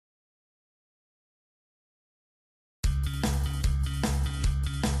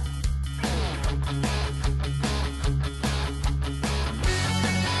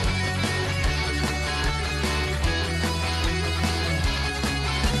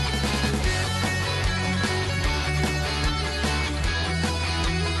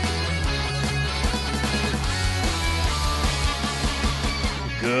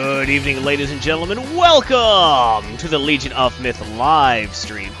Good evening, ladies and gentlemen. Welcome to the Legion of Myth live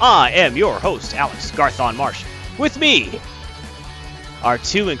stream. I am your host, Alex Garthon Marsh. With me are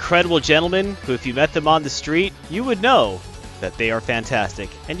two incredible gentlemen who, if you met them on the street, you would know that they are fantastic,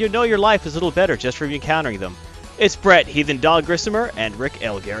 and you'd know your life is a little better just from encountering them. It's Brett Heathen Dog Grissomer and Rick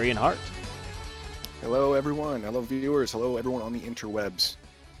Elgarian Hart. Hello, everyone. Hello, viewers. Hello, everyone on the interwebs.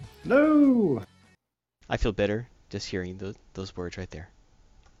 Hello. I feel better just hearing those words right there.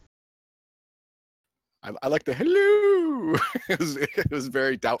 I like the hello. It was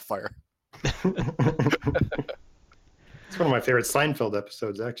very Doubtfire. It's one of my favorite Seinfeld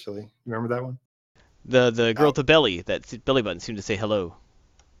episodes, actually. Remember that one? The girl with the belly, that belly button seemed to say hello.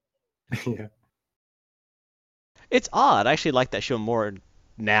 Yeah. It's odd. I actually like that show more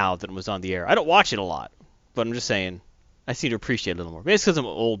now than it was on the air. I don't watch it a lot, but I'm just saying I seem to appreciate it a little more. Maybe it's because I'm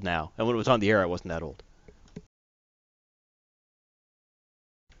old now, and when it was on the air, I wasn't that old.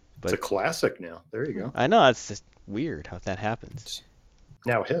 It's a classic now. There you go. I know, it's just weird how that happens.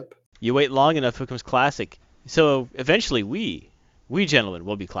 Now hip. You wait long enough, it becomes classic. So eventually we gentlemen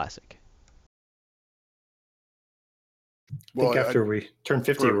will be classic. I think after we turn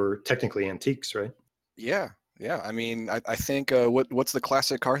 50, we're technically antiques, right? Yeah. I mean, I think what's the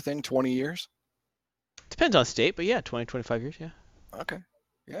classic car thing? 20 years? Depends on state, but yeah, 20, 25 years, yeah. Okay.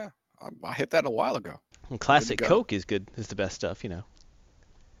 Yeah, I hit that a while ago. And classic Coke is good. Is the best stuff, you know.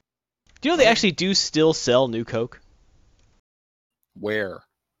 Do you know they actually do still sell new Coke? Where?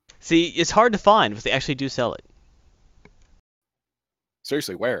 See, it's hard to find, but they actually do sell it.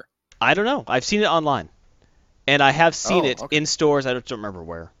 Seriously, where? I don't know. I've seen it online. And I have seen it okay. in stores. I don't remember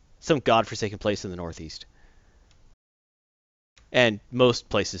where. Some godforsaken place in the Northeast. And most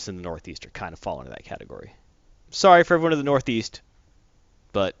places in the Northeast are kind of fall into that category. Sorry for everyone in the Northeast,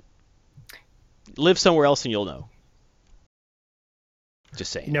 but live somewhere else and you'll know.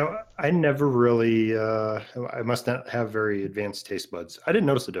 Just saying. You know, I never really, I must not have very advanced taste buds. I didn't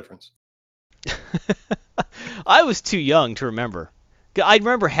notice the difference. I was too young to remember. I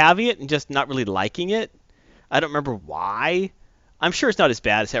remember having it and just not really liking it. I don't remember why. I'm sure it's not as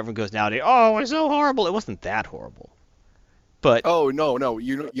bad as everyone goes nowadays. Oh, it's so horrible. It wasn't that horrible. But no.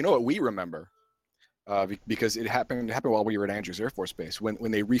 You know what we remember? Because it happened while we were at Andrews Air Force Base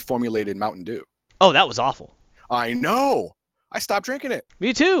when they reformulated Mountain Dew. oh, that was awful. I know. I stopped drinking it.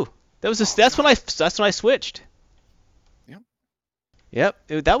 Me too. That's when I switched. Yep.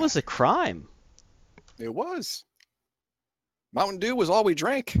 That was a crime. It was. Mountain Dew was all we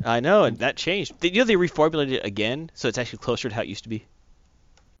drank. I know, and that changed. You know they reformulated it again, so it's actually closer to how it used to be.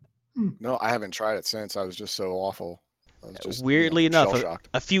 No, I haven't tried it since. I was just so awful. I was just, Weirdly enough, shell-shocked.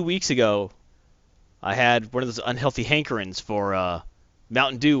 a few weeks ago, I had one of those unhealthy hankerings for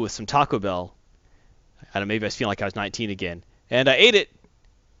Mountain Dew with some Taco Bell. I don't know, maybe I was feeling like I was 19 again. And I ate it,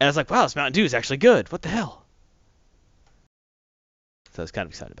 and I was like, wow, this Mountain Dew is actually good. What the hell? So I was kind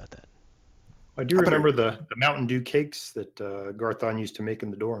of excited about that. I do remember the Mountain Dew cakes that Garthon used to make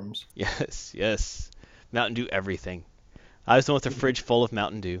in the dorms. Yes. Mountain Dew everything. I was the one with the fridge full of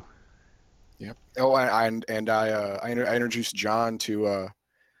Mountain Dew. Yep. Oh, I introduced John to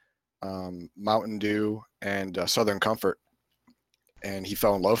Mountain Dew and Southern Comfort, and he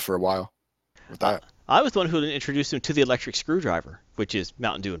fell in love for a while with that. I was the one who introduced him to the electric screwdriver, which is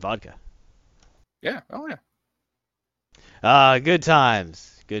Mountain Dew and vodka. Yeah. Oh yeah. Good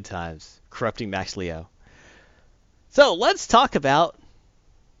times. Good times. Corrupting Max Leo. So let's talk about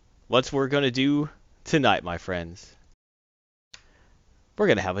what we're going to do tonight, my friends. We're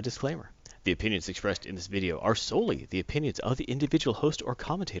going to have a disclaimer. The opinions expressed in this video are solely the opinions of the individual host or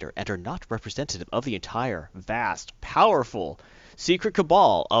commentator and are not representative of the entire, vast, powerful, secret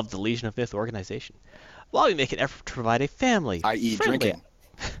cabal of the Legion of Myth organization. While we make an effort to provide a family, i.e. drinking.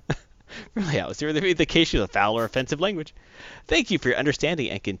 Really, I was here to the case of foul or offensive language. Thank you for your understanding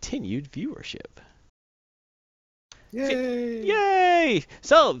and continued viewership. Yay! Yay!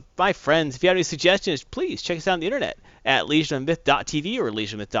 So, my friends, if you have any suggestions, please check us out on the internet at legionofmyth.tv or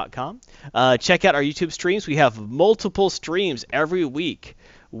legionofmyth.com. Check out our YouTube streams. We have multiple streams every week.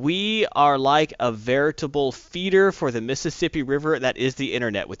 We are like a veritable feeder for the Mississippi River that is the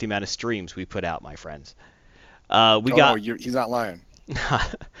internet with the amount of streams we put out, my friends. He's not lying.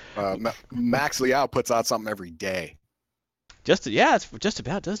 Max Liao puts out something every day. It's just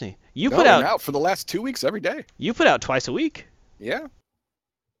about, doesn't he? You put out for the last 2 weeks every day. You put out twice a week. Yeah.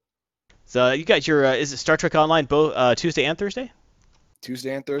 So you got your is it Star Trek Online both Tuesday and Thursday?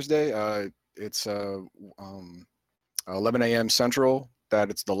 Tuesday and Thursday. It's 11 a.m. Central. That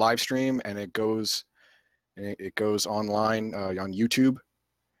it's the live stream, and it goes online on YouTube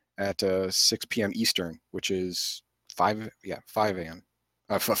at 6 p.m. Eastern, which is 5 a.m.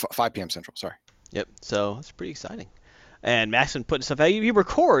 5 p.m. Central. Sorry. Yep. So that's pretty exciting. And Max been putting stuff out. He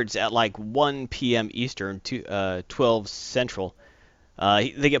records at like 1 p.m. Eastern, 12 Central.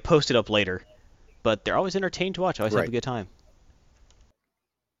 They get posted up later, but they're always entertaining to watch. I always have a Right. good time.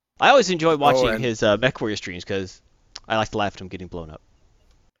 I always enjoy watching and his Mech Warrior streams because I like to laugh at him getting blown up.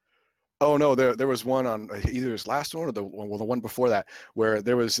 oh no, there was one on either his last one or the one before that where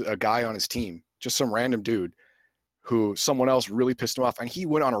there was a guy on his team, just some random dude, who someone else really pissed him off, and he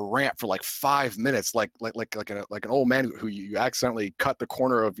went on a rant for like 5 minutes, like an old man who you accidentally cut the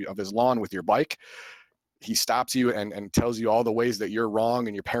corner of his lawn with your bike. He stops you and tells you all the ways that you're wrong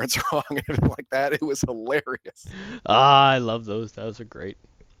and your parents are wrong and everything like that. It was hilarious. I love those. Those are great.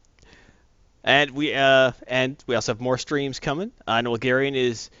 And we also have more streams coming. I know Elgarian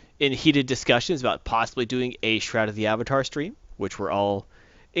is in heated discussions about possibly doing a Shroud of the Avatar stream, which we're all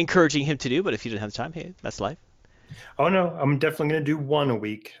encouraging him to do. But if you didn't have the time, hey, that's life. Oh no, I'm definitely going to do one a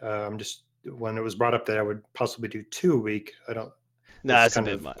week. I'm just when it was brought up that I would possibly do 2 a week. I don't. No, it's that's a kind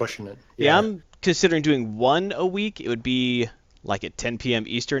bit of much. pushing it. Yeah, I'm considering doing one a week. It would be like at 10 p.m.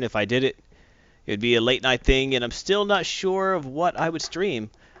 Eastern if I did it. It would be a late night thing, and I'm still not sure of what I would stream.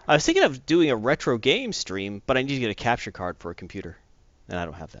 I was thinking of doing a retro game stream, but I need to get a capture card for a computer, and I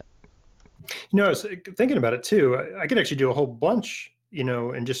don't have that. I was thinking about it too. I could actually do a whole bunch,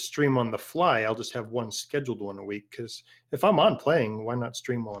 and just stream on the fly. I'll just have one scheduled one a week because if I'm on playing, why not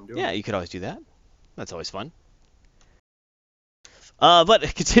stream while I'm doing it? Yeah, you could always do that. That's always fun. But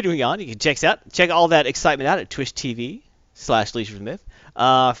continuing on, you can check all that excitement out at Twitch TV/Leisure with Myth.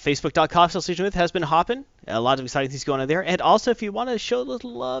 Facebook.com/Leisure with Myth has been hopping. A lot of exciting things going on there. And also, if you want to show a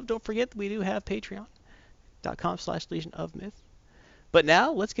little love, don't forget we do have Patreon.com/Legion of Myth. But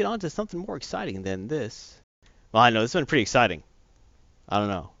now, let's get on to something more exciting than this. Well, I know, this has been pretty exciting. I don't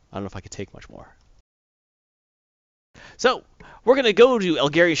know if I could take much more. So, we're going to go to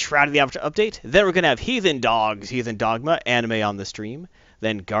Elgarian's Shroud of the Avatar update. Then we're going to have Heathen Dogma anime on the stream.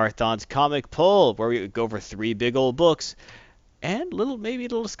 Then Garthon's comic pull, where we go over 3 big old books. And maybe a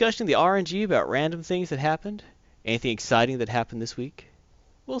little discussion of the RNG about random things that happened. Anything exciting that happened this week?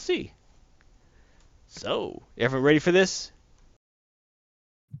 We'll see. So, everyone ready for this?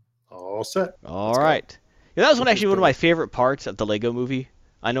 All set. All right. Yeah, that was one of my favorite parts of the Lego movie.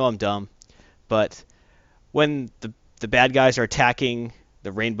 I know I'm dumb, but when the bad guys are attacking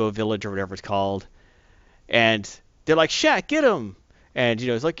the Rainbow Village or whatever it's called, and they're like, Shaq, get him! And,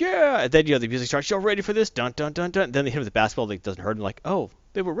 it's like, yeah! And then, the music starts, y'all ready for this? Dun, dun, dun, dun. Then they hit him with the basketball that doesn't hurt him, like, oh,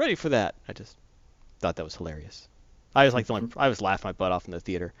 they were ready for that. I just thought that was hilarious. I was like I was laughing my butt off in the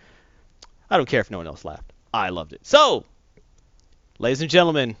theater. I don't care if no one else laughed. I loved it. So, ladies and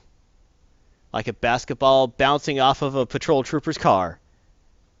gentlemen, like a basketball bouncing off of a patrol trooper's car,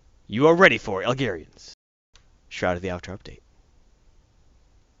 you are ready for Elgarian's Shroud of the Avatar update.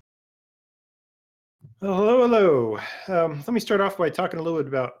 Hello. Let me start off by talking a little bit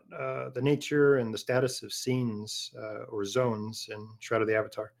about the nature and the status of scenes or zones in Shroud of the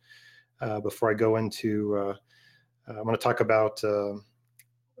Avatar. Before I go into, I'm going to talk about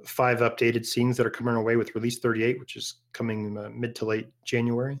 5 updated scenes that are coming our way with Release 38, which is coming mid to late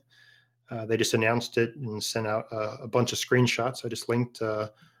January. They just announced it and sent out a bunch of screenshots. I just linked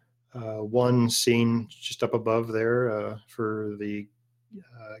one scene just up above there for the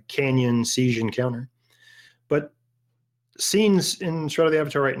Canyon Siege Encounter. But scenes in Shroud of the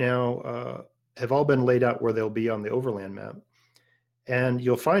Avatar right now have all been laid out where they'll be on the overland map. And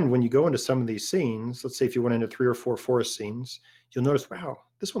you'll find when you go into some of these scenes, let's say if you went into 3 or 4 forest scenes, you'll notice, wow,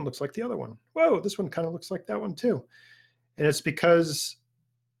 this one looks like the other one. Whoa, this one kind of looks like that one too. And it's because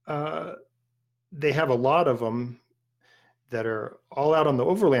they have a lot of them that are all out on the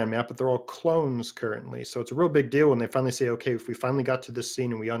overland map, but they're all clones currently. So it's a real big deal when they finally say, okay, if we finally got to this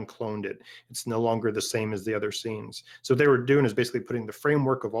scene and we uncloned it, it's no longer the same as the other scenes. So what they were doing is basically putting the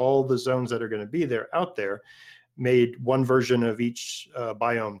framework of all the zones that are going to be there out there, made one version of each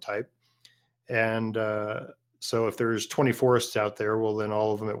biome type. And so if there's 20 forests out there, well, then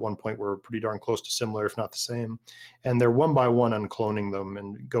all of them at one point were pretty darn close to similar, if not the same. And they're one by one uncloning them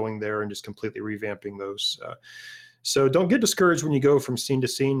and going there and just completely revamping those. So don't get discouraged when you go from scene to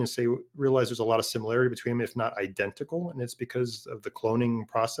scene and realize there's a lot of similarity between them, if not identical. And it's because of the cloning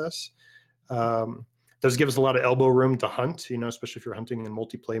process. Does give us a lot of elbow room to hunt, especially if you're hunting in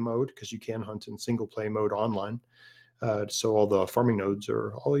multiplayer mode, because you can hunt in single play mode online. So all the farming nodes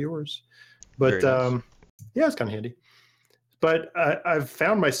are all yours. But nice. Yeah, it's kind of handy. But I've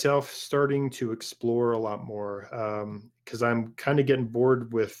found myself starting to explore a lot more because I'm kind of getting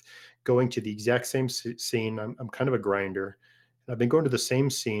bored with going to the exact same scene. I'm kind of a grinder. And I've been going to the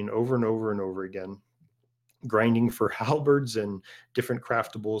same scene over and over and over again. grinding for halberds and different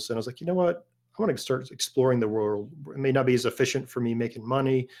craftables. And I was like, you know what? I want to start exploring the world. It may not be as efficient for me making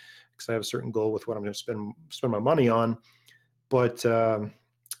money because I have a certain goal with what I'm going to spend my money on. But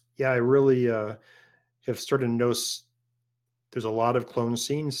yeah, I really have started to notice there's a lot of clone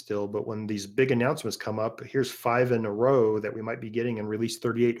scenes still. But when these big announcements come up, here's 5 in a row that we might be getting in release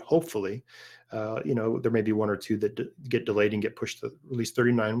 38, hopefully. There may be 1 or 2 that get delayed and get pushed to release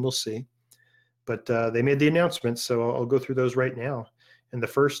 39. We'll see. But they made the announcements, so I'll go through those right now. And the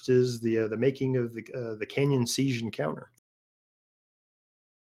first is the making of the Canyon Siege Encounter.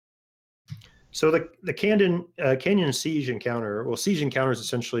 So the Canyon Siege Encounter, well, Siege Encounter is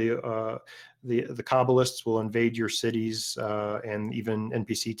essentially the Kabbalists will invade your cities and even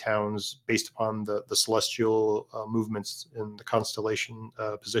NPC towns based upon the celestial movements in the constellation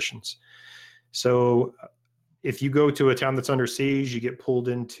positions. So if you go to a town that's under siege, you get pulled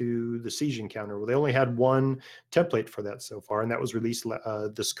into the siege encounter. Well, they only had 1 template for that so far, and that was released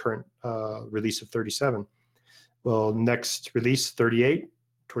this current release of 37. Well, next release, 38,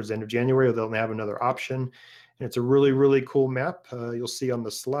 towards the end of January, they'll have another option. And it's a really, really cool map. You'll see on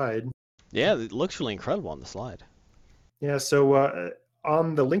the slide. Yeah, it looks really incredible on the slide. Yeah, so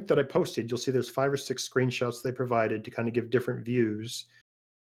on the link that I posted, you'll see there's 5 or 6 screenshots they provided to kind of give different views.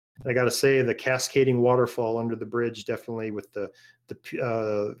 I got to say, the cascading waterfall under the bridge, definitely with the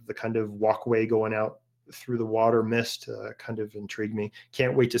kind of walkway going out through the water mist, kind of intrigued me.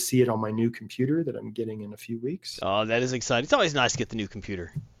 Can't wait to see it on my new computer that I'm getting in a few weeks. Oh, that is exciting. It's always nice to get the new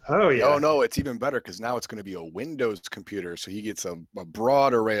computer. Oh, yeah. Oh, no, it's even better because now it's going to be a Windows computer. So he gets a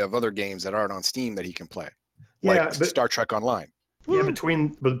broad array of other games that aren't on Steam that he can play. Yeah, like Star Trek Online. Yeah,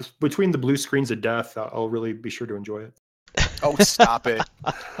 between the blue screens of death, I'll really be sure to enjoy it. Oh, stop it.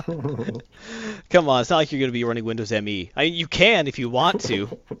 Come on, it's not like you're going to be running Windows ME. I mean, you can if you want to.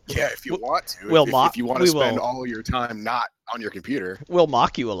 Yeah, if you want to. We'll if you want to spend all your time not on your computer. We'll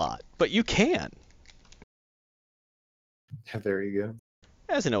mock you a lot, but you can. Yeah, there you go.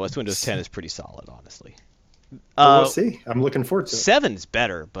 As an OS, Windows 10 is pretty solid, honestly. We'll see. I'm looking forward to it. 7's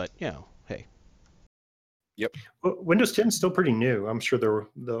better, but, hey. Yep. Well, Windows 10 is still pretty new. I'm sure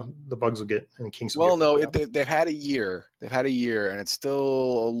the bugs will get and kinks will they've had a year. They've had a year, and it's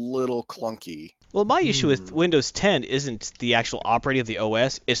still a little clunky. Well, my issue with Windows 10 isn't the actual operating of the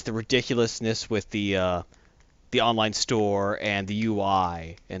OS. It's the ridiculousness with the online store and the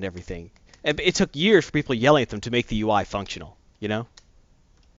UI and everything. And it took years for people yelling at them to make the UI functional,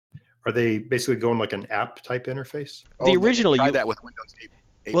 Are they basically going like an app type interface? The original tried that with Windows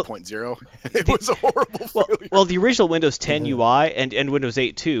 8.0. It was a horrible failure. Well, the original Windows 10 UI and Windows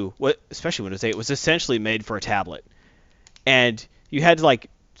 8 too, especially Windows 8, was essentially made for a tablet. And you had to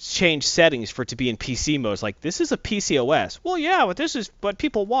change settings for it to be in PC mode. It's like, this is a PC OS. Well, yeah, but this is what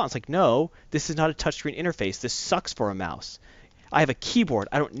people want. It's like, no, this is not a touchscreen interface. This sucks for a mouse. I have a keyboard.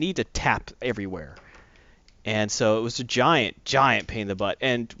 I don't need to tap everywhere. And so it was a giant, giant pain in the butt.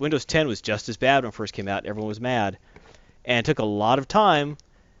 And Windows 10 was just as bad when it first came out. Everyone was mad. And it took a lot of time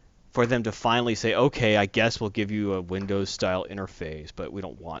for them to finally say, okay, I guess we'll give you a Windows-style interface, but we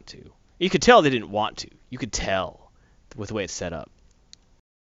don't want to. You could tell they didn't want to. You could tell with the way it's set up.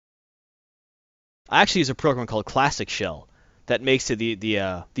 I actually use a program called Classic Shell that makes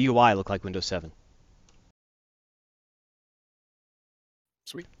the UI look like Windows 7.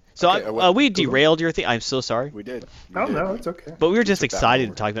 Sweet. So Okay, we derailed your thing. I'm so sorry. We did. No, it's okay. But we were just excited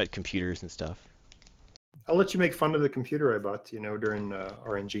to talk about computers and stuff. I'll let you make fun of the computer I bought, during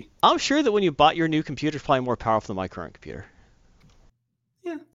RNG. I'm sure that when you bought your new computer, it's probably more powerful than my current computer.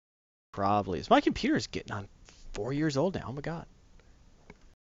 Yeah. Probably is. My computer is getting on 4 years old now. Oh my god.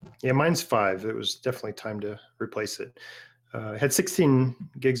 Yeah, mine's 5. It was definitely time to replace it. It had 16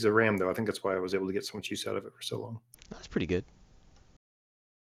 gigs of RAM, though. I think that's why I was able to get so much use out of it for so long. That's pretty good.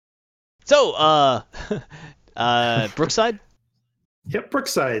 So, Brookside? Yep,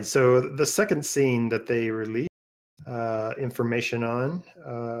 Brookside. So the second scene that they released information on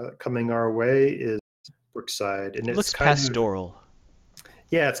coming our way is Brookside, and It looks pastoral.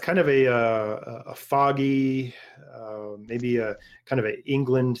 It's kind of a foggy, maybe a kind of an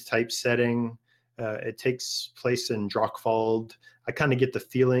England type setting. It takes place in Drockfald. I kind of get the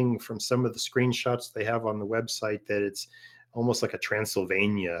feeling from some of the screenshots they have on the website that it's almost like a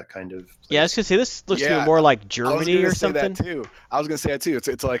Transylvania kind of place. Yeah, I was gonna say this looks to be more like Germany or something. I was gonna say that too.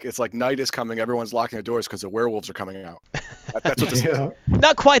 It's like night is coming. Everyone's locking their doors because the werewolves are coming out. That's what this is.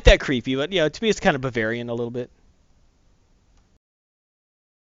 Not quite that creepy, but to me it's kind of Bavarian a little bit.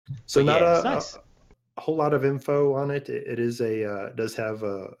 So nice. A whole lot of info on it. It is does have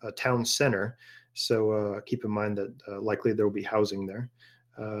a town center, so keep in mind that likely there will be housing there.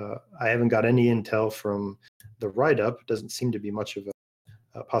 I haven't got any intel from the write-up. It doesn't seem to be much of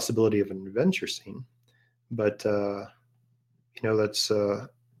a possibility of an adventure scene, but that's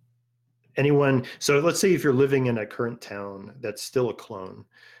anyone. So let's say if you're living in a current town that's still a clone,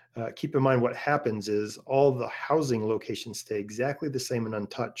 keep in mind what happens is all the housing locations stay exactly the same and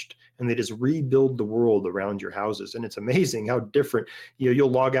untouched, and they just rebuild the world around your houses. And it's amazing how different.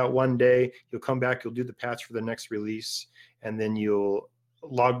 You'll log out one day, you'll come back, you'll do the patch for the next release, and then you'll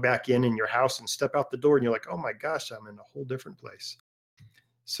log back in your house and step out the door, and you're like, oh my gosh, I'm in a whole different place.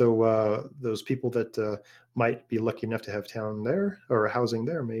 So those people that might be lucky enough to have town there or housing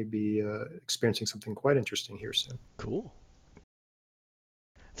there may be experiencing something quite interesting here soon. Cool.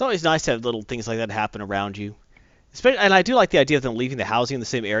 It's always nice to have little things like that happen around you. And I do like the idea of them leaving the housing in the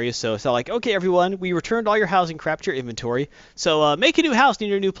same area, so it's not like, okay, everyone, we returned all your housing crap to your inventory, so make a new house near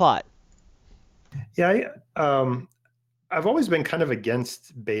your new plot. Yeah, I've always been kind of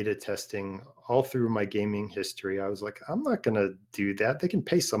against beta testing all through my gaming history. I was like, I'm not going to do that. They can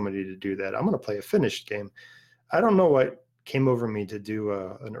pay somebody to do that. I'm going to play a finished game. I don't know what came over me to do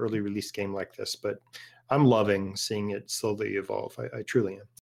an early release game like this, but I'm loving seeing it slowly evolve. I truly am.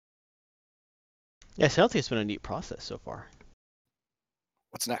 Yes, I think it's been a neat process so far.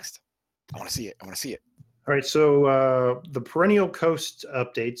 What's next? I want to see it. All right, so the Perennial Coast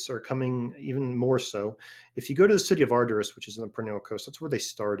updates are coming even more so. If you go to the city of Ardoris, which is in the Perennial Coast, that's where they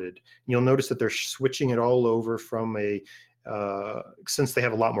started. You'll notice that they're switching it all over from since they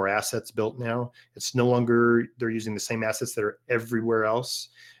have a lot more assets built now, it's no longer they're using the same assets that are everywhere else.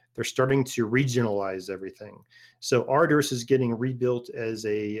 They're starting to regionalize everything. So Ardoris is getting rebuilt as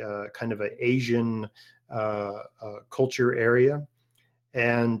a kind of an Asian culture area.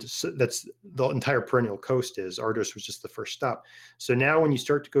 And so that's the entire Perennial Coast is. Ardoris was just the first stop. So now when you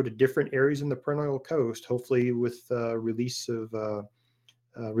start to go to different areas in the Perennial Coast, hopefully with release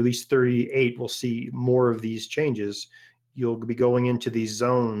 38, we'll see more of these changes. You'll be going into these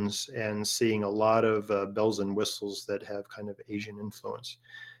zones and seeing a lot of bells and whistles that have kind of Asian influence.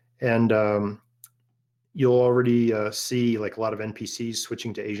 And you'll already see like a lot of NPCs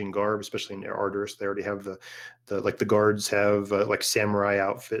switching to Asian garb, especially in Ardoris. They already have the guards have like samurai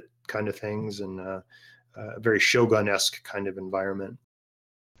outfit kind of things, and a very Shogun-esque kind of environment.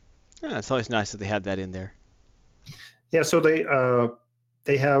 Yeah, it's always nice that they have that in there. Yeah, so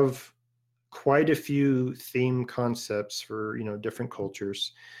they have quite a few theme concepts for different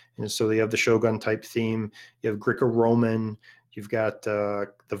cultures, and so they have the Shogun type theme. You have Greco-Roman. You've got the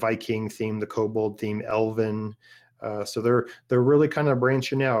Viking theme, the Kobold theme, Elven. So they're really kind of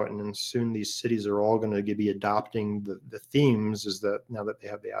branching out, and then soon these cities are all going to be adopting the themes. Is that now that they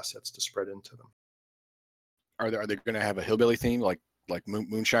have the assets to spread into them? Are they going to have a hillbilly theme like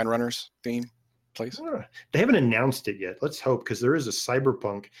Moonshine Runners theme place? They haven't announced it yet. Let's hope, because there is a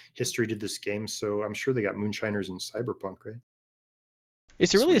cyberpunk history to this game, so I'm sure they got moonshiners in cyberpunk, right?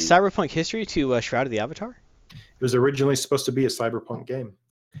 Is there really a cyberpunk history to Shroud of the Avatar? It was originally supposed to be a cyberpunk game.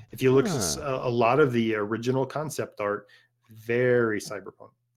 If you look at a lot of the original concept art, very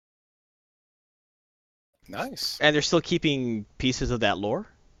cyberpunk. Nice. And they're still keeping pieces of that lore?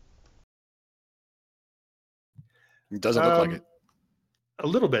 It doesn't look like it. A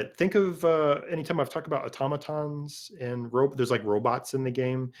little bit. Think of anytime I've talked about automatons and there's like robots in the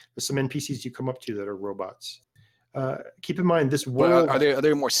game. There's some NPCs you come up to that are robots. Keep in mind this world. But are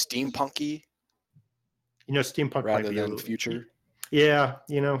they more steampunky? Steampunk rather than future. Yeah,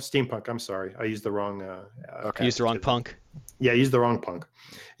 steampunk. I'm sorry, I used the wrong. Okay. Used the wrong punk. Yeah, used the wrong punk.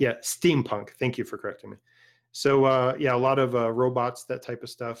 Yeah, steampunk. Thank you for correcting me. So a lot of robots, that type of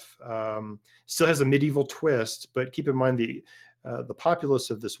stuff. Still has a medieval twist, but keep in mind the populace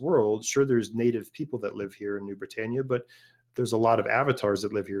of this world. Sure, there's native people that live here in New Britannia, but there's a lot of avatars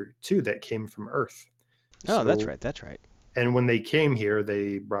that live here too that came from Earth. Oh, that's right. And when they came here,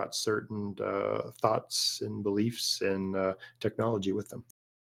 they brought certain thoughts and beliefs and technology with them.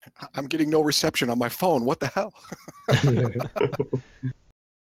 I'm getting no reception on my phone. What the hell?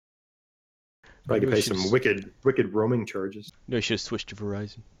 Probably could pay some wicked roaming charges. No, you should have switched to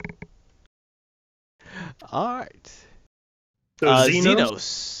Verizon. All right. So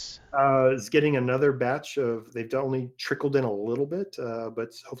Xenos is getting another batch of. They've only trickled in a little bit,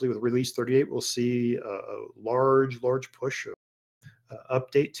 but hopefully with release 38, we'll see a large push of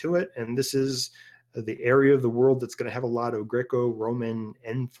update to it. And this is the area of the world that's going to have a lot of Greco-Roman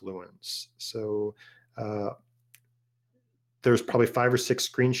influence. So there's probably 5 or 6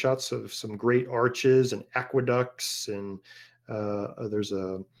 screenshots of some great arches and aqueducts, and there's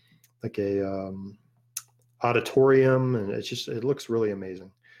a auditorium, and it looks really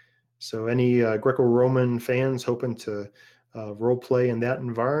amazing. So any Greco-Roman fans hoping to role play in that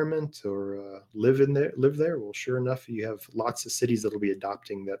environment or live there, well, sure enough, you have lots of cities that'll be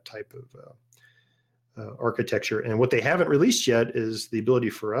adopting that type of architecture. And what they haven't released yet is the ability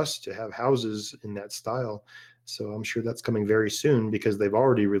for us to have houses in that style. So I'm sure that's coming very soon because they've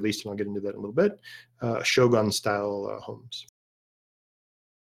already released, and I'll get into that in a little bit, Shogun style homes.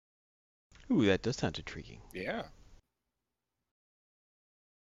 Ooh, that does sound intriguing. Yeah.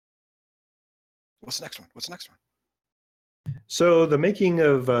 What's the next one? So the making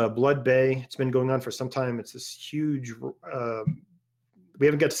of Blood Bay, it's been going on for some time. It's this huge. We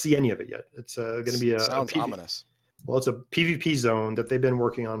haven't got to see any of it yet. It's going to be sounds ominous. Well, it's a PvP zone that they've been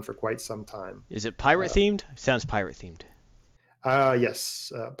working on for quite some time. Is it pirate themed? Sounds pirate themed.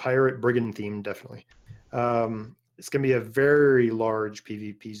 Yes, pirate brigand themed, definitely. It's going to be a very large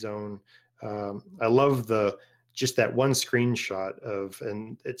PvP zone. I love just that one screenshot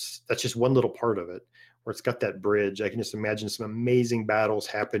and that's just one little part of it where it's got that bridge. I can just imagine some amazing battles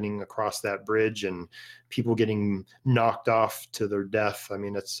happening across that bridge and people getting knocked off to their death. I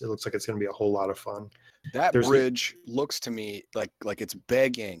mean, it looks like it's going to be a whole lot of fun. That bridge looks to me like it's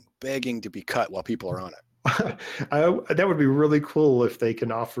begging to be cut while people are on it. That would be really cool if they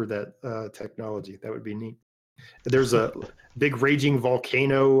can offer that technology. That would be neat. There's a big raging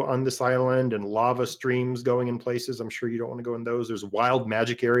volcano on this island and lava streams going in places. I'm sure you don't want to go in those. There's wild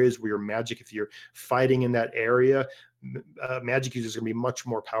magic areas where if you're fighting in that area, magic users are going to be much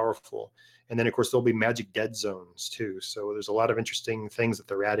more powerful. And then, of course, there'll be magic dead zones, too. So there's a lot of interesting things that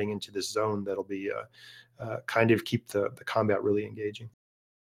they're adding into this zone that'll be kind of keep the combat really engaging.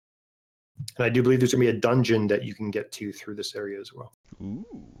 And I do believe there's going to be a dungeon that you can get to through this area as well. Ooh.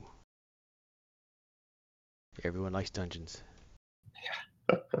 Everyone likes dungeons.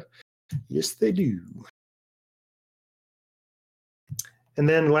 Yeah. Yes, they do. And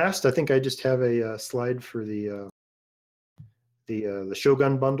then last, I think I just have a slide for the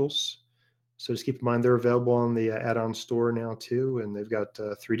Shogun bundles. So just keep in mind they're available on the add-on store now too, and they've got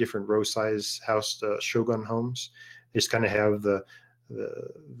 3 different row-size housed Shogun homes. They just kind of have the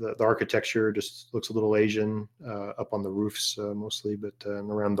architecture just looks a little Asian up on the roofs mostly, but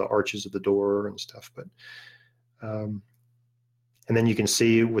around the arches of the door and stuff. But and then you can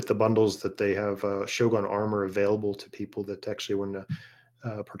see with the bundles that they have Shogun armor available to people that actually want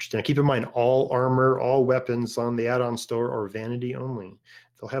to purchase. Now, keep in mind, all armor, all weapons on the add-on store are vanity only.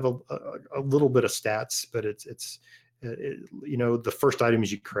 They'll have a little bit of stats, but it's the first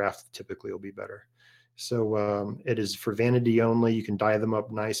items you craft typically will be better. So it is for vanity only. You can dye them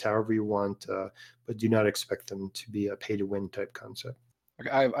up nice however you want, but do not expect them to be a pay-to-win type concept.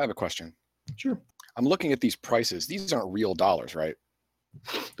 Okay, I have a question. Sure. I'm looking at these prices. These aren't real dollars, right?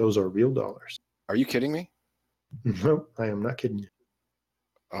 Those are real dollars. Are you kidding me? No, I am not kidding you.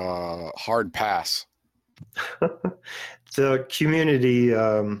 Hard pass. The community,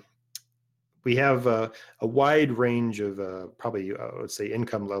 we have a wide range of probably, I would say,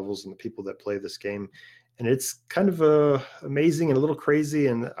 income levels in the people that play this game. And it's kind of amazing and a little crazy.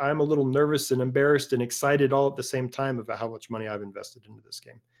 And I'm a little nervous and embarrassed and excited all at the same time about how much money I've invested into this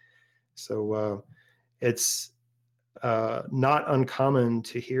game. So it's not uncommon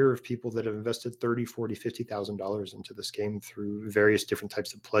to hear of people that have invested $30,000, $40,000, $50,000 into this game through various different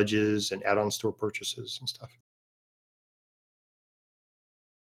types of pledges and add-on store purchases and stuff.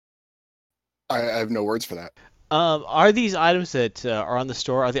 I have no words for that. Are these items that are on the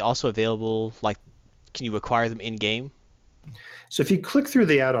store, are they also available, like, can you acquire them in-game? So if you click through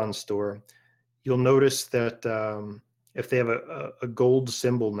the add-on store, you'll notice that if they have a gold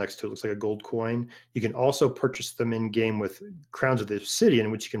symbol next to it, looks like a gold coin, you can also purchase them in-game with Crowns of the Obsidian,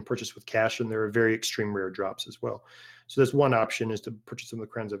 which you can purchase with cash, and there are very extreme rare drops as well. So there's one option is to purchase them with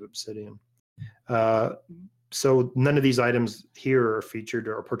Crowns of Obsidian. So none of these items here are featured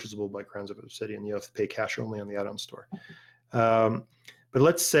or are purchasable by Crowns of Obsidian. You have to pay cash only on the add-on store. But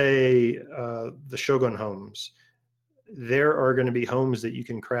let's say the Shogun homes. There are going to be homes that you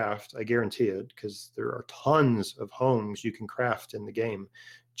can craft, I guarantee it, because there are tons of homes you can craft in the game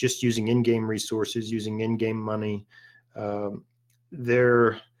just using in-game resources, using in-game money. Other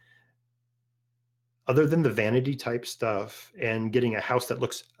than the vanity type stuff and getting a house that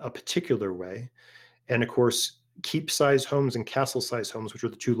looks a particular way, and of course, keep size homes and castle size homes, which are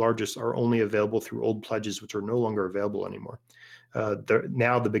the 2 largest, are only available through old pledges, which are no longer available anymore.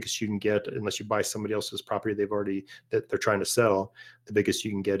 Now the biggest you can get, unless you buy somebody else's property that they're trying to sell, the biggest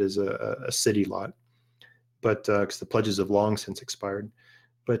you can get is a city lot. But because the pledges have long since expired.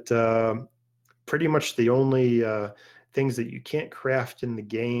 But pretty much the only things that you can't craft in the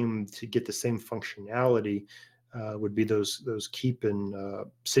game to get the same functionality would be those keep and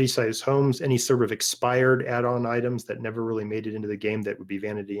city-sized homes, any sort of expired add-on items that never really made it into the game that would be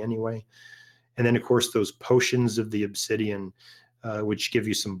vanity anyway. And then, of course, those potions of the obsidian, which give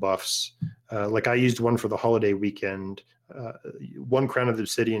you some buffs. Like I used one for the holiday weekend. 1 crown of the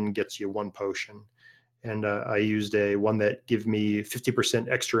obsidian gets you 1 potion. And I used one that give me 50%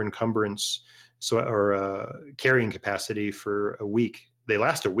 extra encumbrance or carrying capacity for a week. They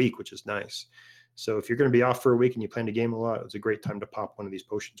last a week, which is nice. So if you're going to be off for a week and you plan to game a lot, it's a great time to pop one of these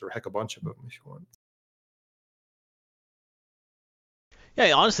potions, or heck, a bunch of them if you want.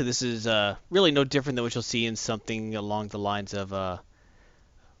 Yeah, honestly, this is really no different than what you'll see in something along the lines of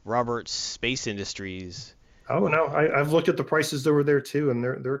Robert's Space Industries. Oh no, I've looked at the prices over there too, and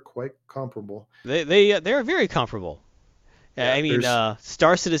they're quite comparable. They're very comparable. Yeah, I mean,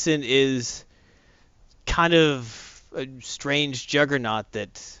 Star Citizen is kind of a strange juggernaut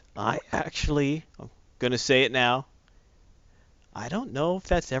that I'm gonna say it now, I don't know if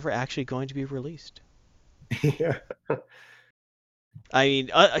that's ever actually going to be released. Yeah. I mean,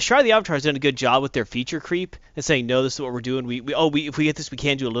 Shroud of the Avatar has done a good job with their feature creep and saying, no, this is what we're doing. If we get this, we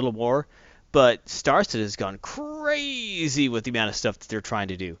can do a little more. But Star Citizen has gone crazy with the amount of stuff that they're trying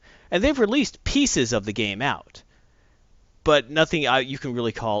to do. And they've released pieces of the game out, but nothing you can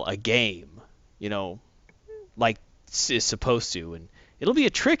really call a game, like is supposed to. And it'll be a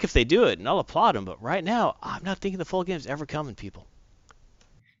trick if they do it, and I'll applaud them. But right now, I'm not thinking the full game's ever coming, people.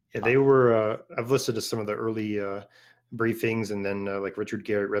 Yeah, they were. I've listened to some of the early briefings, and then like Richard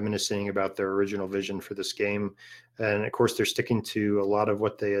Garrett reminiscing about their original vision for this game. And of course, they're sticking to a lot of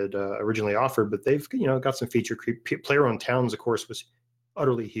what they had originally offered, but they've got some feature creep. Player-owned Towns, of course, was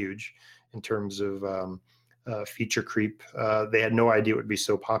utterly huge in terms of feature creep. They had no idea it would be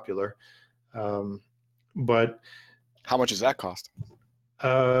so popular. But how much does that cost?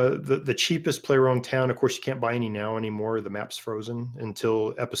 The cheapest player-owned town, of course, you can't buy any now anymore. The map's frozen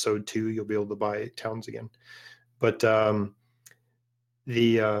until episode 2. You'll be able to buy towns again. But the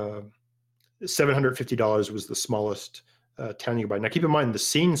 $750 was the smallest town you can buy. Now, keep in mind, the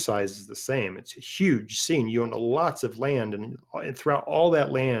scene size is the same. It's a huge scene. You own lots of land, and throughout all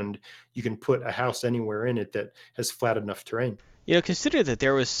that land, you can put a house anywhere in it that has flat enough terrain. Consider that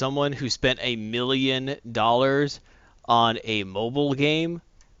there was someone who spent $1 million on a mobile game.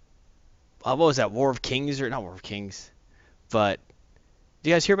 What was that? War of Kings, or not War of Kings? But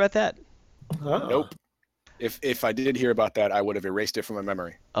do you guys hear about that? Nope. If I did hear about that, I would have erased it from my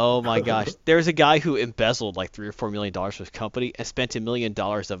memory. Oh my gosh. There's a guy who embezzled like $3 or $4 million for his company and spent $1 million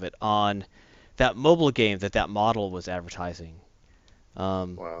of it on that mobile game that model was advertising.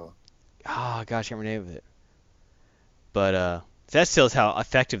 Wow. Oh gosh, I can't remember the name of it. But that shows how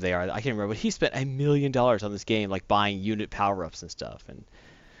effective they are. I can't remember, but he spent $1 million on this game, like buying unit power-ups and stuff. And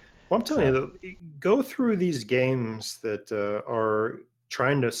well, I'm telling you, go through these games that are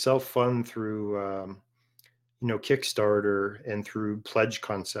trying to self-fund through Kickstarter and through pledge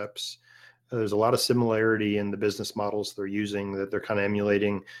concepts. There's a lot of similarity in the business models they're using, that they're kind of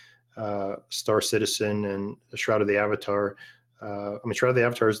emulating Star Citizen and the Shroud of the Avatar. Shroud of the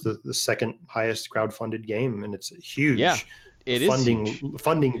Avatar is the second highest crowdfunded game, and it's huge. Yeah, it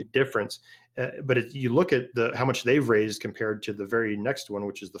funding difference. But you look at how much they've raised compared to the very next one,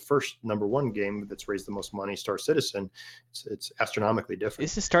 which is the first #1 game that's raised the most money, Star Citizen. It's astronomically different.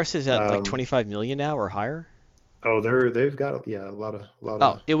 Isn't Star Citizen at like 25 million now or higher? Oh, they've got a lot of.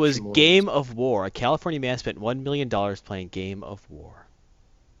 Oh, it was Game of War. A California man spent $1 million playing Game of War.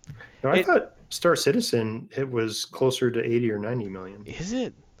 No, I thought Star Citizen it was closer to 80 or 90 million. Is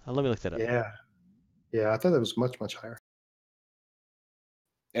it? Let me look that up. Yeah, I thought that was much higher.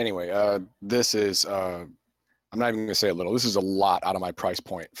 Anyway, this is I'm not even gonna say a little. This is a lot out of my price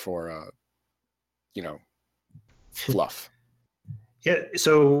point for fluff. Yeah,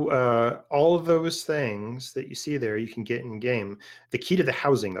 so all of those things that you see there, you can get in game. The key to the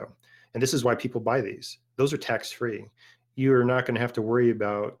housing, though, and this is why people buy these, those are tax-free. You're not going to have to worry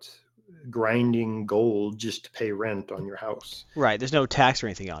about grinding gold just to pay rent on your house. Right, there's no tax or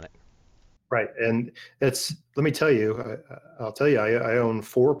anything on it. Right, and let me tell you, I'll tell you, I own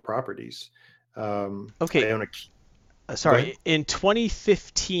 4 properties. Okay. I own sorry, in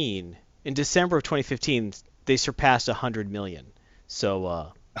 2015, in December of 2015, they surpassed 100 million.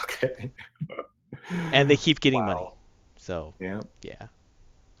 So okay. And they keep getting Wow. money. So yeah.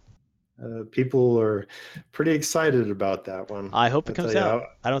 People are pretty excited about that one. I hope it comes out.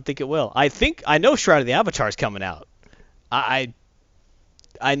 I don't think it will. I know Shroud of the Avatar is coming out. I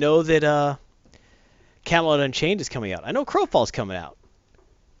know that Camelot Unchained is coming out. I know Crowfall's coming out.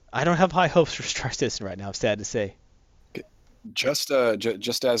 I don't have high hopes for Star Citizen right now, I'm sad to say. Just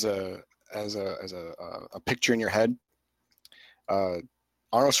as as a picture in your head.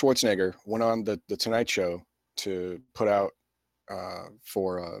 Arnold Schwarzenegger went on the Tonight Show to put out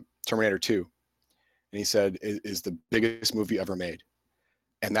for Terminator 2, and he said it is the biggest movie ever made,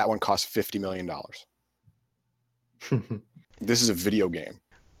 and that one cost $50 million. This is a video game.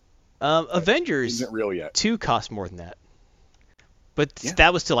 Avengers Isn't real yet. 2 cost more than that, but Yeah.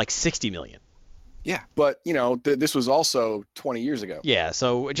 that was still like $60 million. Yeah, but you know, this was also 20 years ago. Yeah,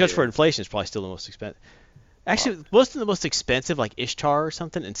 so just for Yeah. inflation, it's probably still the most expensive. Actually, wasn't the most expensive like Ishtar or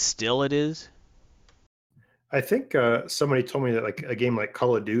something, and still it is. I think somebody told me that like a game like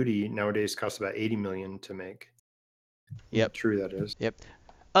Call of Duty nowadays costs about 80 million to make. Yep. True that is.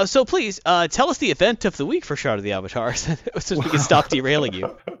 So please tell us the event of the week for Shroud of the Avatar, so we can stop derailing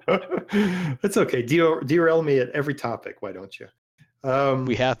you. That's okay. Derail me at every topic. Why don't you?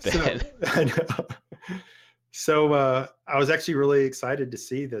 We have been. I know. So I was actually really excited to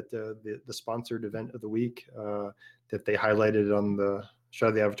see that the sponsored event of the week that they highlighted on the Shroud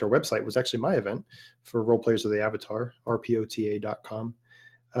of the Avatar website was actually my event for Role Players of the Avatar, rpota.com.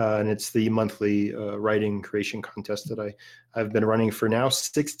 And it's the monthly writing creation contest that I've been running for now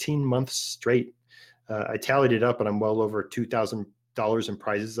 16 months straight. I tallied it up, and I'm well over $2,000 in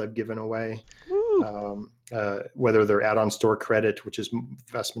prizes I've given away. Whether they're add-on store credit, which is the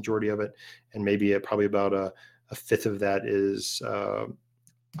vast majority of it, and maybe probably about a fifth of that is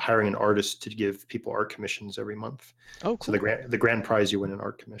hiring an artist to give people art commissions every month. Oh, cool. So the grand prize, you win an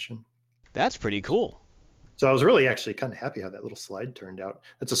art commission. That's pretty cool. So I was really actually kind of happy how that little slide turned out.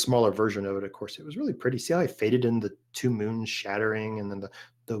 That's a smaller version of it, of course. It was really pretty. See how I faded in the two moons shattering, and then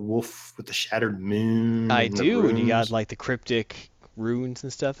the wolf with the shattered moon. I and the do, and you got runes. like the cryptic runes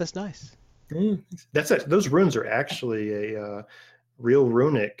and stuff. That's nice. That's it. Those runes are actually a real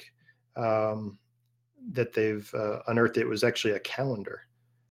runic that they've unearthed. It was actually a calendar,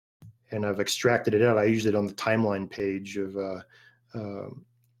 and I've extracted it out. I used it on the timeline page of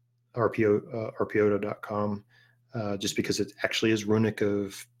rpota.com just because it actually is runic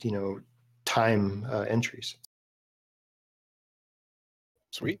of time entries.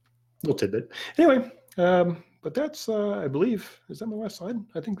 Sweet. Little tidbit. Anyway, but that's I believe, is that my last slide?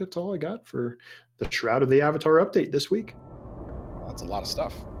 I think that's all I got for the Shroud of the Avatar update this week. That's a lot of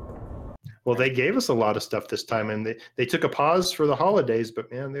stuff. Well, they gave us a lot of stuff this time, and they took a pause for the holidays,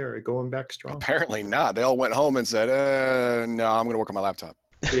 but man, they're going back strong. Apparently not. They all went home and said, no, I'm going to work on my laptop.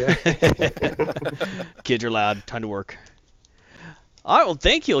 Yeah. Kids are loud. Time to work. All right. Well,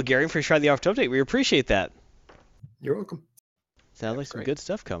 thank you, Gary, for Shroud of the Avatar update. We appreciate that. You're welcome. Sounds like some great. good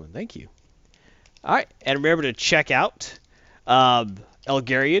stuff coming. Thank you. All right. And remember to check out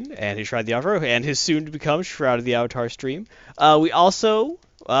Elgarian and his Shroud of the Avatar and his soon-to-become Shroud of the Avatar stream. We also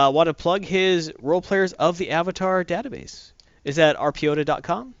want to plug his Role Players of the Avatar database. Is that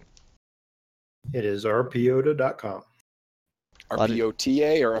rpota.com? It is rpota.com.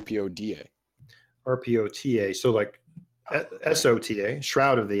 RPOTA or RPODA? RPOTA. So like SOTA,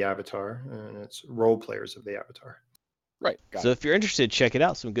 Shroud of the Avatar, and it's Role Players of the Avatar. Right. Got So it. if you're interested, check it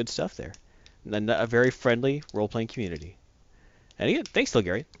out. Some good stuff there. And then a very friendly role-playing community. And again, thanks,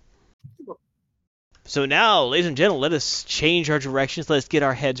 Gary. So now, ladies and gentlemen, let us change our directions. Let us get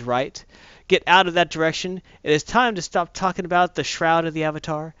our heads right. Get out of that direction. It is time to stop talking about the Shroud of the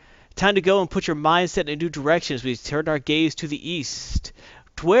Avatar. Time to go and put your mindset in a new direction as we turn our gaze to the east,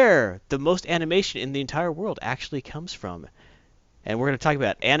 to where the most animation in the entire world actually comes from. And we're going to talk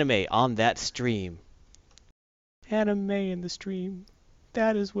about anime on that stream. Anime in the stream.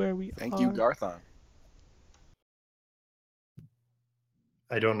 That is where we Thank are. you, Garthon.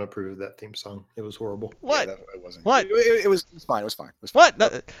 I don't approve of that theme song. It was horrible. What? Yeah, it wasn't. What? It was fine. It was fine. It was fine.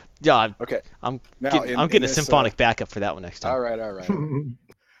 What? Yeah, Okay. I'm Now, getting, in I'm getting a this, symphonic backup for that one next time. All right.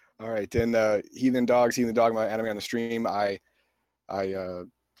 All right. Then Heathen Dogma anime on the stream. I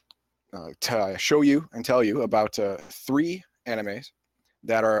show you and tell you about 3 animes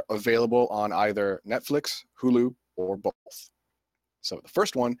that are available on either Netflix, Hulu, or both. So the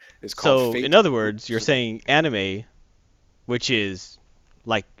first one is called So, Fate. in other words, you're saying anime, which is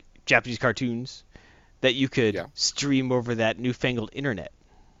like Japanese cartoons, that you could Yeah. stream over that newfangled internet.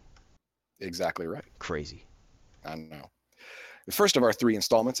 Exactly right. Crazy. I know. The first of our 3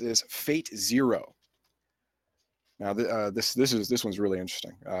 installments is Fate Zero. Now, this one's really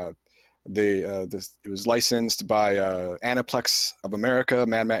interesting. It was licensed by Aniplex of America,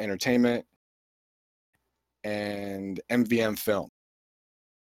 Mad Matt Entertainment, and MVM Film.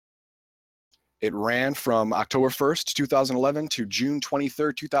 It ran from October 1st, 2011 to June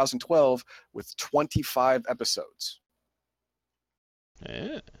 23rd, 2012 with 25 episodes.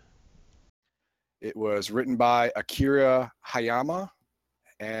 Yeah. It was written by Akira Hayama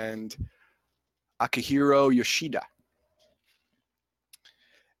and Akihiro Yoshida.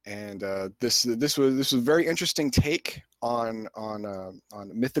 And this was a very interesting take on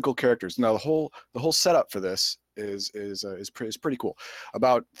mythical characters. Now the whole setup for this is pretty cool.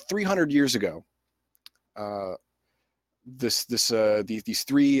 About 300 years ago, the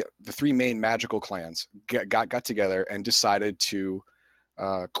three main magical clans got together and decided to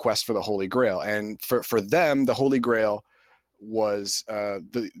quest for the Holy Grail. And for them, the Holy Grail was an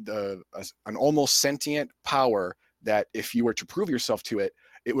almost sentient power that if you were to prove yourself to it,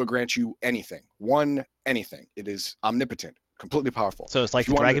 it would grant you anything. Anything. It is omnipotent, completely powerful. So it's like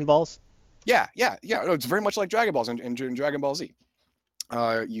Dragon Balls? Yeah. It's very much like Dragon Balls in Dragon Ball Z.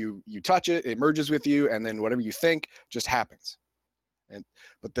 You touch it, it merges with you, and then whatever you think just happens.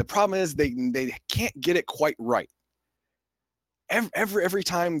 But the problem is they can't get it quite right. Every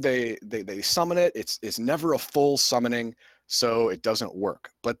time they summon it, it's never a full summoning, so it doesn't work.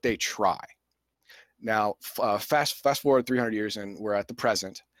 But they try. Now, fast forward 300 years, and we're at the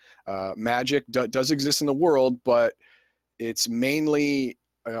present. Magic does exist in the world, but it's mainly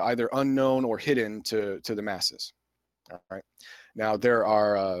either unknown or hidden to the masses. All right. Now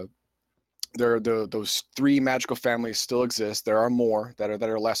those three magical families still exist. There are more that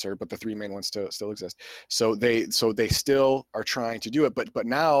are lesser, but the three main ones still exist. So they still are trying to do it, but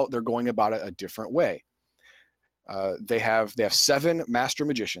now they're going about it a different way. They have 7 master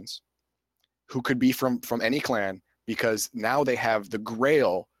magicians who could be from any clan, because now they have the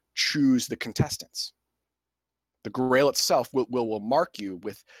Grail choose the contestants. The Grail itself will mark you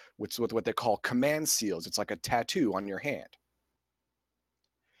with what they call command seals. It's like a tattoo on your hand.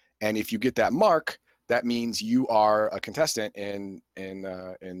 And if you get that mark, that means you are a contestant in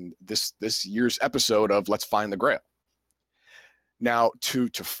this year's episode of Let's Find the Grail. Now, to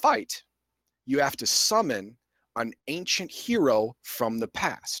fight, you have to summon an ancient hero from the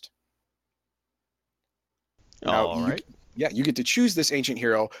past. Now, all right. You get to choose this ancient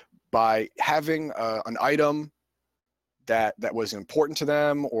hero by having an item that was important to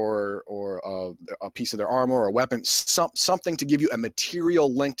them, or a piece of their armor or a weapon, something to give you a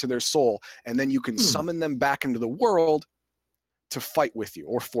material link to their soul, and then you can summon them back into the world to fight with you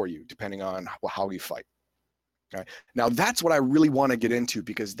or for you, depending on how you fight. Okay. Now that's what I really want to get into,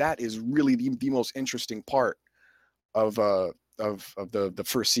 because that is really the most interesting part of the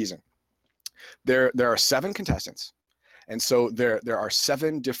first season. There are 7 contestants, and so there are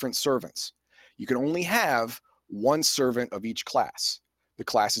 7 different servants. You can only have 1 servant of each class. The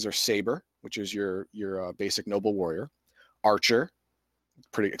classes are Saber, which is your basic noble warrior; Archer,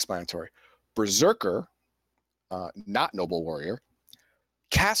 pretty explanatory; Berserker, not noble warrior;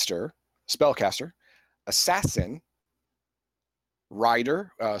 Caster, spellcaster; Assassin,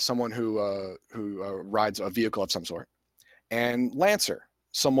 Rider, someone who rides a vehicle of some sort; and Lancer,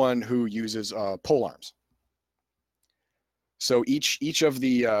 someone who uses pole arms. So each of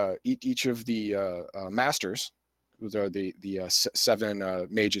the masters, who are the 7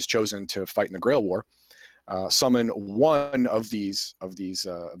 mages chosen to fight in the Grail War, summon one of these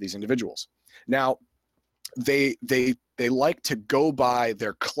individuals. Now, they like to go by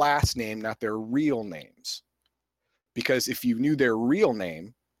their class name, not their real names, because if you knew their real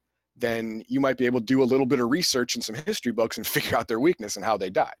name, then you might be able to do a little bit of research in some history books and figure out their weakness and how they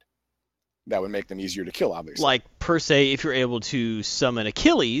died. That would make them easier to kill, obviously. Like, per se, if you're able to summon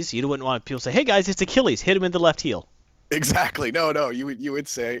Achilles, you wouldn't want people to say, "Hey guys, it's Achilles, hit him in the left heel." Exactly. No. You would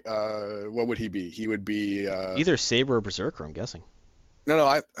say, what would he be? He would be either Saber or Berserker, I'm guessing.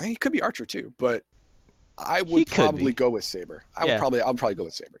 No. He could be Archer too, but I would probably go with Saber. I'll probably go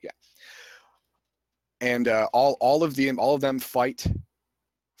with Saber. Yeah. And all of them fight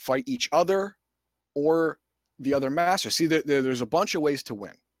each other or the other master. See, there's a bunch of ways to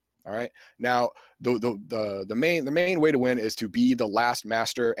win. All right. Now, the main way to win is to be the last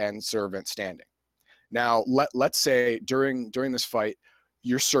master and servant standing. Now, let's say during this fight,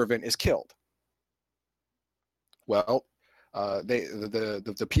 your servant is killed. Well,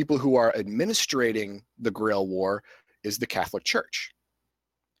 the people who are administrating the Grail War is the Catholic Church.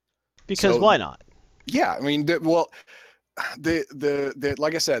 Because why not? Yeah, I mean, like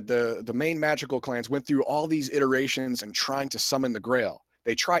I said, the main magical clans went through all these iterations and trying to summon the Grail.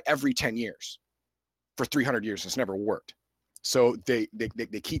 They try every 10 years. For 300 years, it's never worked. So they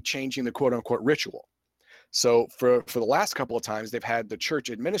keep changing the quote unquote ritual. So for the last couple of times, they've had the church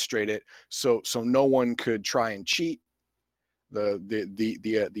administrate it, so no one could try and cheat.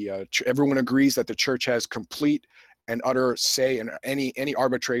 Everyone agrees that the church has complete and utter say in any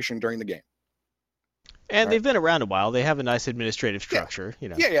arbitration during the game. And they've been around a while. They have a nice administrative structure,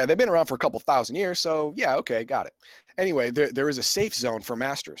 Yeah, they've been around for a couple thousand years, so yeah, okay, got it. Anyway, there is a safe zone for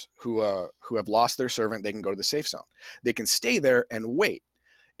masters who have lost their servant. They can go to the safe zone. They can stay there and wait.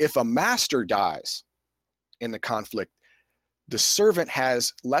 If a master dies in the conflict, the servant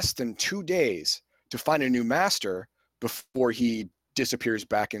has less than 2 days to find a new master before he disappears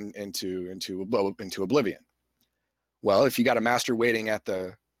back into oblivion. Well, if you got a master waiting at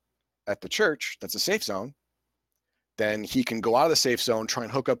the church, that's a safe zone, then he can go out of the safe zone, try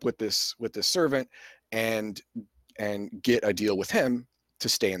and hook up with this servant, and get a deal with him to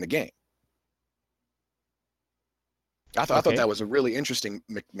stay in the game. I thought that was a really interesting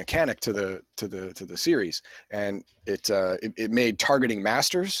mechanic to the series, and it made targeting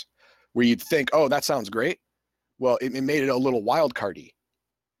masters where you'd think, oh, that sounds great. Well, it made it a little wild cardy,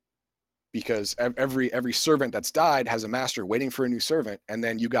 because every servant that's died has a master waiting for a new servant, and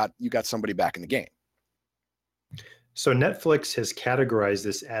then you got somebody back in the game. So Netflix has categorized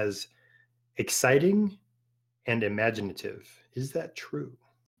this as exciting and imaginative. Is that true?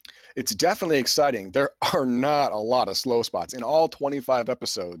 It's definitely exciting. There are not a lot of slow spots in all 25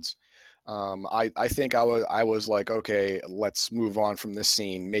 episodes. I think I was like, okay, let's move on from this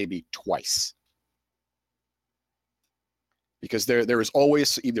scene maybe twice, because there is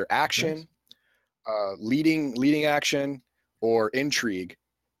always either action, leading action, or intrigue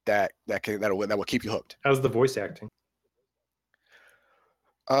that will keep you hooked. How's the voice acting?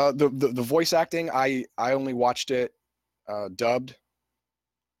 The voice acting, I only watched it dubbed.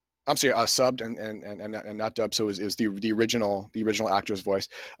 I'm sorry, subbed and not dubbed. So it was the original actor's voice.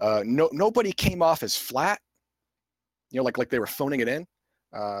 Nobody came off as flat, like they were phoning it in.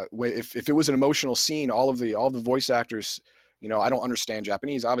 If it was an emotional scene, all the voice actors, I don't understand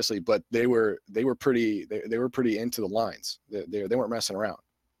Japanese obviously, but they were pretty into the lines. They weren't messing around.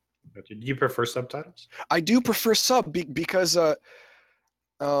 Do you prefer subtitles? I do prefer sub because the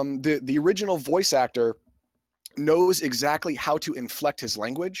original voice actor knows exactly how to inflect his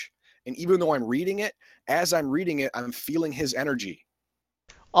language, and even though I'm reading it, as I'm reading it, I'm feeling his energy.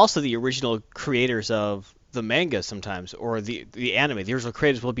 Also, the original creators of the manga sometimes, or the anime, the original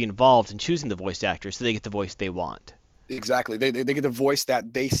creators will be involved in choosing the voice actors, so they get the voice they want. Exactly. They get the voice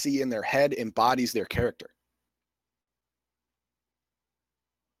that they see in their head embodies their character.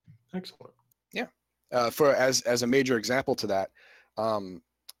 Excellent. Yeah. As a major example to that,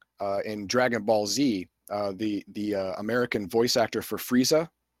 in Dragon Ball Z, the American voice actor for Frieza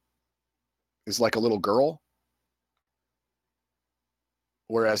is like a little girl,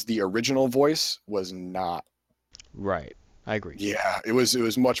 whereas the original voice was not. Right. I agree. Yeah, it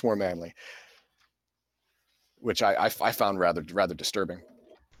was much more manly, which I found rather disturbing.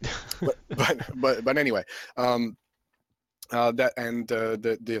 but anyway, that and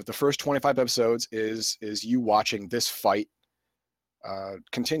the first 25 episodes is you watching this fight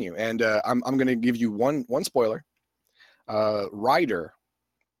continue, and I'm going to give you one spoiler. Ryder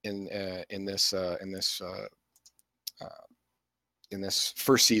in this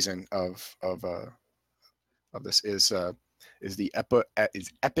first season of this is the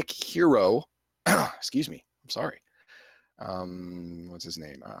epic hero. Excuse me, I'm sorry. What's his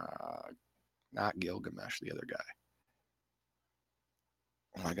name? Not Gilgamesh, the other guy.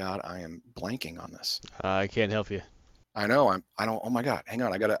 Oh my God, I am blanking on this. I can't help you. I know. I don't. Oh my God, hang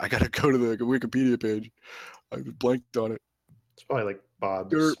on. I gotta go to the Wikipedia page. I blanked on it. It's probably like Bob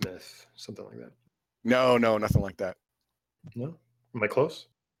Smith, something like that. No, nothing like that. No, am I close?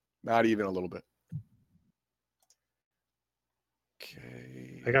 Not even a little bit.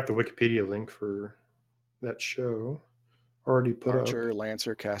 Okay. I got the Wikipedia link for that show already put Archer, up.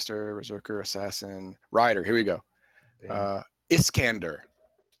 Lancer, Caster, Berserker, Assassin, Rider. Here we go. Damn. Iskander,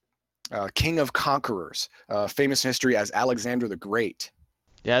 King of Conquerors, famous in history as Alexander the Great.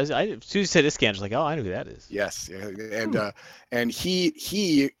 Yeah, as soon as you said Iskander, I was like, oh, I know who that is. Yes, and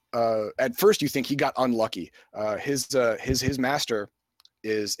he at first you think he got unlucky. His master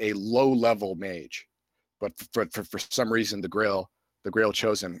is a low-level mage, but for some reason the Grail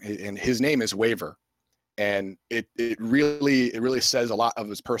chose him, and his name is Waver, and it really says a lot of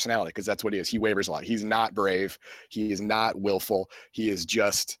his personality, because that's what he is. He wavers a lot. He's not brave. He is not willful. He is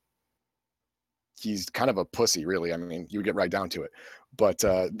just. He's kind of a pussy, really. I mean, you get right down to it. But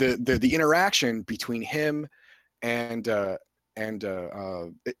the interaction between him and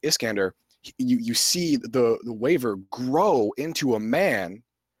Iskander, you see the Waver grow into a man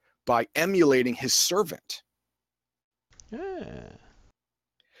by emulating his servant. Yeah.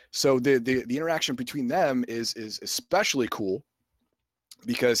 So the interaction between them is especially cool,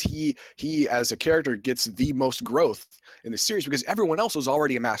 because he as a character gets the most growth in the series, because everyone else was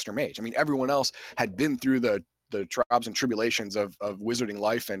already a master mage. I mean, everyone else had been through the the trials and tribulations of wizarding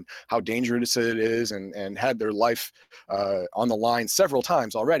life and how dangerous it is, and had their life on the line several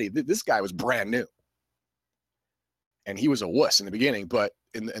times already. This guy was brand new, and he was a wuss in the beginning, but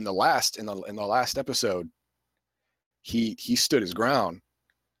in the last episode, he stood his ground,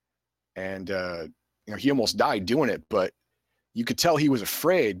 and he almost died doing it, but you could tell he was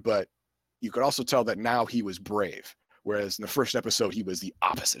afraid, but you could also tell that now he was brave. Whereas in the first episode, he was the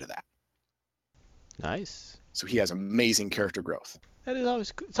opposite of that. Nice. So he has amazing character growth. That is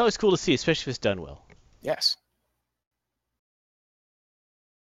always cool to see, especially if it's done well. Yes.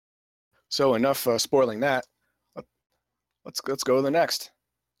 So enough spoiling that. Let's go to the next.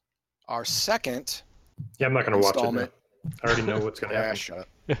 Our second. Yeah, I'm not going to watch it now. I already know what's going to happen. Shut up.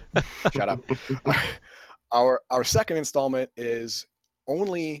 Shut up. Our second installment is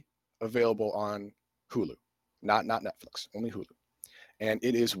only available on Hulu, not Netflix, only Hulu, and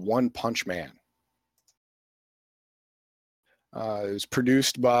it is One Punch Man. It was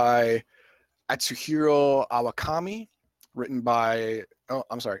produced by Atsuhiro Awakami, written by I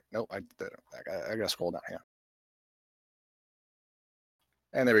gotta scroll down here.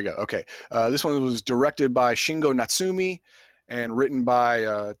 And there we go. Okay, this one was directed by Shingo Natsumi and written by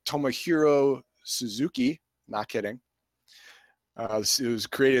Tomohiro Suzuki. Not kidding. It was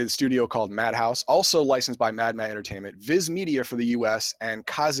created at a studio called Madhouse, also licensed by Madman Entertainment, Viz Media for the US, and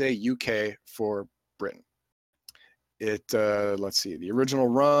Kaze UK for Britain. Let's see, the original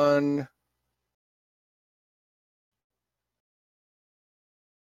run.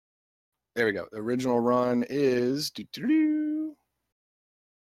 There we go. The original run is.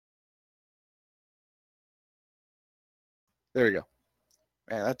 There we go.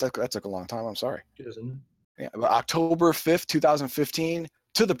 Man, that took a long time. I'm sorry. Isn't it? Yeah, October 5th, 2015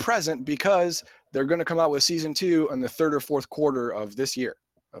 to the present, because they're going to come out with season 2 in the third or fourth quarter of this year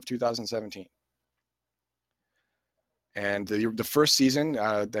of 2017. And the first season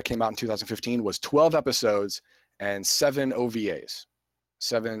that came out in 2015 was 12 episodes and 7 OVAs,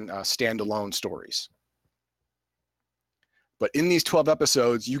 7 standalone stories. But in these 12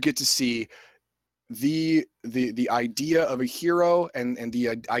 episodes, you get to see the idea of a hero and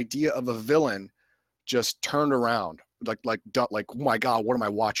the idea of a villain just turned around, like oh my God, what am I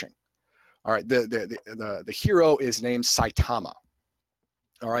watching? All right, the hero is named Saitama.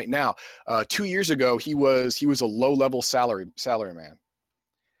 All right, now 2 years ago he was a low-level salary man,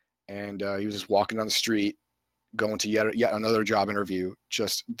 and he was just walking down the street, going to yet another job interview.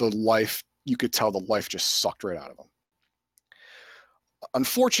 Just the life, you could tell the life just sucked right out of him.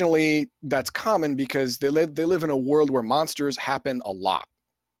 Unfortunately, that's common because they live in a world where monsters happen a lot.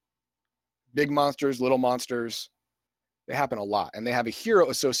 Big monsters, little monsters, they happen a lot, and they have a hero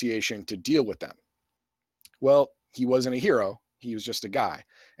association to deal with them. Well, he wasn't a hero, he was just a guy,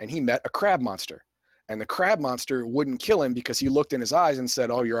 and he met a crab monster, and the crab monster wouldn't kill him because he looked in his eyes and said,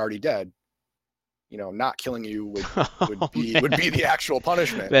 "Oh, you're already dead." Not killing you would be the actual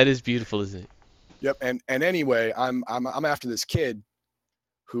punishment. That is beautiful, isn't it? Yep. And anyway, I'm after this kid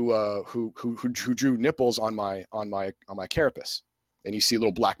who drew nipples on my carapace. And you see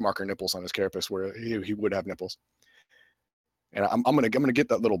little black marker nipples on his carapace where he would have nipples. And I'm gonna get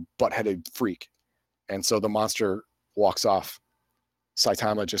that little butt-headed freak. And so the monster walks off.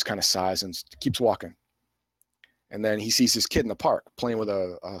 Saitama just kind of sighs and keeps walking. And then he sees this kid in the park playing with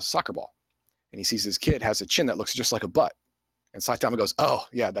a soccer ball. And he sees this kid has a chin that looks just like a butt. And Saitama goes, "Oh,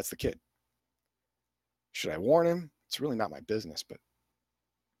 yeah, that's the kid. Should I warn him? It's really not my business, but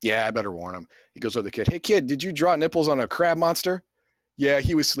yeah, I better warn him." He goes over to the kid. "Hey, kid, did you draw nipples on a crab monster?" "Yeah,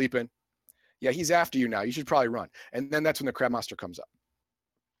 he was sleeping." "Yeah, he's after you now. You should probably run." And then that's when the crab monster comes up.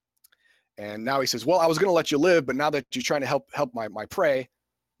 And now he says, "Well, I was going to let you live, but now that you're trying to help my prey,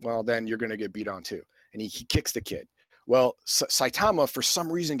 well, then you're going to get beat on too." And he kicks the kid. Well, Saitama, for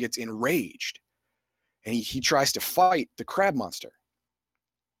some reason, gets enraged. And he tries to fight the crab monster.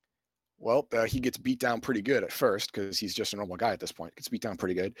 Well, he gets beat down pretty good at first because he's just a normal guy at this point. Gets beat down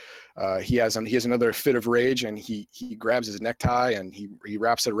pretty good. He has another fit of rage, and he grabs his necktie and he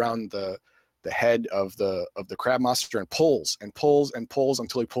wraps it around the head of the crab monster and pulls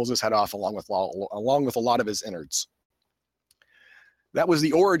until he pulls his head off along with a lot of his innards. That was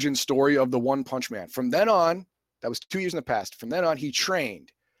the origin story of the One Punch Man. From then on, that was 2 years in the past. From then on, he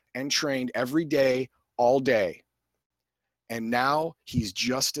trained every day, all day. And now he's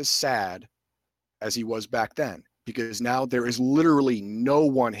just as sad as he was back then, because now there is literally no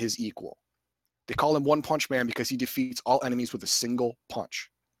one his equal. They call him One Punch Man because he defeats all enemies with a single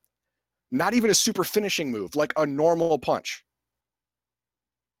punch. Not even a super finishing move, like a normal punch.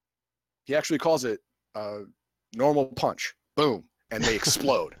 He actually calls it a normal punch. Boom. And they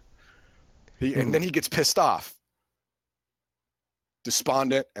explode. And then he gets pissed off.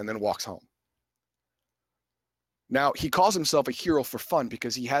 despondent, and then walks home. Now, he calls himself a hero for fun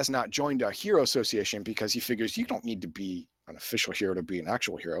because he has not joined a hero association because he figures you don't need to be an official hero to be an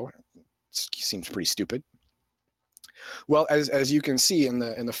actual hero. It seems pretty stupid. Well, as you can see in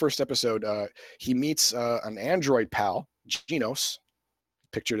the first episode, he meets an android pal, Genos,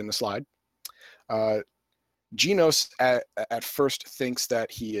 pictured in the slide. Genos at first thinks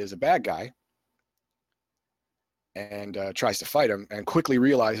that he is a bad guy and tries to fight him, and quickly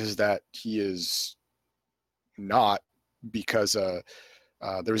realizes that he is not, because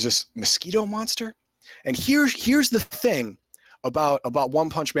there's this mosquito monster. And here's the thing about One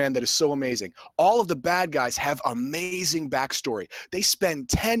Punch Man that is so amazing. All of the bad guys have amazing backstory. They spend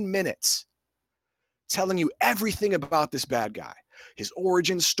 10 minutes telling you everything about this bad guy, his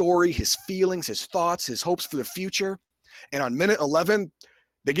origin story, his feelings, his thoughts, his hopes for the future. And on minute 11,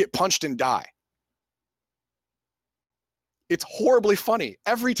 they get punched and die. It's horribly funny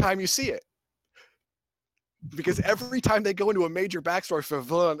every time you see it. Because every time they go into a major backstory for a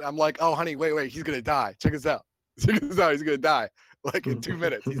villain, I'm like, oh, honey, wait, he's going to die. Check this out. Check this out. He's going to die. Like in 2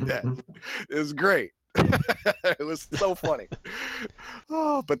 minutes, he's dead. It was great. It was so funny.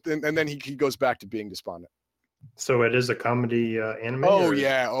 Oh, but then he goes back to being despondent. So it is a comedy anime? Oh,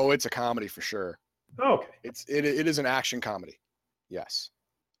 yeah. Oh, it's a comedy for sure. Oh, okay. It is an action comedy. Yes.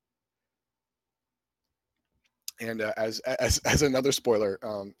 And as another spoiler,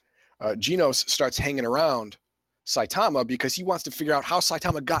 Genos starts hanging around Saitama because he wants to figure out how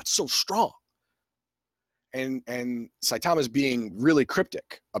Saitama got so strong. And Saitama's being really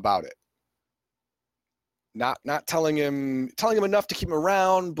cryptic about it. Not telling him enough to keep him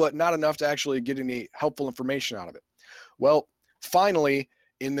around, but not enough to actually get any helpful information out of it. Well, finally,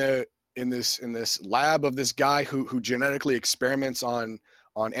 in this lab of this guy who genetically experiments on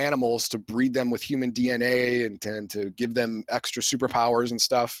animals to breed them with human DNA and to give them extra superpowers and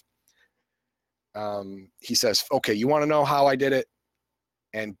stuff, he says, okay, you want to know how I did it?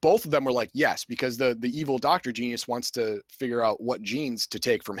 And both of them were like, yes, because the evil doctor genius wants to figure out what genes to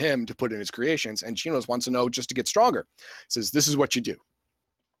take from him to put in his creations. And Genos wants to know just to get stronger. Says, this is what you do.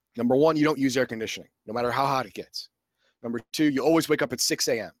 Number 1, you don't use air conditioning, no matter how hot it gets. Number 2, you always wake up at 6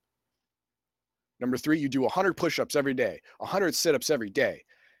 a.m. Number 3, you do 100 push-ups every day, 100 sit-ups every day,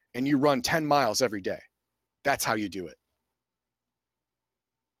 and you run 10 miles every day. That's how you do it.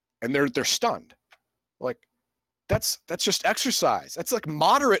 And they're stunned. Like, that's just exercise. That's like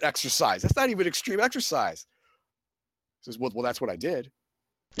moderate exercise. That's not even extreme exercise. He says, well, that's what I did.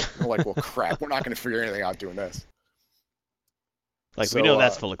 We're like, well, crap. We're not going to figure anything out doing this. Like, so, we know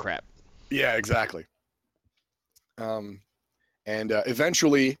that's full of crap. Yeah, exactly. And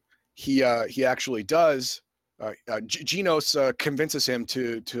eventually, he actually does. Genos convinces him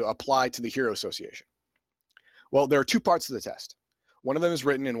to apply to the Hero Association. Well, there are 2 parts to the test. One of them is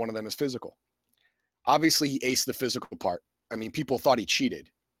written and one of them is physical. Obviously, he aced the physical part. I mean, people thought he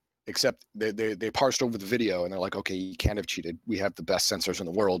cheated, except they parsed over the video and they're like, okay, he can't have cheated. We have the best sensors in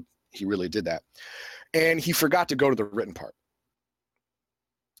the world. He really did that. And he forgot to go to the written part.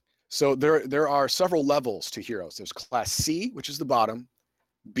 So there are several levels to heroes. There's class C, which is the bottom,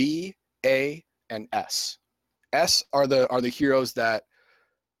 B, A, and S. S are the heroes that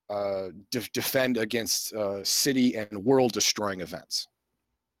defend against city and world destroying events.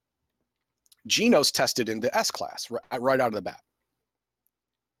 Genos tested in the S class right out of the bat.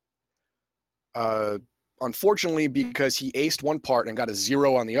 Unfortunately, because he aced one part and got a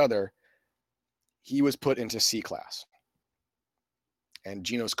 0 on the other, he was put into C class. And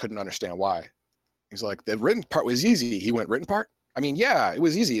Genos couldn't understand why. He's like, the written part was easy. He went, written part? I mean, yeah, it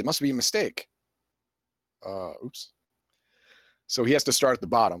was easy. It must be a mistake. Oops. So he has to start at the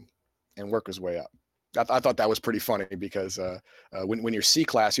bottom and work his way up. I thought that was pretty funny because when you're C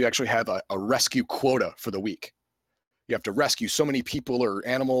class, you actually have a rescue quota for the week. You have to rescue so many people or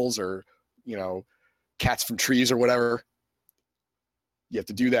animals or, cats from trees or whatever. You have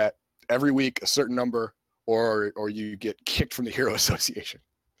to do that every week, a certain number, or you get kicked from the Hero Association.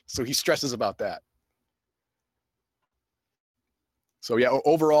 So he stresses about that. So yeah,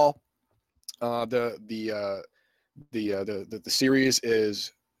 overall, the series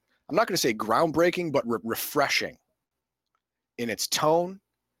is, I'm not going to say groundbreaking, but refreshing in its tone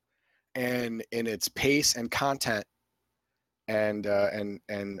and in its pace and content, and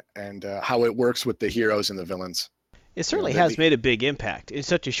how it works with the heroes and the villains. It certainly has made a big impact in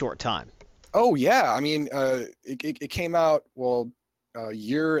such a short time. Oh yeah, I mean, it came out a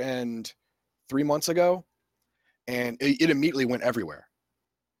year and 3 months ago, and it immediately went everywhere.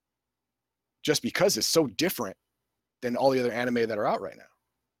 Just because it's so different than all the other anime that are out right now.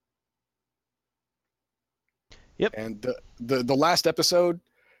 Yep. And the last episode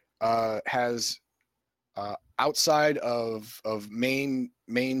has outside of main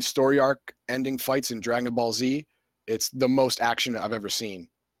story arc ending fights in Dragon Ball Z, it's the most action I've ever seen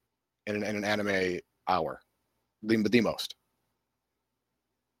in an anime hour. The most.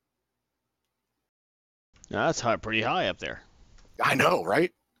 Now, that's high, pretty high up there. I know,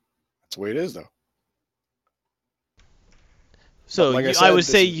 right? That's the way it is, though. So Like I I said, would this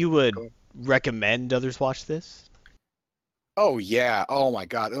say is- you would go ahead. recommend others watch this? Oh yeah. Oh my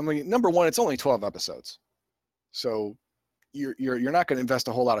God. I mean, number one, it's only 12 episodes, so you're not going to invest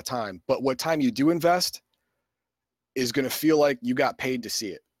a whole lot of time. But what time you do invest is going to feel like you got paid to see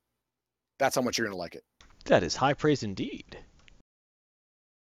it. That's how much you're going to like it. That is high praise indeed.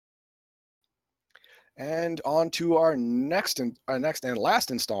 And on to our next and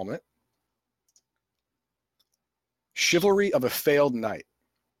last installment, Chivalry of a Failed Knight.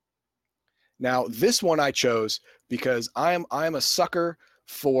 Now, this one I chose because I'm a sucker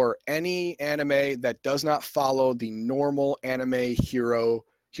for any anime that does not follow the normal anime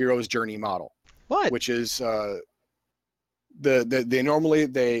hero's journey model, What? which is they normally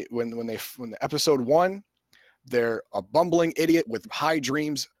when the episode 1, they're a bumbling idiot with high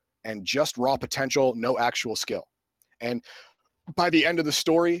dreams and just raw potential, no actual skill. And by the end of the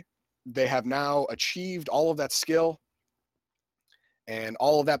story, they have now achieved all of that skill and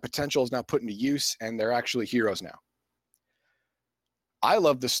all of that potential is now put into use, and they're actually heroes now. I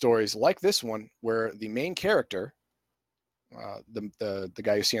love the stories like this one where the main character, the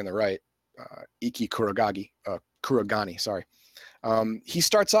guy you see on the right, Iki Kurogani, sorry. He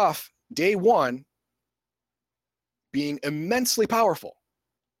starts off day one being immensely powerful,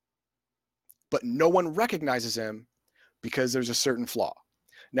 but no one recognizes him because there's a certain flaw.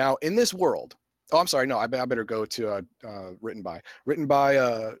 Now, in this world, oh, I'm sorry, no, I better go to written by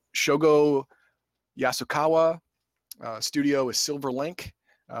Shogo Yasukawa. Studio is Silver Link.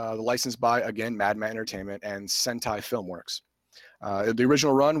 Licensed by, again, Madman Entertainment and Sentai Filmworks. The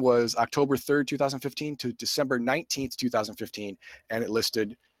original run was October 3rd, 2015 to December 19th, 2015, and it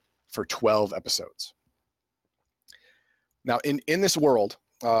listed for 12 episodes. Now, in this world,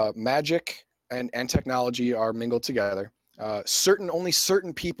 magic and technology are mingled together. Only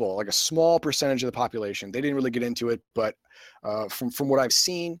certain people, like a small percentage of the population, they didn't really get into it, but from what I've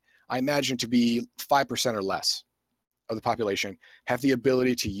seen, I imagine to be 5% or less of the population have the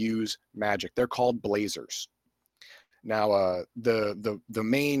ability to use magic. They're called blazers. Now, the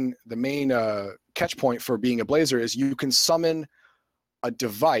main catch point for being a blazer is you can summon a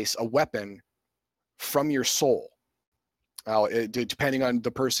device, a weapon, from your soul. Depending on the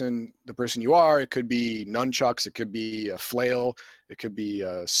person you are, it could be nunchucks, it could be a flail, it could be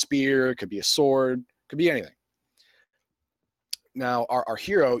a spear, it could be a sword, it could be anything. Now, our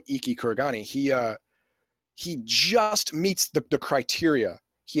hero Iki Kurogani, he just meets the criteria.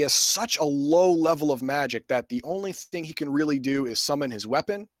 He has such a low level of magic that the only thing he can really do is summon his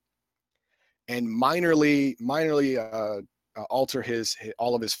weapon and minorly alter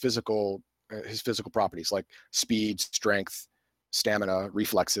all of his physical properties, like speed, strength, stamina,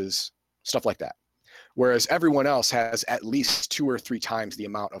 reflexes, stuff like that. Whereas everyone else has at least 2 or 3 times the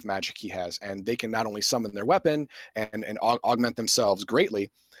amount of magic he has, and they can not only summon their weapon and augment themselves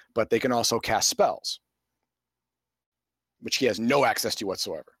greatly, but they can also cast spells, which he has no access to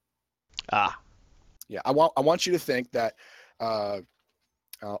whatsoever. Yeah, I want you to think that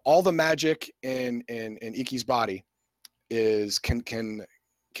all the magic in Iki's body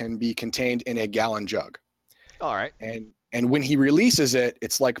can be contained in a gallon jug. All right. And when he releases it,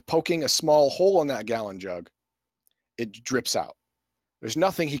 it's like poking a small hole in that gallon jug. It drips out. There's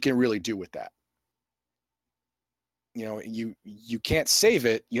nothing he can really do with that. You know, you can't save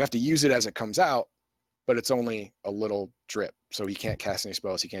it. You have to use it as it comes out, but it's only a little drip. So he can't cast any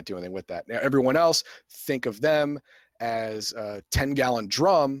spells. He can't do anything with that. Now, everyone else, think of them as a 10-gallon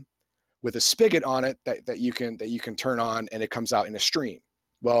drum with a spigot on it that you can turn on, and it comes out in a stream.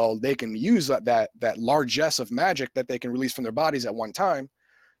 Well, they can use that largesse of magic that they can release from their bodies at one time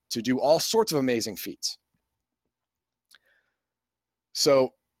to do all sorts of amazing feats.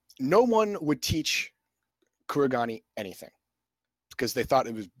 So no one would teach Kurogani anything because they thought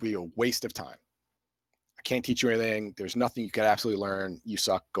it would be a waste of time. I can't teach you anything. There's nothing you could absolutely learn. You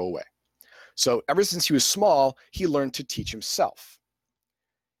suck. Go away. So ever since he was small, he learned to teach himself,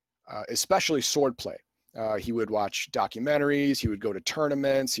 especially swordplay. He would watch documentaries. He would go to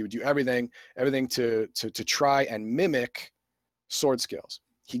tournaments. He would do everything to try and mimic sword skills.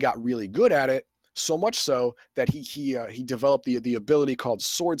 He got really good at it, so much so that he developed the ability called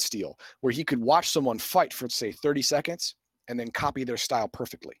sword steal, where he could watch someone fight for, say, 30 seconds and then copy their style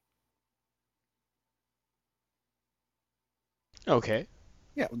perfectly. Okay.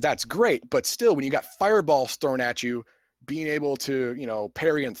 Yeah, that's great, but still, when you got fireballs thrown at you, being able to,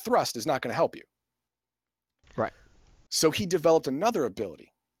 parry and thrust is not going to help you. Right. So he developed another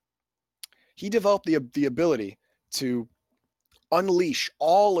ability. He developed the ability to unleash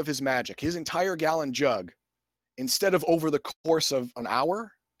all of his magic, his entire gallon jug, instead of over the course of an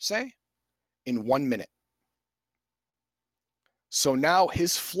hour, say, in 1 minute. So now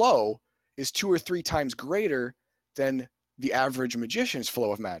his flow is 2 or 3 times greater than the average magician's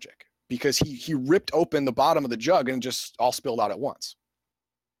flow of magic, because he ripped open the bottom of the jug and just all spilled out at once.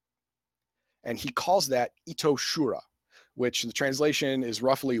 And he calls that Ito Shura, which the translation is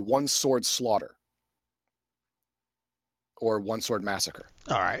roughly one sword slaughter or one sword massacre.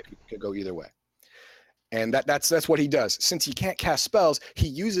 All right. It could go either way. And that's what he does. Since he can't cast spells, he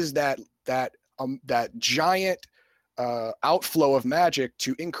uses that giant outflow of magic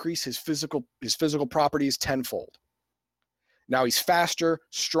to increase his physical properties tenfold. Now he's faster,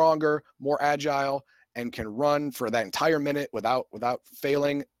 stronger, more agile, and can run for that entire minute without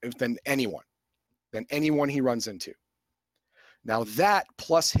failing than anyone he runs into. Now that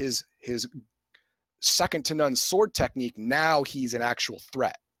plus his second to none sword technique, now he's an actual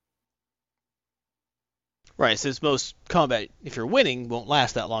threat. Right, since most combat, if you're winning, won't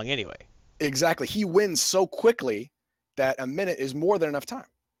last that long anyway. Exactly. He wins so quickly that a minute is more than enough time.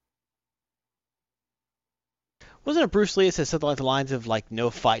 Wasn't it Bruce Lee that said something like the lines of, like, no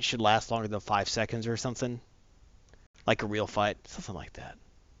fight should last longer than 5 seconds or something? Like a real fight? Something like that.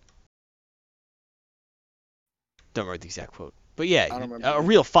 Don't remember the exact quote. But yeah, a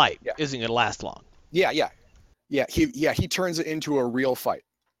real fight isn't going to last long. Yeah. He turns it into a real fight.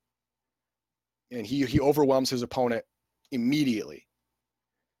 And he overwhelms his opponent immediately.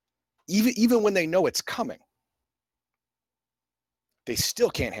 Even when they know it's coming, they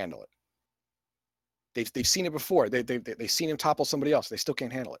still can't handle it. They've seen it before. They've seen him topple somebody else. They still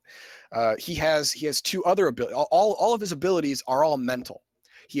can't handle it. He has 2 other abilities. All of his abilities are all mental.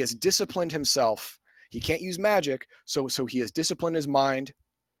 He has disciplined himself. He can't use magic, so he has disciplined his mind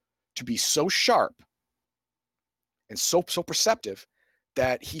to be so sharp and so perceptive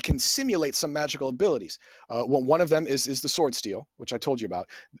that he can simulate some magical abilities. One of them is the sword steal, which I told you about.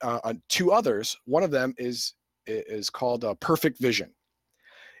 2 others, one of them is called perfect vision.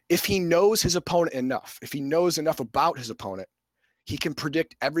 If he knows his opponent enough, if he knows enough about his opponent, he can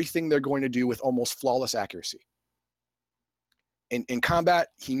predict everything they're going to do with almost flawless accuracy. In combat,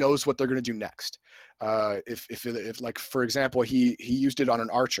 he knows what they're going to do next. If like, for example, he used it on an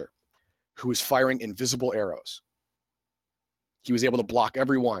archer who was firing invisible arrows. He was able to block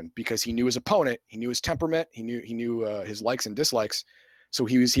every one because he knew his opponent, he knew his temperament, he knew his likes and dislikes. So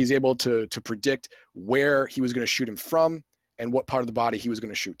he's able to predict where he was going to shoot him from and what part of the body he was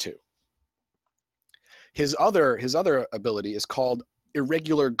going to shoot to. His other ability is called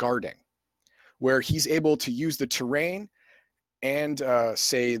irregular guarding, where he's able to use the terrain and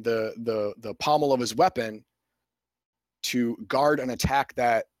say the pommel of his weapon to guard an attack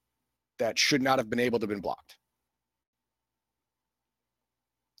that should not have been able to have been blocked.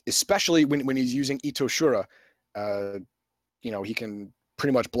 Especially when he's using Ito Shura, he can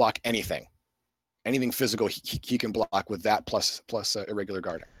pretty much block anything physical. He can block with that plus irregular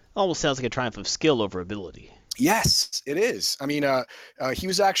guarding. Almost sounds like a triumph of skill over ability. Yes, it is. I mean, he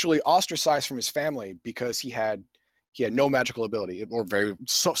was actually ostracized from his family because he had no magical ability, or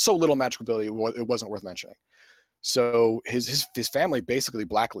so little magical ability it wasn't worth mentioning. So his family basically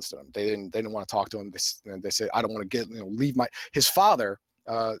blacklisted him. They didn't want to talk to him. They said, I don't want to leave my. His father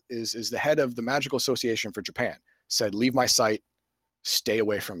is the head of the Magical Association for Japan. Said, leave my sight, stay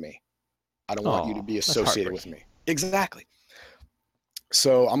away from me. I don't want you to be associated with me. Exactly.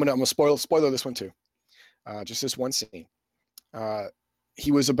 So I'm gonna spoiler this one too. Just this one scene.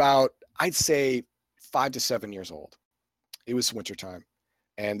 He was about, I'd say, 5 to 7 years old. It was wintertime,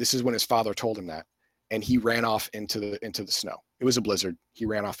 and this is when his father told him that, and he ran off into the snow. It was a blizzard. He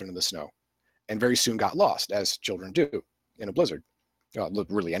ran off into the snow, and very soon got lost, as children do in a blizzard.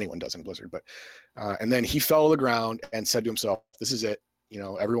 Really, anyone does in a blizzard. But and then he fell to the ground and said to himself, "This is it.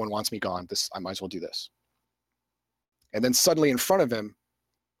 Everyone wants me gone. I might as well do this." And then suddenly in front of him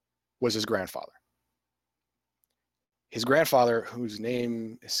was his grandfather. His grandfather, whose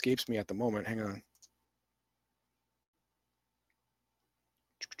name escapes me at the moment. Hang on.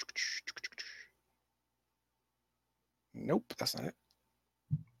 Nope, that's not it.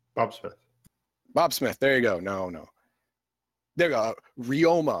 Bob Smith. Bob Smith. There you go. No. There you go.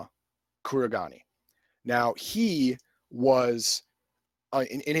 Ryoma Kurogane. Now he was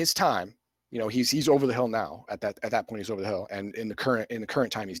in his time. He's over the hill now. At that point, he's over the hill, and in the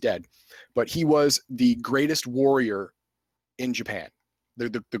current time, he's dead. But he was the greatest warrior in Japan. They're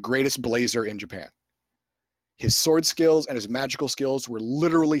the greatest blazer in Japan. His sword skills and his magical skills were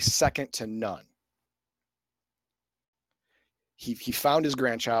literally second to none. He found his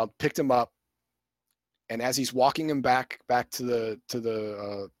grandchild, picked him up, and as he's walking him back to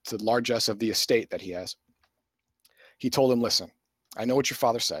the largesse of the estate that he has, he told him, "Listen, I know what your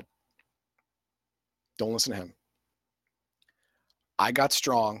father said. Don't listen to him. I got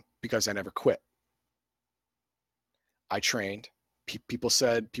strong because I never quit. I trained. People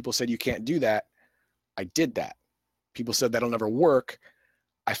said you can't do that. I did that. People said that'll never work.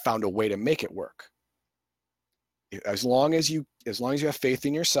 I found a way to make it work. As long as you have faith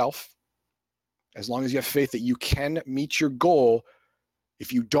in yourself, as long as you have faith that you can meet your goal,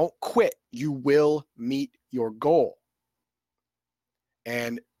 if you don't quit, you will meet your goal."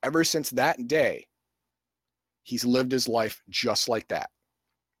 And ever since that day, he's lived his life just like that.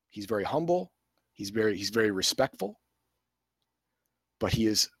 He's very humble. He's very respectful, but he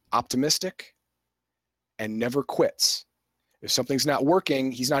is optimistic and never quits. If something's not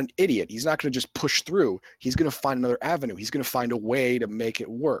working, he's not an idiot. He's not going to just push through. He's going to find another avenue. He's going to find a way to make it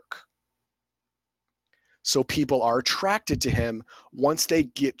work. So people are attracted to him once they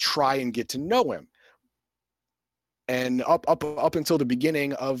try and get to know him. And up until the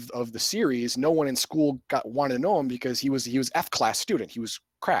beginning of the series, no one in school wanted to know him because he was F-class student. He was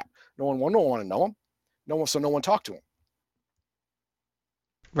crap. No one wanted to know him. No one talked to him.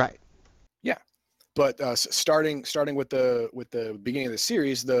 Right. Yeah. But starting with the beginning of the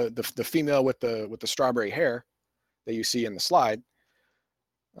series, the female with the strawberry hair that you see in the slide,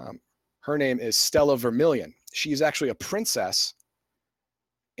 her name is Stella Vermilion. She's actually a princess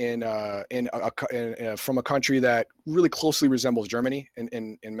from a country that really closely resembles Germany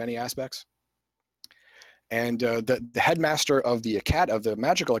in many aspects. And the headmaster of the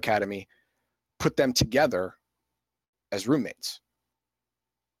magical academy put them together as roommates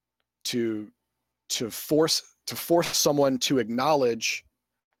to force someone to acknowledge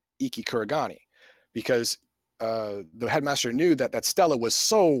Iki Kurogane, because the headmaster knew that Stella was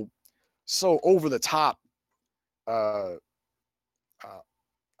so over the top.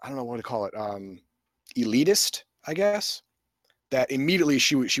 I don't know what to call it. Elitist, I guess. That immediately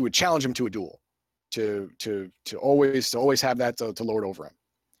she would challenge him to a duel, to always have that to lord over him.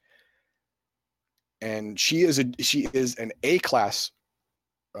 And she is an A-class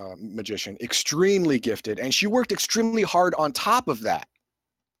magician, extremely gifted, and she worked extremely hard on top of that.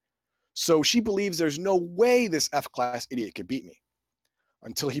 So she believes there's no way this F-class idiot could beat me,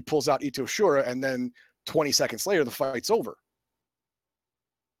 until he pulls out Ito Shura, and then 20 seconds later the fight's over.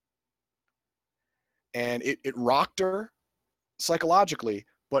 And it rocked her psychologically,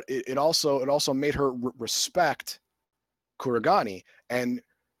 but it also made her respect Kurogane. And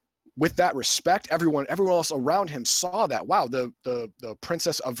with that respect, everyone else around him saw that, wow, the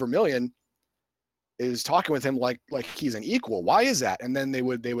Princess of Vermilion is talking with him like he's an equal. Why is that? And then they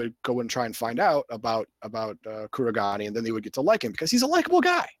would go and try and find out about Kurogane, and then they would get to like him because he's a likable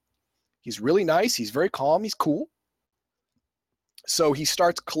guy. He's really nice. He's very calm. He's cool. So he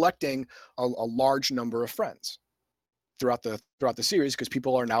starts collecting a large number of friends throughout the series, because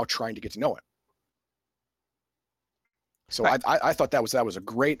people are now trying to get to know him. So right. I thought that was a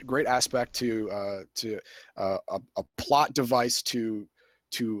great aspect to a plot device to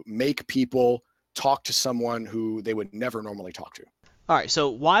make people talk to someone who they would never normally talk to. All right. So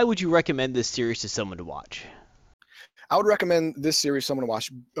why would you recommend this series to someone to watch? I would recommend this series to someone to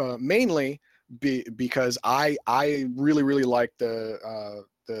watch mainly because I really like the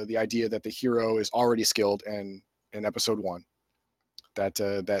idea that the hero is already skilled in episode 1,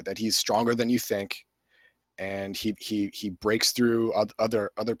 that he's stronger than you think, and he breaks through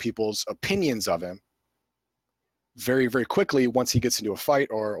other people's opinions of him very, very quickly once he gets into a fight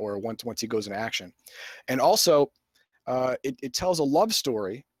or once he goes into action. And also it tells a love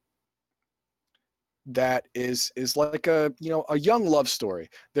story that is like a young love story.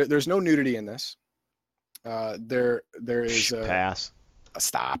 There's no nudity in this. There is pass. A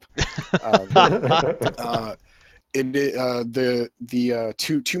stop. The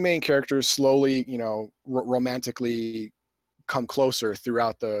two main characters slowly, romantically come closer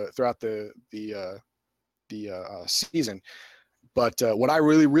throughout the season. But what I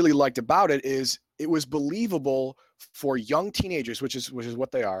really liked about it is it was believable for young teenagers, which is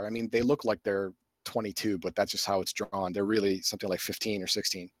what they are. I mean, they look like they're 22, but that's just how it's drawn. They're really something like 15 or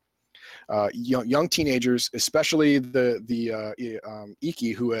 16. Young teenagers, especially the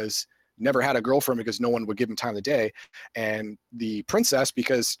Iki, who has never had a girlfriend because no one would give him time of the day, and the princess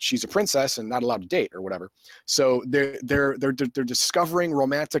because she's a princess and not allowed to date or whatever. So they're discovering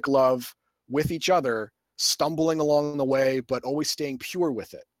romantic love with each other stumbling along the way, but always staying pure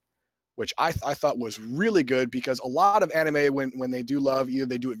with it, which I thought was really good, because a lot of anime, when they do love, either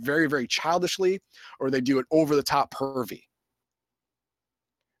they do it very, very childishly or they do it over the top pervy.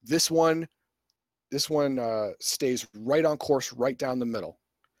 This one stays right on course, right down the middle.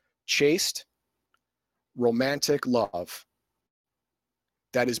 Chaste, romantic love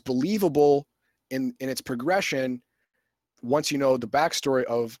that is believable in its progression. Once you know the backstory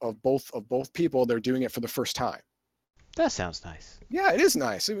of both people, they're doing it for the first time. That sounds nice. Yeah, it is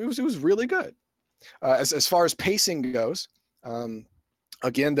nice. It was really good. As far as pacing goes,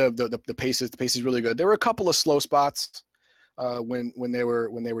 again, the pace is really good. There were a couple of slow spots when they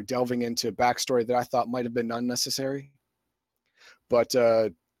were delving into backstory that I thought might have been unnecessary. But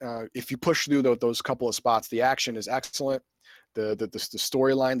if you push through those couple of spots, the action is excellent. The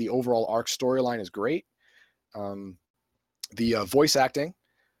storyline, the overall arc storyline is great. The voice acting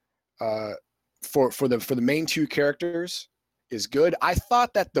for the main two characters is good. I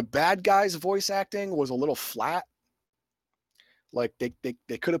thought that the bad guy's voice acting was a little flat. Like they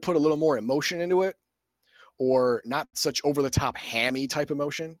could have put a little more emotion into it, or not such over the top hammy type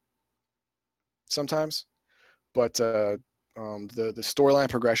emotion sometimes. But the storyline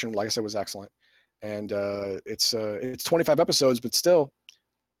progression, like I said, was excellent. And it's 25 episodes, but still,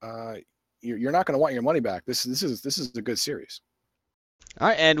 you're not going to want your money back. This is a good series. All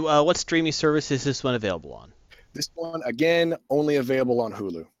right, and what streaming service is this one available on? This one, again, only available on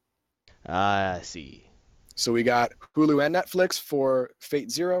Hulu. I see. So we got Hulu and Netflix for Fate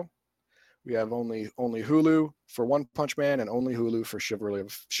Zero. We have only Hulu for One Punch Man, and only Hulu for Chivalry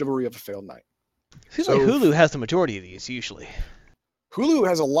of a Failed Knight. Seems like Hulu has the majority of these usually. Hulu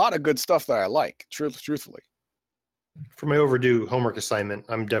has a lot of good stuff that I like, truthfully. For my overdue homework assignment,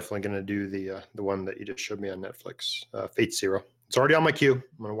 I'm definitely going to do the one that you just showed me on Netflix, Fate Zero. It's already on my queue. I'm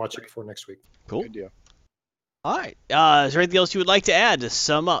going to watch it before next week. Cool. Good deal. All right. Is there anything else you would like to add to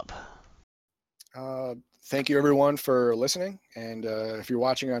sum up? Thank you, everyone, for listening. And if you're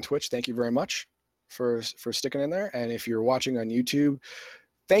watching on Twitch, thank you very much for sticking in there. And if you're watching on YouTube,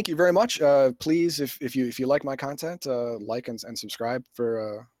 thank you very much. Please, if you like my content, like and subscribe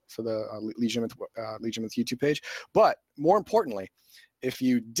for the Legion with YouTube page. But more importantly, if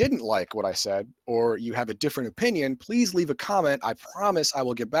you didn't like what I said, or you have a different opinion, please leave a comment. I promise I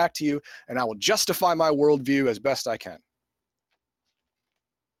will get back to you, and I will justify my worldview as best I can.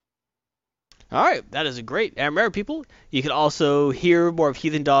 All right, that is great. And remember, people, you can also hear more of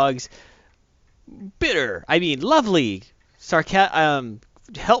Heathen Dog's lovely,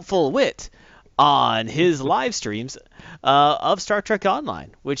 helpful wit on his live streams of Star Trek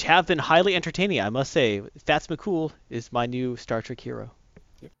Online, which have been highly entertaining, I must say. Fats McCool is my new Star Trek hero.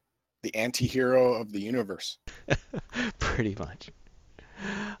 The anti-hero of the universe. Pretty much.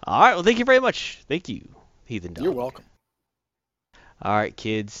 All right, well, thank you very much. Thank you, Heathen Dog. You're welcome. All right,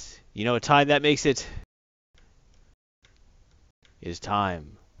 kids. You know what time that makes it? It is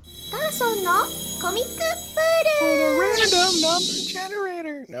time. Random number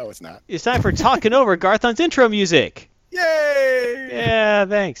generator. No, it's not. It's time for talking over Garthon's intro music. Yay! Yeah,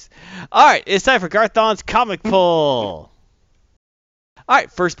 thanks. All right, it's time for Garthon's comic pull. All right,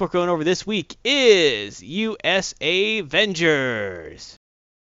 first book going over this week is USA Avengers.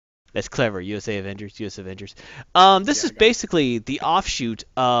 That's clever, USA Avengers. This is basically the offshoot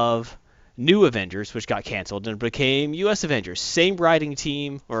of New Avengers, which got canceled and became US Avengers. Same writing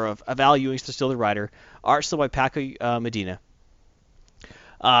team, or of Al Ewing's still the writer. Art still by Paco Medina.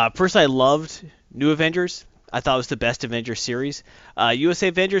 Personally, I loved New Avengers. I thought it was the best Avengers series. USA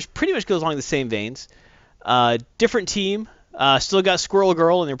Avengers pretty much goes along the same veins. Different team. Still got Squirrel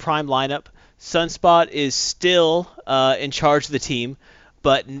Girl in their prime lineup. Sunspot is still in charge of the team,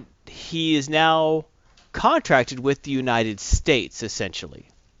 but he is now contracted with the United States, essentially.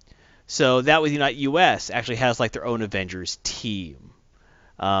 So that with US actually has like their own Avengers team.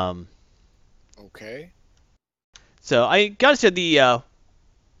 Okay. So I gotta say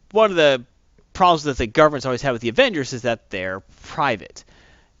one of the problems that the government's always had with the Avengers is that they're private.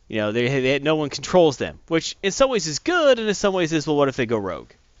 You know, no one controls them, which in some ways is good, and in some ways is, well, what if they go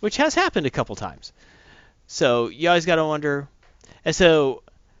rogue? Which has happened a couple times. So you always got to wonder. And so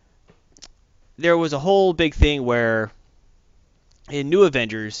there was a whole big thing where in New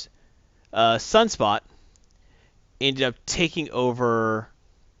Avengers, Sunspot ended up taking over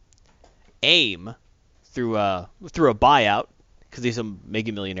AIM through a buyout, because he's a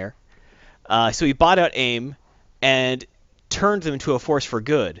mega millionaire. So he bought out AIM and turned them into a force for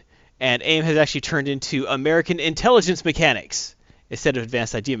good. And AIM has actually turned into American Intelligence Mechanics instead of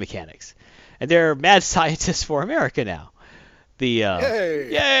Advanced Idea Mechanics. And they're mad scientists for America now. Yay!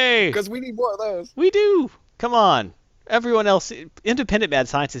 Yay! Because we need more of those. We do. Come on. Everyone else, independent mad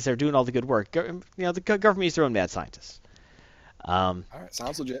scientists are doing all the good work. The government needs their own mad scientists. All right,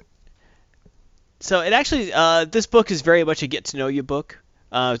 sounds legit. So it actually, this book is very much a get to know you book.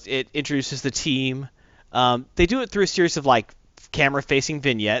 It introduces the team. They do it through a series of like camera facing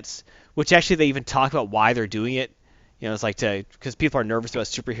vignettes, which actually they even talk about why they're doing it. It's like because people are nervous about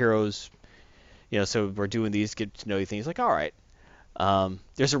superheroes. So we're doing these get to know you things. Like, all right.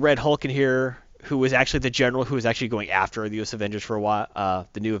 There's a Red Hulk in here who was actually the general who was actually going after the U.S. Avengers for a while,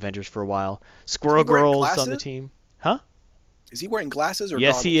 the new Avengers for a while. Squirrel Girl's on the team. Huh? Is he wearing glasses or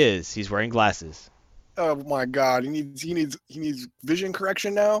Yes, goggles? he is. He's wearing glasses. Oh my God, he needs vision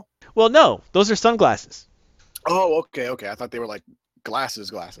correction now. Well, no, those are sunglasses. Oh, okay. I thought they were like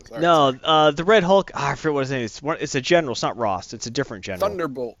glasses. All right, No, the Red Hulk. I forget what his name is. It's a general. It's not Ross. It's a different general.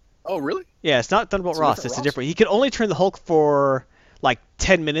 Thunderbolt. Oh, really? Yeah, it's not Thunderbolt Ross. It's a different. He can only turn the Hulk for like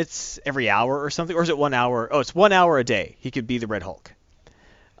 10 minutes every hour or something, or is it 1 hour? Oh, it's 1 hour a day. He could be the Red Hulk.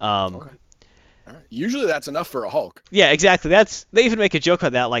 Okay. All right. Usually that's enough for a Hulk. Yeah, exactly. They even make a joke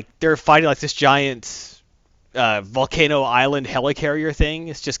about that. Like they're fighting like this giant volcano island helicarrier thing.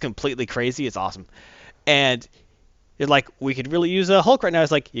 It's just completely crazy. It's awesome. And they're like, we could really use a Hulk right now.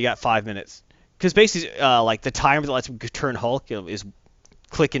 It's like, you got 5 minutes. Because basically, like the timer that lets him turn Hulk is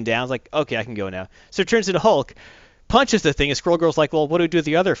clicking down. It's like, okay, I can go now. So it turns into Hulk, punches the thing, and Squirrel Girl's like, well, what do we do with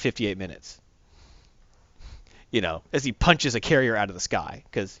the other 58 minutes? As he punches a carrier out of the sky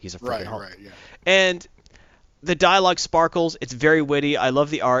because he's a freaking Hulk. Right, yeah. And the dialogue sparkles. It's very witty. I love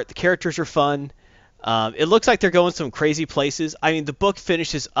the art. The characters are fun. It looks like they're going some crazy places. I mean, the book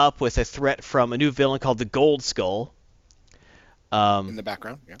finishes up with a threat from a new villain called the Gold Skull. In the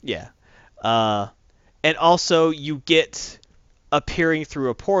background, yeah. Yeah. And also you get appearing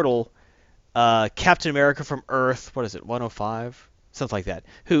through a portal Captain America from Earth, what is it, 105? Something like that.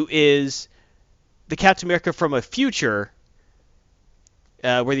 Who is the Captain America from a future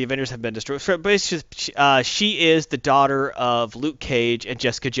where the Avengers have been destroyed. But it's just, she is the daughter of Luke Cage and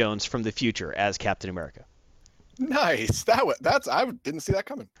Jessica Jones from the future as Captain America. Nice. I didn't see that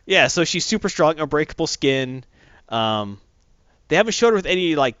coming. Yeah, so she's super strong, unbreakable skin. They haven't showed her with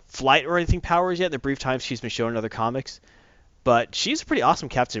any like flight or anything powers yet. The brief times she's been shown in other comics, but she's a pretty awesome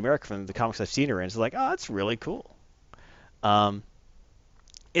Captain America from the comics I've seen her in. It's like, oh, that's really cool.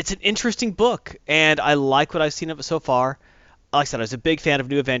 It's an interesting book, and I like what I've seen of it so far. Like I said, I was a big fan of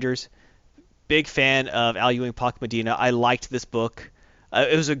New Avengers, big fan of Al Ewing, Pac Medina. I liked this book.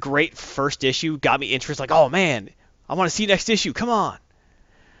 It was a great first issue. Got me interested. Like, oh man, I want to see next issue. Come on.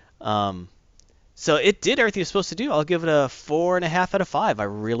 So it did everything it's supposed to do. I'll give it a 4.5 out of 5. I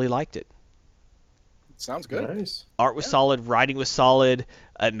really liked it. Sounds good. Nice. Art was solid. Writing was solid.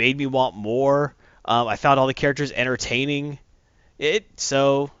 It made me want more. I found all the characters entertaining.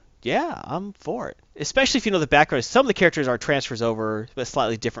 So yeah, I'm for it. Especially if you know the background. Some of the characters are transfers over, but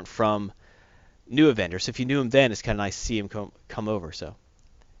slightly different from New Avengers. So if you knew him then, it's kind of nice to see him come over. So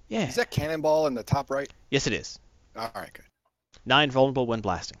yeah. Is that Cannonball in the top right? Yes, it is. All right, good. 9 vulnerable when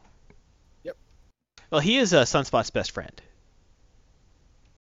blasting. Yep. Well, he is Sunspot's best friend.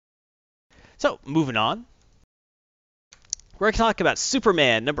 So, moving on. We're going to talk about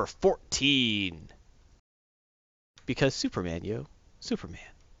Superman number 14. Because Superman, Superman.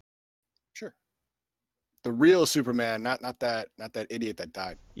 Sure. The real Superman, not that idiot that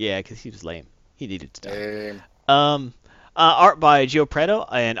died. Yeah, because he was lame. He needed to die. Damn. Art by Joe Preto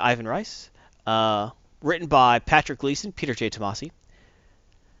and Ivan Rice. Written by Patrick Gleason, Peter J. Tomasi.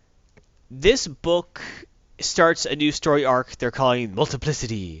 This book starts a new story arc they're calling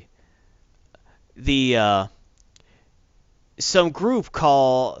Multiplicity. Some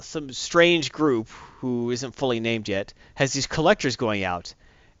strange group who isn't fully named yet has these collectors going out,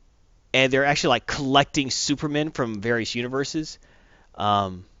 and they're actually like collecting Supermen from various universes.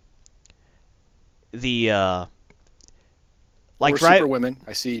 Superwomen.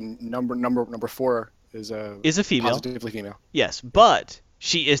 I see number 4 is a female. Positively female. Yes, but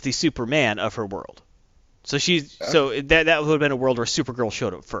she is the Superman of her world. So so that would have been a world where Supergirl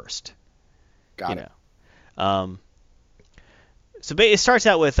showed up first. Got it. So it starts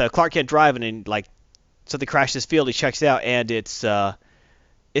out with Clark Kent driving and so they crash this field. He checks it out, and it's if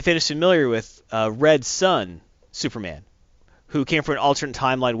it is familiar with Red Sun Superman, who came from an alternate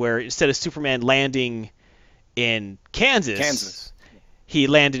timeline where instead of Superman landing in Kansas, he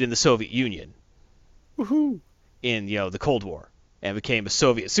landed in the Soviet Union. Woohoo! In the Cold War, and became a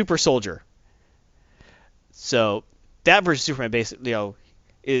Soviet super soldier. So that version of Superman basically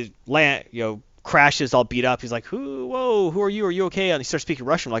crashes all beat up. He's like, who are you? Are you okay? And he starts speaking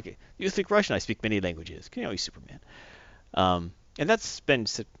Russian. I'm like, you speak Russian? I speak many languages. He's Superman. and that's been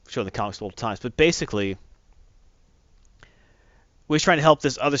shown in the comics multiple times, but basically, he's trying to help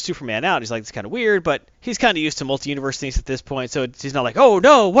this other Superman out. He's like, it's kind of weird, but he's kind of used to multi-universe things at this point, so he's not like, oh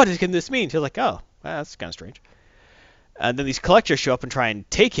no, what can this mean? He's like, oh, well, that's kind of strange. And then these collectors show up and try and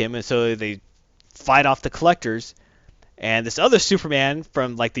take him, and so they fight off the collectors. And this other Superman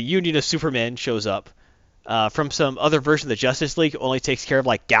from like the Union of Supermen shows up from some other version of the Justice League, who only takes care of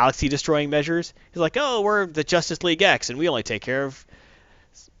like galaxy-destroying measures. He's like, oh, we're the Justice League X, and we only take care of.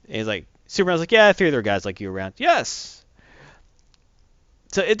 And he's like, Superman's like, yeah, 3 other guys like you around. Yes.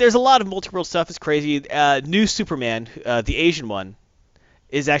 So there's a lot of multi-world stuff. It's crazy. New Superman, the Asian one,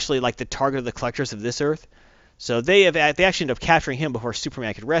 is actually like the target of the collectors of this Earth. So they actually end up capturing him before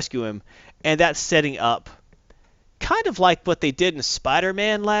Superman could rescue him, and that's setting up kind of like what they did in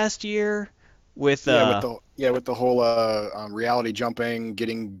Spider-Man last year with with the whole reality jumping,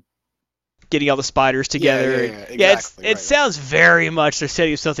 getting all the spiders together. Exactly, it sounds very much they're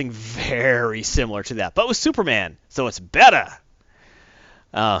setting up something very similar to that, but with Superman, so it's better.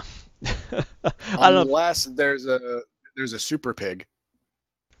 I don't know. Unless there's a super pig.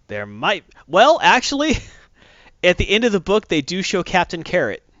 There might. Well, actually, at the end of the book, they do show Captain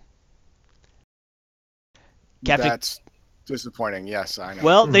Carrot. That's disappointing. Yes, I know.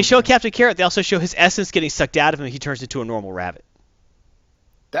 Well, they show Captain Carrot. They also show his essence getting sucked out of him, and he turns into a normal rabbit.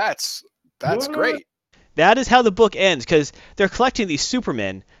 That's great. That is how the book ends, because they're collecting these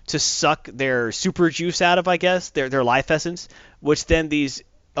Supermen to suck their super juice out of, I guess, their life essence, which then these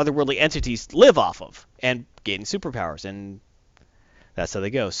otherworldly entities live off of and gain superpowers, and that's how they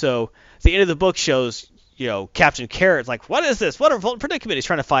go. So the end of the book shows, Captain Carrot's like, what is this? What a predicament! He's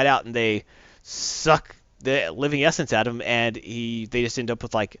trying to find out, and they suck the living essence out of him, and they just end up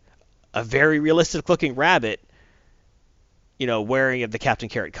with like a very realistic looking rabbit, wearing the Captain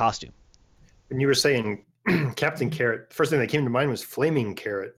Carrot costume. And you were saying Captain Carrot, the first thing that came to mind was Flaming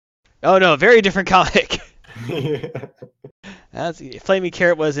Carrot. Oh no, very different comic. Flaming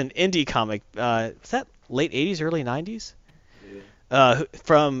Carrot was an indie comic. Was that late 80s, early 90s? Yeah.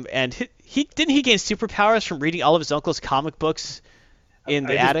 He gain superpowers from reading all of his uncle's comic books in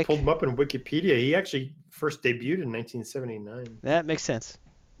the attic. I just pulled him up in Wikipedia. He actually first debuted in 1979. That makes sense.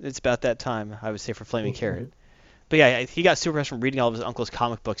 It's about that time, I would say, for Flaming Carrot. But yeah, he got superpowers from reading all of his uncle's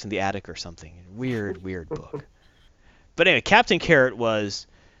comic books in the attic or something. Weird book. But anyway, Captain Carrot was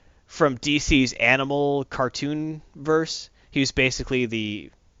from DC's Animal cartoon verse. He was basically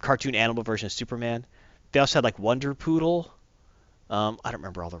the cartoon animal version of Superman. They also had like Wonder Poodle. I don't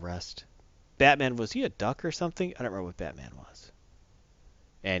remember all the rest. Batman, was he a duck or something? I don't remember what Batman was.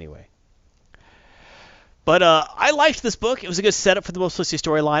 Anyway. But I liked this book. It was a good setup for the Multiplicity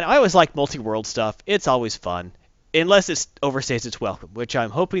storyline. I always like multi-world stuff. It's always fun. Unless it overstays its welcome, which I'm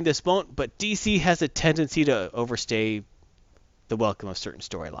hoping this won't, but DC has a tendency to overstay the welcome of certain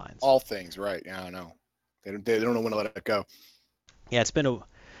storylines. All things, right. Yeah, I know. They don't know when to let it go. Yeah, it's been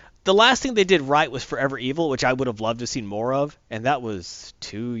the last thing they did right was Forever Evil, which I would have loved to have seen more of, and that was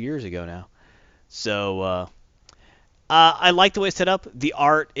 2 years ago now. So, I like the way it's set up. The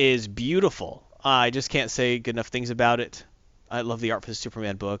art is beautiful. I just can't say good enough things about it. I love the art for the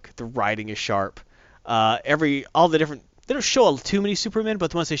Superman book. The writing is sharp. They don't show too many Supermen,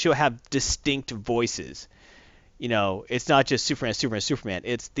 but the ones they show have distinct voices. It's not just Superman.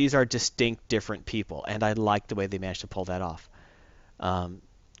 These are distinct different people, and I like the way they managed to pull that off.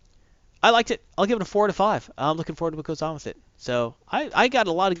 I liked it. I'll give it a 4 out of 5. I'm looking forward to what goes on with it. So I got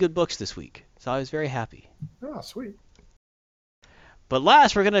a lot of good books this week, so I was very happy. Oh, sweet. But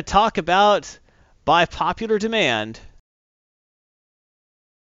last, we're going to talk about, by popular demand,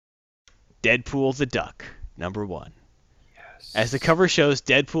 Deadpool the Duck, #1. Yes. As the cover shows,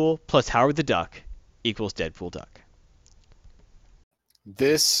 Deadpool plus Howard the Duck equals Deadpool Duck.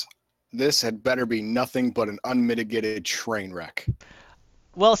 This had better be nothing but an unmitigated train wreck.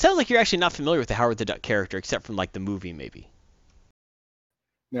 Well, it sounds like you're actually not familiar with the Howard the Duck character, except from like the movie, maybe.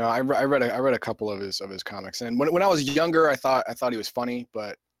 No, I read a couple of his comics, and when I was younger, I thought he was funny,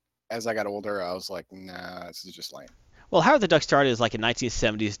 but as I got older, I was like, nah, this is just lame. Well, Howard the Duck started as like a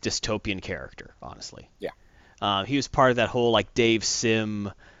 1970s dystopian character, honestly. Yeah. He was part of that whole like Dave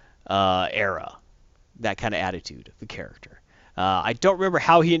Sim era, that kind of attitude of the character. I don't remember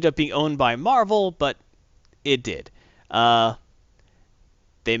how he ended up being owned by Marvel, but it did.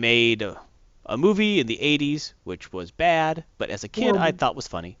 They made a movie in the 80s, which was bad, but as a kid I thought was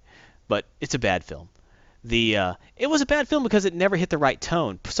funny. But it's a bad film. It was a bad film because it never hit the right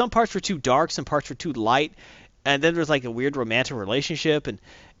tone. Some parts were too dark, some parts were too light, and then there was like a weird romantic relationship, and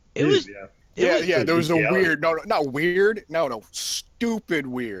it was. Yeah. There was a weird, not weird, no, stupid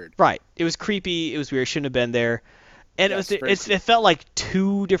weird. Right. It was creepy. It was weird. Shouldn't have been there. And Yes, it felt like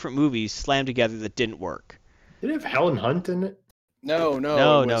two different movies slammed together that didn't work. Did it have Helen Hunt in it? No,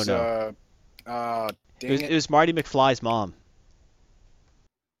 No, it no, was, no. dang It was Marty McFly's mom.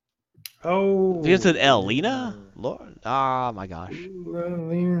 Oh. Because of L. Lena? Lord, oh my gosh. Yeah.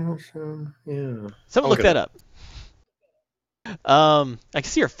 Someone I'll look look it that up. I can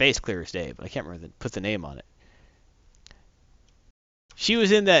see her face clear as day, but I can't remember put the name on it. She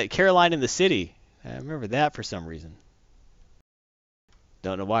was in that Caroline in the City. I remember that for some reason.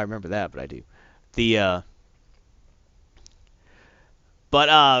 Don't know why I remember that, but I do.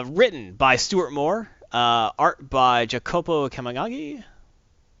 Written by Stuart Moore, art by Jacopo Camagini,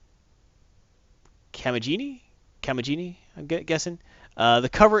 I'm guessing. The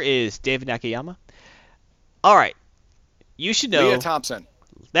cover is David Nakayama. All right, you should know. Leah Thompson.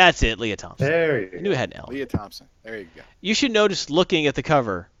 That's it, Leah Thompson. There you I knew it had an L. Leah Thompson. There you go. You should notice looking at the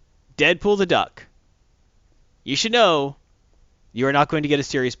cover, Deadpool the Duck. You should know you are not going to get a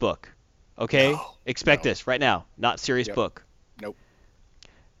serious book. Okay? No, Expect no. this right now. Not serious Yep. book. Nope.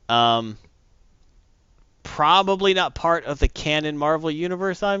 Probably not part of the canon Marvel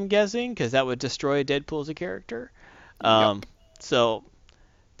universe, I'm guessing, because that would destroy Deadpool as a character. So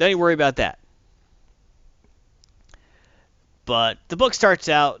don't even worry about that. But the book starts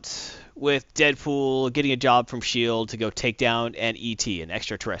out with Deadpool getting a job from S.H.I.E.L.D. to go take down an E.T., an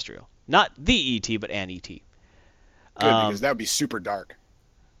extraterrestrial. Not the E.T., but an E.T. Good, because that would be super dark.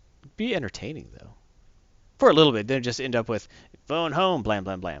 Be entertaining, though. For a little bit. Then just end up with phone home, blam,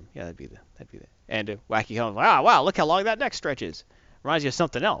 blam, blam. Yeah, that'd be the. And wacky home. Wow, look how long that neck stretches. Reminds you of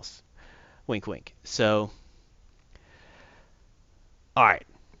something else. Wink, wink. So, all right.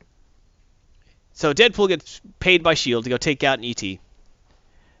 So Deadpool gets paid by S.H.I.E.L.D. to go take out an E.T.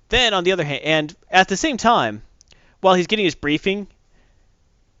 Then, on the other hand, and at the same time, while he's getting his briefing,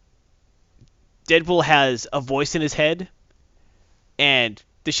 Deadpool has a voice in his head, and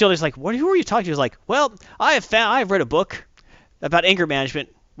the S.H.I.E.L.D. is like, who are you talking to? He's like, well, I've read a book about anger management.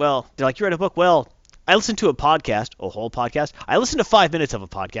 Well, they're like, you read a book? Well, I listened to a podcast, a whole podcast. I listened to 5 minutes of a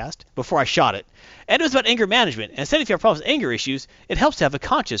podcast before I shot it, and it was about anger management. And it said if you have problems with anger issues, it helps to have a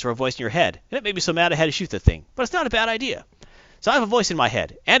conscience or a voice in your head. And it made me so mad I had to shoot the thing. But it's not a bad idea. So I have a voice in my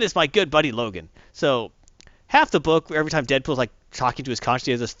head, and it's my good buddy Logan. So half the book, every time Deadpool's like talking to his conscience,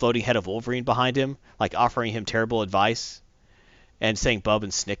 he has this floating head of Wolverine behind him, like offering him terrible advice and saying bub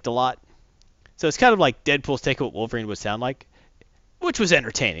and snicked a lot. So it's kind of like Deadpool's take of what Wolverine would sound like, which was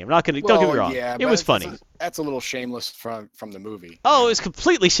entertaining. I'm not gonna don't get me wrong. Yeah, it was funny. That's a little shameless from the movie. Oh, it was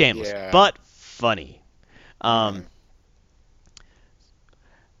completely shameless, Yeah. but funny.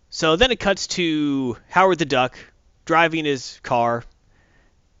 So then it cuts to Howard the Duck driving his car,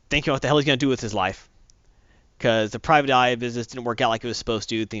 thinking what the hell he's gonna do with his life, because the private eye business didn't work out like it was supposed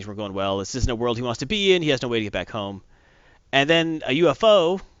to. Things weren't going well. This isn't a world he wants to be in. He has no way to get back home. And then a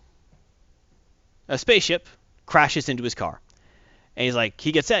UFO, a spaceship, crashes into his car. And he's like,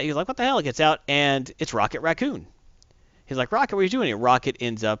 he's like, what the hell? He gets out, and it's Rocket Raccoon. He's like, Rocket, what are you doing here? Rocket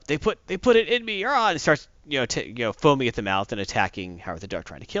ends up, they put it in me, and starts, foaming at the mouth and attacking Howard the Duck,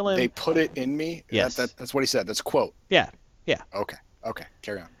 trying to kill him. They put it in me? Yes. That's what he said. That's a quote. Yeah. Okay.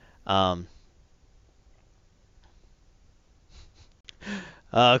 Carry on.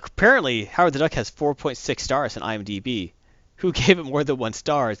 Apparently, Howard the Duck has 4.6 stars on IMDb. Who gave it more than 1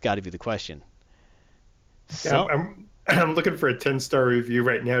 star has got to be the question. So, Yeah, I'm looking for a 10-star review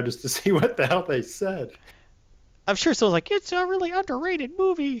right now just to see what the hell they said. I'm sure someone's like, it's a really underrated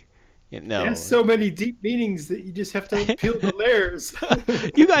movie. No. It has so many deep meanings that you just have to peel the layers.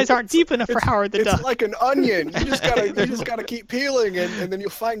 You guys aren't deep enough for Howard the Duck. It's like an onion. You just gotta keep peeling, and then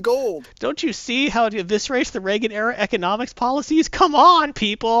you'll find gold. Don't you see how it eviscerates the Reagan era economics policies? Come on,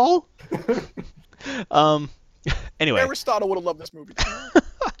 people. Anyway, Aristotle would have loved this movie.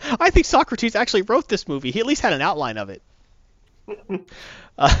 I think Socrates actually wrote this movie. He at least had an outline of it.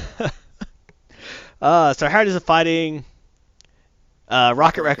 So Howard is fighting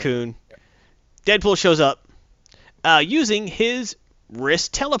Rocket Raccoon. Deadpool shows up using his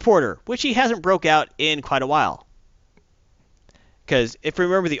wrist teleporter, which he hasn't broke out in quite a while. Because if you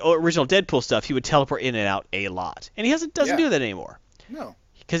remember the original Deadpool stuff, he would teleport in and out a lot, and he doesn't do that anymore. No.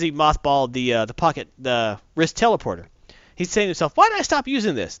 Because he mothballed the wrist teleporter. He's saying to himself, why did I stop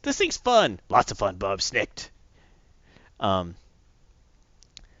using this? This thing's fun. Lots of fun, bub. Snicked.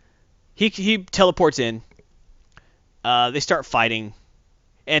 He teleports in. They start fighting.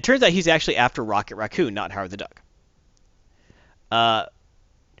 And it turns out he's actually after Rocket Raccoon, not Howard the Duck.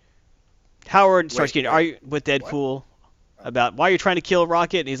 Howard starts getting arguing with Deadpool about why you're trying to kill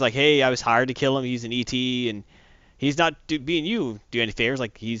Rocket. And he's like, hey, I was hired to kill him. He's an ET. And he's not being you do any favors.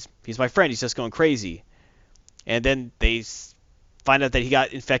 Like, he's my friend. He's just going crazy. and then they find out that he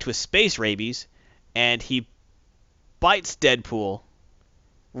got infected with space rabies, and he bites Deadpool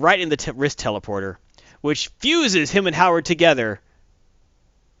right in the wrist teleporter, which fuses him and Howard together,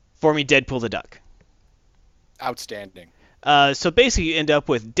 forming Deadpool the Duck. Outstanding. So basically, you end up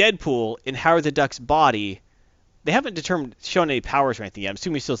with Deadpool in Howard the Duck's body. They haven't shown any powers or anything yet. I'm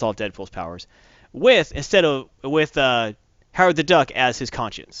assuming he still has all Deadpool's powers. With Howard the Duck as his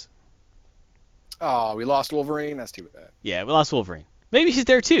conscience. Oh, we lost Wolverine. That's too bad. Yeah, we lost Wolverine. Maybe he's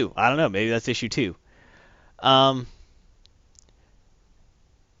there too. I don't know. Maybe that's issue 2. All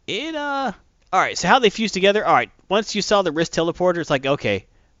right. So how they fuse together? All right. Once you saw the wrist teleporter, it's like, okay,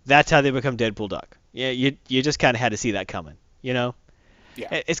 that's how they become Deadpool Duck. Yeah, you just kind of had to see that coming, you know?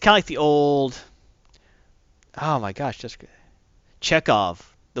 Yeah. It's kind of like the old. Oh my gosh, just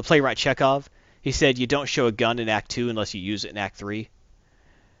Chekhov, the playwright Chekhov. He said you don't show a gun in Act 2 unless you use it in Act 3.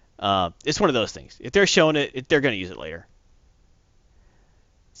 It's one of those things. If they're showing it, they're going to use it later.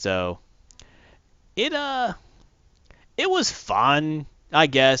 So it was fun, I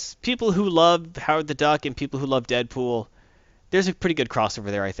guess. People who love Howard the Duck and people who love Deadpool, there's a pretty good crossover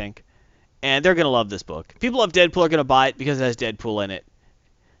there, I think. And they're going to love this book. People who love Deadpool are going to buy it because it has Deadpool in it.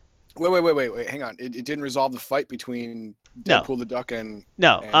 Wait. Hang on. It didn't resolve the fight between No. Deadpool the Duck and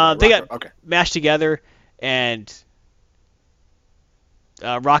No, and they Rocket. got Okay. mashed together, and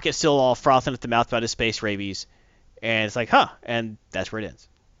Rocket's still all frothing at the mouth about his space rabies, and it's like, huh, and that's where it ends.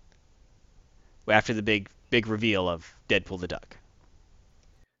 After the big reveal of Deadpool the Duck.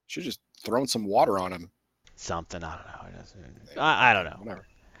 Should just thrown some water on him. Something, I don't know. I don't know. Whatever.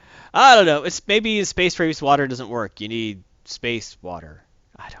 I don't know. It's maybe space rabies water doesn't work. You need space water.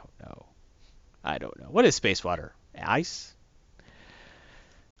 I don't know. What is space water? Ice?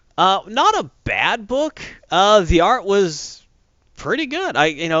 Not a bad book. The art was pretty good.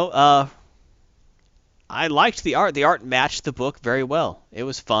 I liked the art. The art matched the book very well. It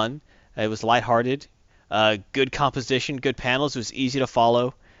was fun. It was lighthearted. Good composition, good panels. It was easy to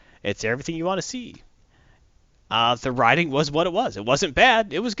follow. It's everything you want to see. The writing was what it was. It wasn't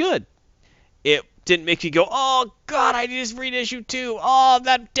bad. It was good. It didn't make you go, oh, God, I just read issue 2. Oh,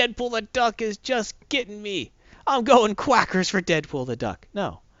 that Deadpool the Duck is just getting me. I'm going quackers for Deadpool the Duck.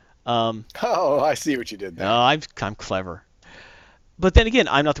 No. Oh, I see what you did there. No, I'm clever. But then again,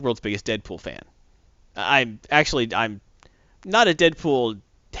 I'm not the world's biggest Deadpool fan. I'm not a Deadpool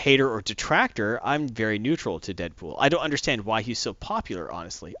hater or detractor. I'm very neutral to Deadpool. I don't understand why he's so popular,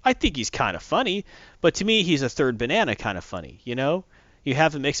 honestly. I think he's kind of funny, but to me, he's a third banana kind of funny, you know? You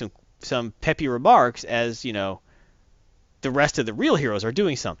have him make some peppy remarks as, you know, the rest of the real heroes are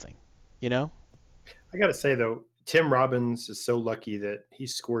doing something, you know? I got to say, though, Tim Robbins is so lucky that he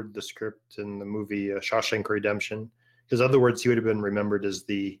scored the script in the movie Shawshank Redemption, because otherwise he would have been remembered as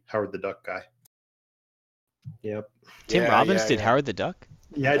the Howard the Duck guy. Yep. Tim Robbins did Howard the Duck?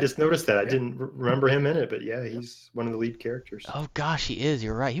 Yeah, I just noticed that. I didn't remember him in it, but yeah, he's one of the lead characters. Oh, gosh, he is.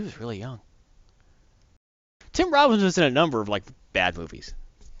 You're right. He was really young. Tim Robbins was in a number of, like, bad movies.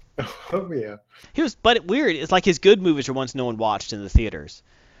 Oh, yeah. But weird. It's like his good movies are ones no one watched in the theaters,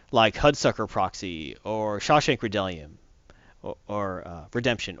 like Hudsucker Proxy or Shawshank Redemption, or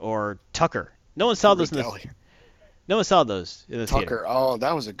Redemption or Tucker. No one saw those in the theater. Tucker. Oh,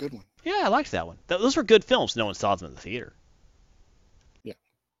 that was a good one. Yeah, I liked that one. Those were good films. No one saw them in the theater. Yeah.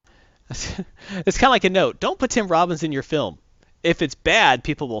 It's kind of like a note. Don't put Tim Robbins in your film. If it's bad,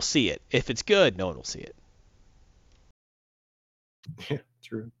 people will see it. If it's good, no one will see it. Yeah,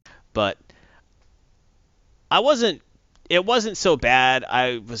 true. But it wasn't so bad.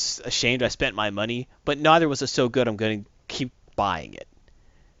 I was ashamed I spent my money, but neither was it so good I'm going to keep buying it.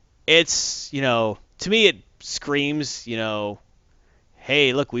 It's, to me it screams,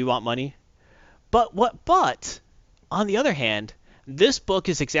 hey, look, we want money. But on the other hand, this book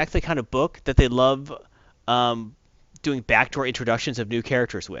is exactly the kind of book that they love doing backdoor introductions of new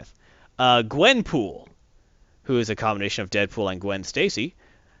characters with. Gwenpool, who is a combination of Deadpool and Gwen Stacy.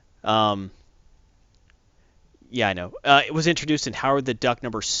 Yeah, I know. It was introduced in Howard the Duck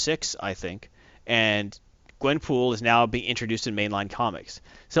number 6, I think, and Gwenpool is now being introduced in mainline comics.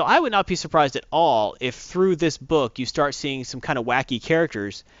 So I would not be surprised at all if through this book you start seeing some kind of wacky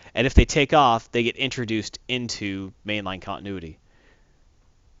characters, and if they take off, they get introduced into mainline continuity.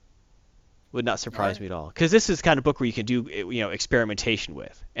 Would not surprise me at all, because this is the kind of book where you can do experimentation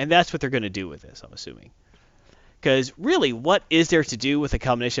with, and that's what they're going to do with this, I'm assuming. Because really, what is there to do with a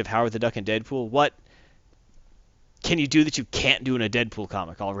combination of Howard the Duck and Deadpool? What can you do that you can't do in a Deadpool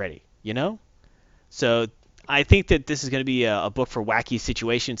comic already? So I think that this is going to be a book for wacky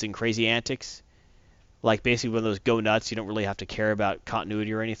situations and crazy antics. Like basically one of those go nuts, you don't really have to care about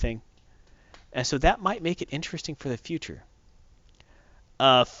continuity or anything. And so that might make it interesting for the future.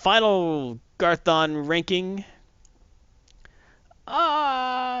 Final Garthon ranking.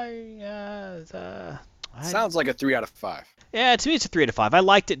 Sounds like a 3 out of 5. Yeah, to me it's a 3 out of 5. I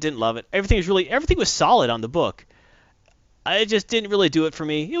liked it, didn't love it. Everything was solid on the book. I just didn't really do it for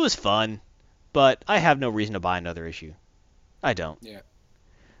me. It was fun, but I have no reason to buy another issue. I don't. Yeah.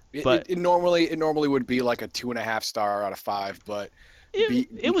 But it normally would be like a 2.5 star out of 5, but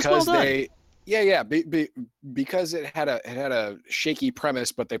it was well done. Because it had a shaky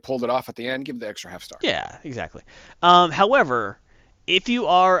premise, but they pulled it off at the end. Give it the extra half star. Yeah, exactly. However, if you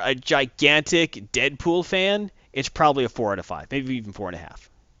are a gigantic Deadpool fan, it's probably a 4 out of 5, maybe even 4.5.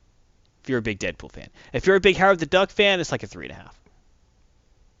 If you're a big Deadpool fan. If you're a big Howard the Duck fan, it's like a 3.5.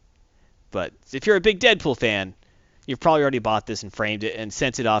 But if you're a big Deadpool fan, you've probably already bought this and framed it and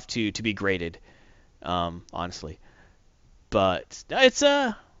sent it off to be graded. Honestly, but it's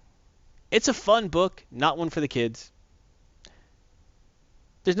a fun book, not one for the kids.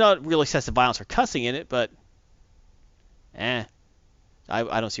 There's not real excessive violence or cussing in it, but I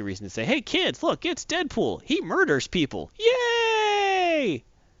don't see a reason to say, hey kids, look, it's Deadpool. He murders people. Yay!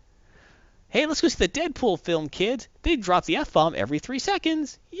 Hey, let's go see the Deadpool film, kids. They drop the F-bomb every 3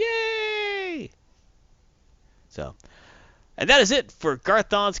 seconds. Yay! So, and that is it for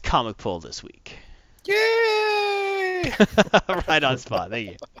Garthon's comic poll this week. Yay! Right on spot.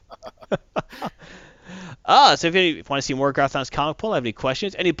 Thank you. So if you want to see more Garthon's comic poll, have any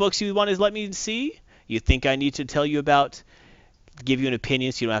questions, any books you want to let me see, you think I need to tell you about, give you an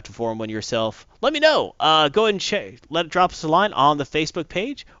opinion so you don't have to form one yourself, let me know. Go ahead and drop us a line on the Facebook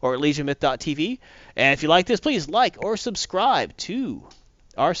page or at legionmyth.tv. And if you like this, please like or subscribe to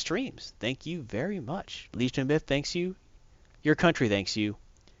our streams. Thank you very much. Legion of Myth thanks you. Your country thanks you.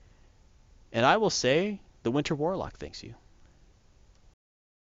 And I will say the Winter Warlock thanks you.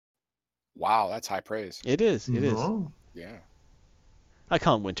 Wow, that's high praise. It is. It is. Yeah. I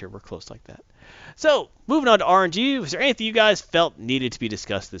call him Winter. We're close like that. So, moving on to RNG. Was there anything you guys felt needed to be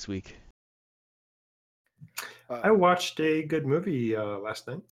discussed this week? I watched a good movie last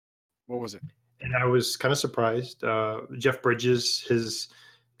night. What was it? And I was kind of surprised. Jeff Bridges has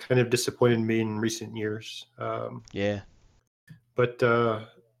kind of disappointed me in recent years. Yeah. But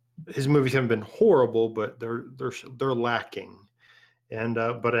his movies haven't been horrible, but they're lacking. And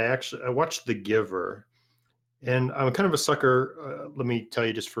but I watched The Giver, and I'm kind of a sucker. Let me tell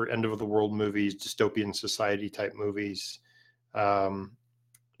you, just for end of the world movies, dystopian society type movies, and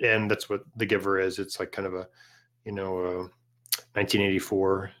that's what The Giver is. It's like kind of a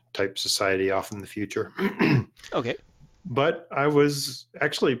 1984 type society off in the future. Okay. But I was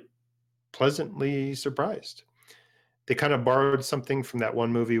actually pleasantly surprised. They kind of borrowed something from that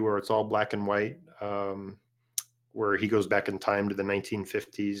one movie where it's all black and white, where he goes back in time to the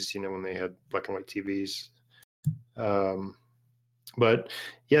 1950s, when they had black and white TVs. But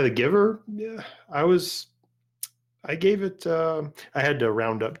yeah, The Giver, yeah, I gave it, I had to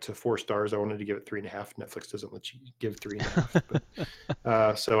round up to 4 stars. I wanted to give it 3.5. Netflix doesn't let you give 3.5.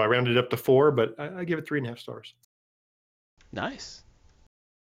 But, so I rounded up to 4, but I gave it 3.5 stars. Nice.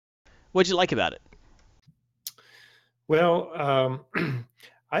 What'd you like about it? Well,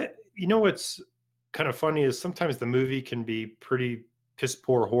 what's kind of funny is sometimes the movie can be pretty piss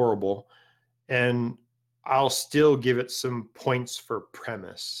poor horrible, and I'll still give it some points for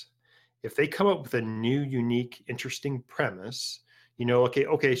premise. If they come up with a new, unique, interesting premise,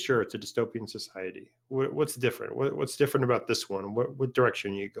 okay, sure, it's a dystopian society. What's different? What's different about this one? What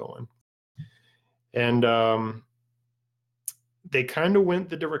direction are you going? And they kind of went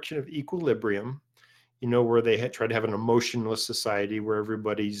the direction of Equilibrium, where they had tried to have an emotionless society where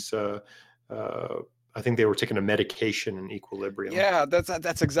everybody's I think they were taking a medication in Equilibrium. Yeah,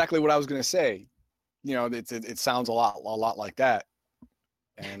 that's exactly what I was going to say. It sounds a lot like that.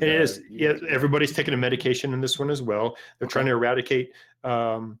 And it is. Yeah, everybody's taking a medication in this one as well. They're trying to eradicate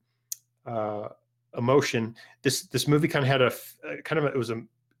emotion. This movie kind of had it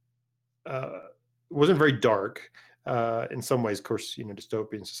wasn't very dark. In some ways, of course,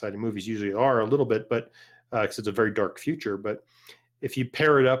 dystopian society movies usually are a little bit, but because it's a very dark future. But if you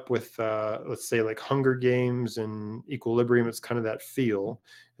pair it up with, let's say, like Hunger Games and Equilibrium, it's kind of that feel.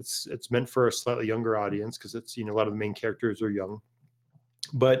 It's meant for a slightly younger audience because it's a lot of the main characters are young.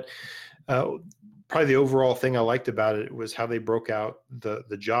 But probably the overall thing I liked about it was how they broke out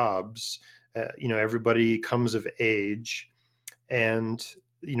the jobs. Everybody comes of age, and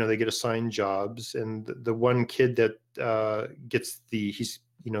they get assigned jobs. And the one kid that he's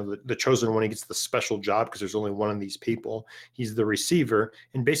the chosen one. He gets the special job because there's only one of these people. He's the receiver,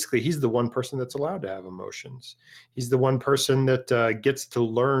 and basically he's the one person that's allowed to have emotions. He's the one person that gets to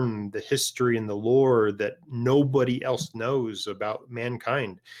learn the history and the lore that nobody else knows about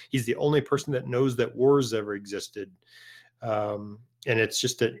mankind. He's the only person that knows that wars ever existed. And it's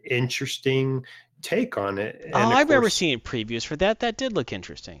just an interesting take on it. And I remember seeing previews for that. That did look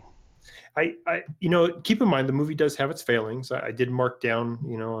interesting. I keep in mind the movie does have its failings. I did mark down,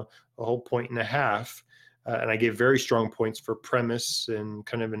 a whole point and a half, and I gave very strong points for premise and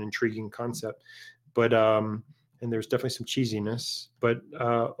kind of an intriguing concept. But and there's definitely some cheesiness. But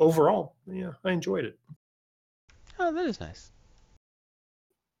overall, yeah, I enjoyed it. Oh, that is nice.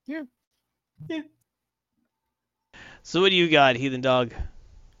 Yeah. So what do you got, Heathen Dog?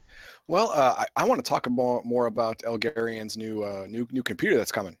 Well, I want to talk more about Elgarian's new computer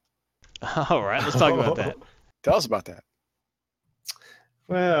that's coming. All right, let's talk about that. Tell us about that.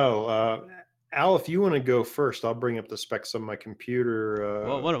 Well, Al, if you want to go first, I'll bring up the specs of my computer.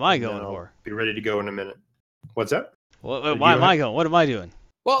 Well, what am I going for? Be ready to go in a minute. What's that? Why am I going? What am I doing?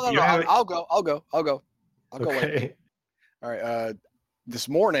 Well, no, I'll go. I'll go Okay. later. All right. This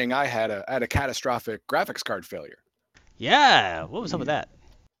morning I had a catastrophic graphics card failure. Yeah. What was up with that?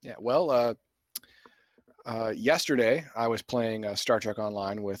 Yeah. Well, yesterday I was playing Star Trek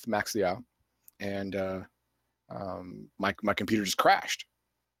Online with Max Liao, and my computer just crashed.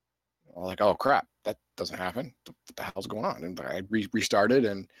 I was like, oh crap, that doesn't happen. What the hell's going on? And I restarted,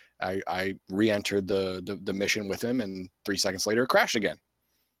 and I re-entered the mission with him, and 3 seconds later it crashed again.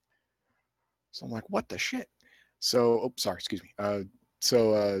 So I'm like, what the shit? So, excuse me.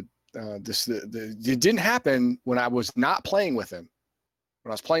 It didn't happen when I was not playing with him.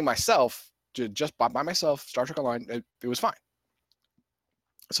 When I was playing myself, just by myself, Star Trek Online, it was fine.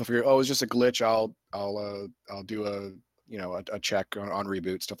 So I figured, it's just a glitch. I'll do a check on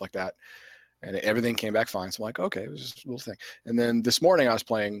reboot, stuff like that, and everything came back fine. So I'm like, okay, it was just a little thing. And then this morning I was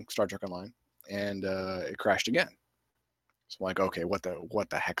playing Star Trek Online, and it crashed again. So I'm like, okay, what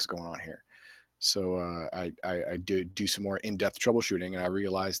the heck's going on here? So I do some more in-depth troubleshooting, and I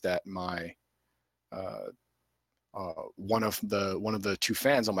realized that my one of the two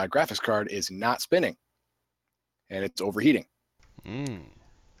fans on my graphics card is not spinning, and it's overheating.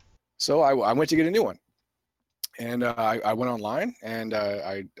 So I went to get a new one, and I went online, and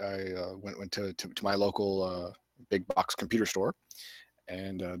I went to my local big box computer store,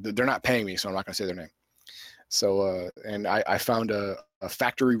 and they're not paying me, so I'm not going to say their name. So and I found a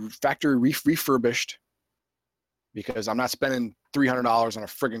factory refurbished, because I'm not spending $300 on a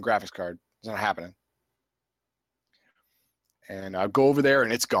friggin' graphics card. It's not happening. And I go over there,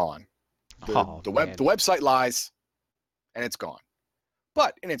 and it's gone. The website lies, and it's gone.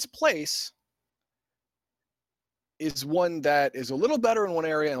 But in its place is one that is a little better in one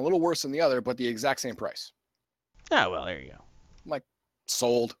area and a little worse in the other, but the exact same price. Oh, well, there you go. I'm like,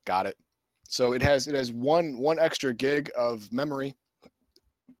 sold, got it. So it has one extra gig of memory,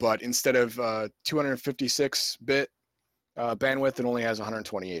 but instead of 256-bit bandwidth, it only has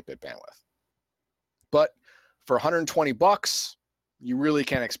 128-bit bandwidth. But for $120, you really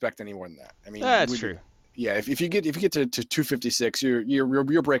can't expect any more than that. I mean, that's true. Yeah, if you get to 256,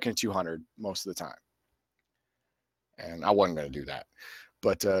 you're breaking 200 most of the time, and I wasn't going to do that.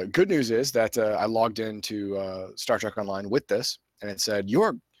 But good news is that I logged into Star Trek Online with this, and it said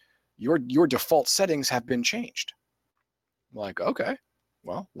your default settings have been changed. I'm like, okay,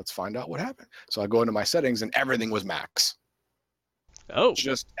 well, let's find out what happened. So I go into my settings, and everything was max. Oh,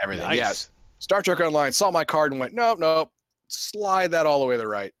 just everything. Nice. Yes. Star Trek Online saw my card and went, nope, slide that all the way to the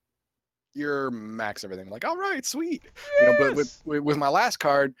right. You're max everything. I'm like, all right, sweet. Yes. But with my last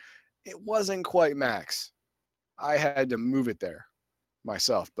card, it wasn't quite max. I had to move it there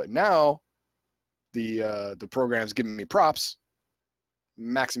myself. But now the program's giving me props,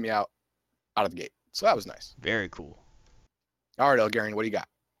 maxing me out of the gate. So that was nice. Very cool. All right, Elgarian, what do you got?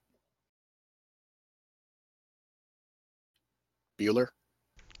 Bueller?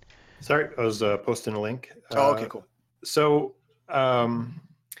 Sorry, I was posting a link. Okay, cool. So I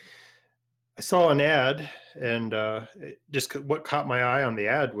saw an ad, and what caught my eye on the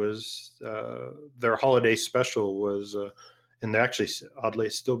ad was their holiday special was, and they're actually, oddly,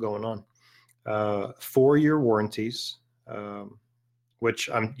 it's still going on, 4-year warranties, which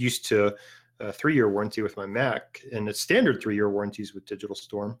I'm used to a 3-year warranty with my Mac, and it's standard 3-year warranties with Digital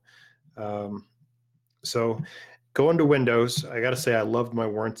Storm. So going to Windows, I got to say I loved my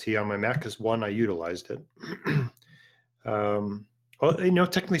warranty on my Mac because, one, I utilized it. Well,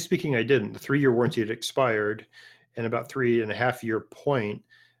 technically speaking, I didn't. The 3-year warranty had expired, and about 3.5-year point,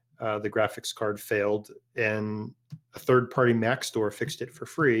 the graphics card failed, and a third-party Mac store fixed it for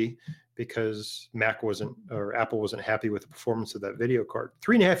free because Apple wasn't happy with the performance of that video card.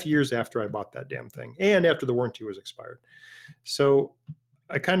 3.5 years after I bought that damn thing, and after the warranty was expired. So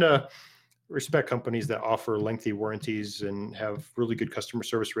I kind of respect companies that offer lengthy warranties and have really good customer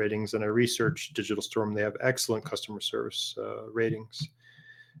service ratings. And I researched Digital Storm; they have excellent customer service ratings.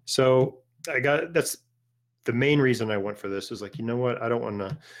 So that's the main reason I went for this. Is like, you know what? I don't want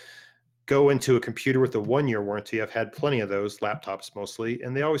to go into a computer with a 1-year warranty. I've had plenty of those, laptops mostly,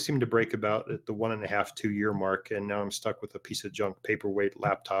 and they always seem to break about at the 1.5, 2-year mark. And now I'm stuck with a piece of junk paperweight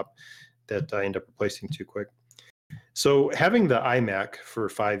laptop that I end up replacing too quick. So having the iMac for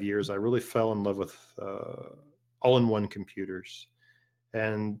 5 years, I really fell in love with all-in-one computers.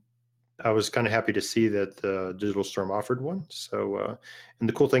 And I was kind of happy to see that Digital Storm offered one. So, and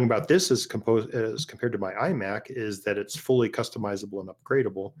the cool thing about this is as compared to my iMac is that it's fully customizable and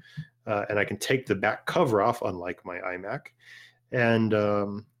upgradable. And I can take the back cover off, unlike my iMac,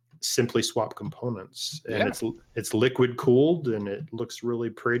 and simply swap components. And it's liquid cooled, and it looks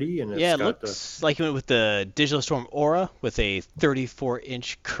really pretty. And it looks like it went with the Digital Storm Aura with a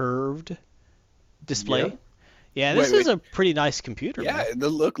 34-inch curved display. Yeah. Yeah, this is a pretty nice computer. Yeah, man. the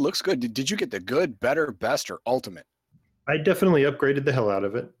look looks good. Did you get the good, better, best, or ultimate? I definitely upgraded the hell out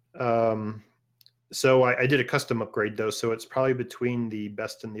of it. So I did a custom upgrade though, so it's probably between the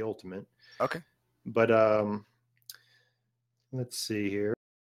best and the ultimate. Okay. But let's see here.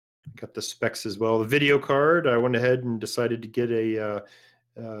 Got the specs as well. The video card, I went ahead and decided to get a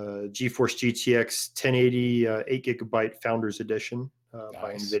GeForce GTX 1080 8GB Founders Edition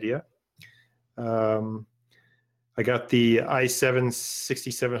by NVIDIA. I got the i7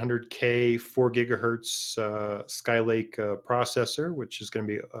 6700K 4 gigahertz Skylake processor, which is going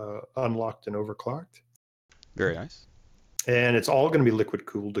to be unlocked and overclocked. Very nice. And it's all going to be liquid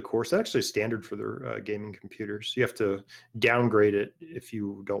cooled, of course. That's actually standard for their gaming computers. You have to downgrade it if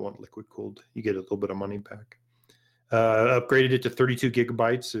you don't want liquid cooled. You get a little bit of money back. Upgraded it to 32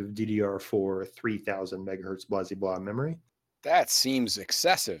 gigabytes of DDR4 3000 megahertz blah blah memory. That seems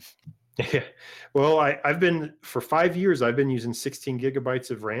excessive. Yeah. Well, I've been for 5 years. I've been using 16 gigabytes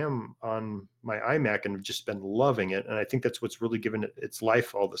of RAM on my iMac and have just been loving it. And I think that's what's really given it its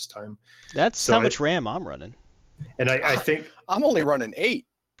life all this time. That's how much RAM I'm running. And I think I'm only running 8.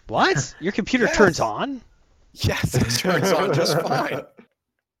 What? Your computer turns on? Yes, it turns on just fine.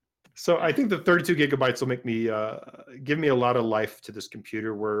 So I think the 32 gigabytes will make me give me a lot of life to this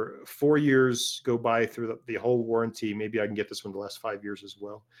computer. Where 4 years go by through the whole warranty, maybe I can get this one to last 5 years as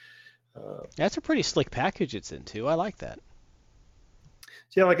well. That's a pretty slick package it's in too. I like that.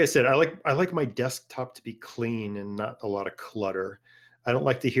 Yeah, like I said, I like my desktop to be clean and not a lot of clutter. I don't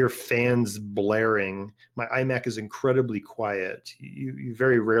like to hear fans blaring. My iMac is incredibly quiet. You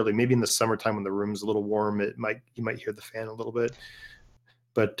very rarely, maybe in the summertime when the room's a little warm, you might hear the fan a little bit.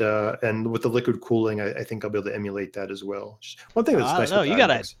 But and with the liquid cooling, I think I'll be able to emulate that as well. One thing that's nice. No, you got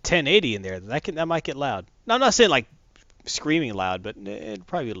a 1080 in there. That might get loud. No, I'm not saying like screaming loud, but it'd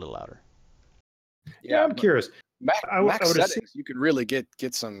probably be a little louder. Yeah, I'm curious. Mac settings, you could really get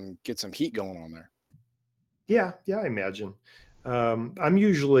some heat going on there. Yeah, I imagine. I'm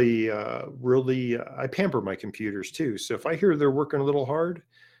usually really I pamper my computers too. So if I hear they're working a little hard,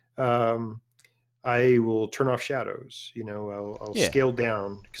 I will turn off shadows. I'll scale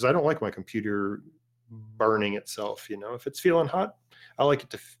down because I don't like my computer burning itself. If it's feeling hot, I like it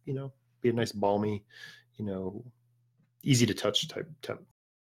to be a nice balmy, easy to touch type temp.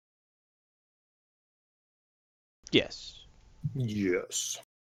 Yes.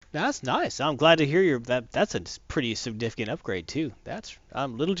 That's nice. I'm glad to hear that's a pretty significant upgrade too.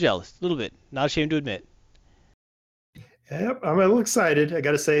 I'm a little jealous, a little bit. Not ashamed to admit. Yep, I'm a little excited. I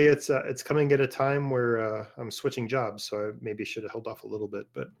got to say it's coming at a time where I'm switching jobs, so I maybe should have held off a little bit.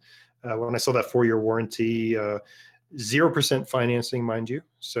 But when I saw that 4-year warranty, 0% financing, mind you,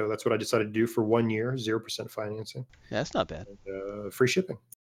 so that's what I decided to do for 1 year, 0% financing. Yeah, that's not bad. And, free shipping.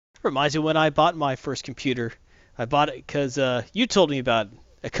 Reminds me when I bought my first computer. I bought it because you told me about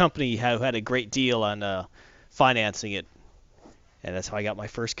a company who had a great deal on financing it, and that's how I got my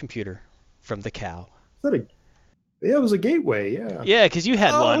first computer from the cow. Yeah, it was a Gateway. Yeah. Yeah, because you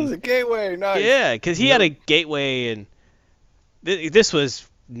had one. Oh, it was a Gateway. Nice. Yeah, because he had a Gateway, and this was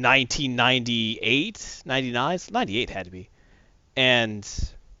 1998, 99, 98 had to be,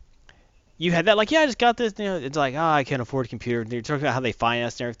 and you had that like, yeah, I just got this. It's like, I can't afford a computer. And they're talking about how they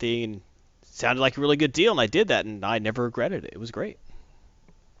financed and everything, and it sounded like a really good deal, and I did that, and I never regretted it. It was great.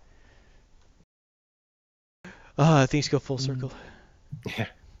 Things go full circle. Yeah.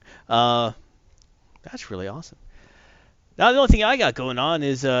 That's really awesome. Now the only thing I got going on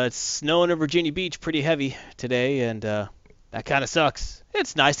is it's snowing in Virginia Beach pretty heavy today, and that kind of sucks.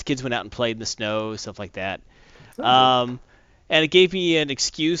 It's nice the kids went out and played in the snow, stuff like that. Sounds good. And it gave me an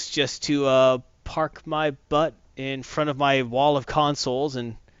excuse just to park my butt in front of my wall of consoles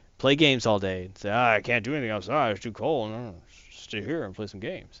and play games all day. And say, I can't do anything outside. It's too cold. Stay here and play some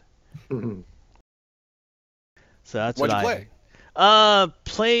games. So that's What'd what you I play?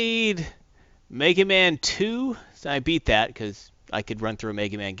 played Mega Man 2. So I beat that because I could run through a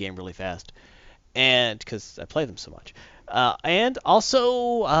Mega Man game really fast, and because I play them so much. And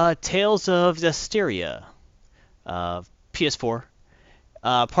also Tales of Zestiria, PS4.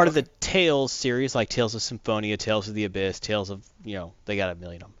 Part of the Okay. Tales series, like Tales of Symphonia, Tales of the Abyss, Tales of, they got a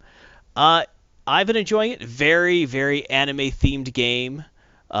million of them. Uh, I've been enjoying it. Very, very anime-themed game.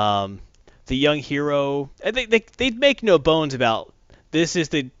 Um, the young hero, and they make no bones about this is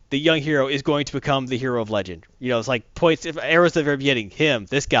the young hero is going to become the hero of legend. It's like points, arrows at the very beginning, him,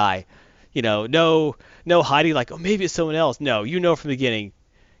 this guy. No hiding like, oh, maybe it's someone else. No, from the beginning,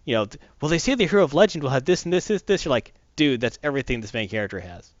 well, they say the hero of legend will have this and this. You're like, dude, that's everything this main character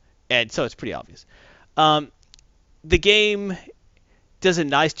has. And so it's pretty obvious. Um, the game does a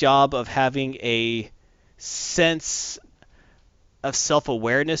nice job of having a sense of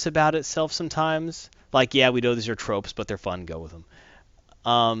self-awareness about itself sometimes. Like, yeah, we know these are tropes, but they're fun. Go with them.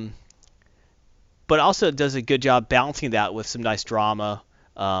 Um, but also it does a good job balancing that with some nice drama,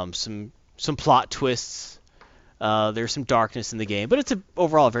 some plot twists. There's some darkness in the game, but it's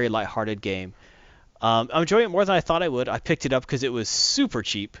overall a very lighthearted game. I'm enjoying it more than I thought I would. I picked it up because it was super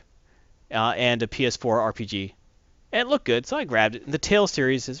cheap and a PS4 RPG. And it looked good, so I grabbed it. And the Tales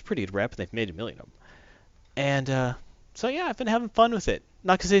series is a pretty good rep, and they've made a million of them. And so yeah, I've been having fun with it.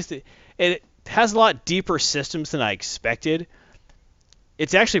 Not because it has a lot deeper systems than I expected.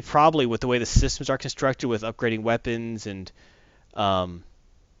 It's actually probably with the way the systems are constructed with upgrading weapons and um,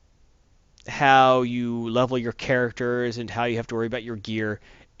 how you level your characters and how you have to worry about your gear.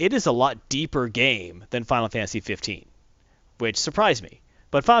 It is a lot deeper game than Final Fantasy 15, which surprised me.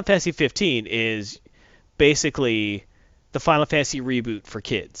 But Final Fantasy 15 is basically the Final Fantasy reboot for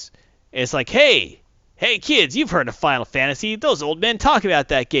kids. It's like, hey kids, you've heard of Final Fantasy. Those old men talk about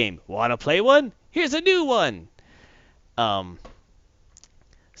that game. Want to play one? Here's a new one. Um,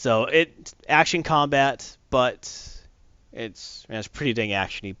 so it's action combat, but it's pretty dang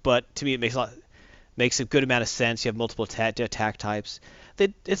actiony. But to me, it makes a good amount of sense. You have multiple attack types.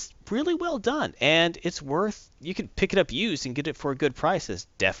 It's really well done, and it's worth. You can pick it up used and get it for a good price. It's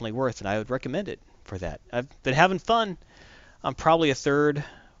definitely worth, and I would recommend it for that. I've been having fun. I'm probably a third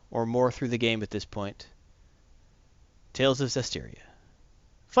or more through the game at this point. Tales of Zestiria.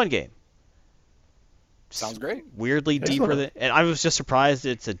 Fun game. Sounds great. Weirdly deeper Excellent. and I was just surprised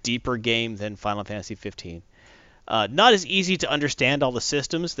it's a deeper game than Final Fantasy 15. Not as easy to understand all the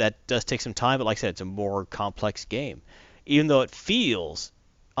systems. That does take some time, but like I said, it's a more complex game. Even though it feels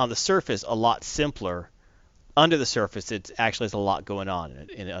on the surface a lot simpler, under the surface it actually has a lot going on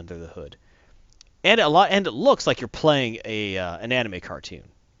under the hood. And it looks like you're playing an anime cartoon.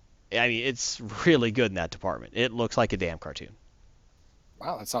 I mean, it's really good in that department. It looks like a damn cartoon.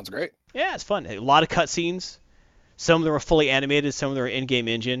 Wow, that sounds great. Yeah, it's fun. A lot of cutscenes. Some of them are fully animated, some of them are in-game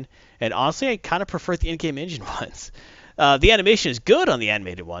engine. And honestly, I kind of prefer the in-game engine ones. The animation is good on the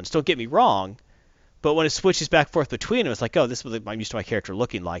animated ones, don't get me wrong. But when it switches back and forth between them, it's like, oh, this is what I'm used to my character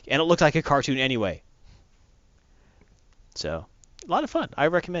looking like. And it looked like a cartoon anyway. So, a lot of fun. I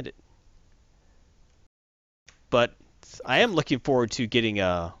recommend it. But I am looking forward to getting,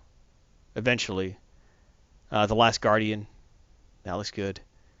 eventually, The Last Guardian. That looks good.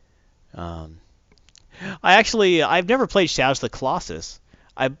 Um, I've never played Shadows of the Colossus.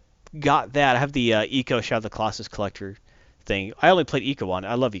 I got that. I have the Eco Shadow of the Colossus collector thing. I only played Eco on it.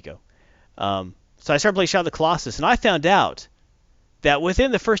 I love Eco. So I started playing Shadow of the Colossus, and I found out that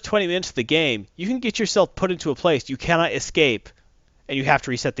within the first 20 minutes of the game, you can get yourself put into a place you cannot escape, and you have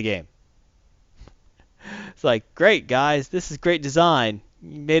to reset the game. It's like, great, guys. This is great design.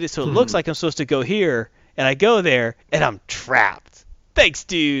 You made it so it looks like I'm supposed to go here, and I go there, and I'm trapped. Thanks,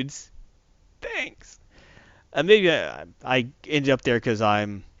 dudes. Thanks. Maybe I ended up there because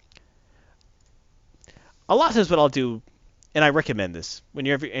I'm. A lot of times, what I'll do, and I recommend this when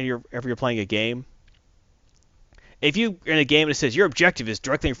you're playing a game. If you're in a game and it says your objective is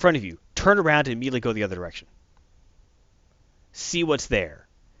directly in front of you, turn around and immediately go the other direction. See what's there.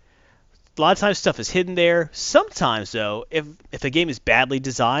 A lot of times stuff is hidden there. Sometimes, though, if a game is badly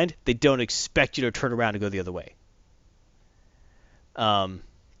designed, they don't expect you to turn around and go the other way.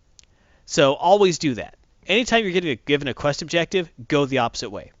 So always do that. Anytime you're given a quest objective, go the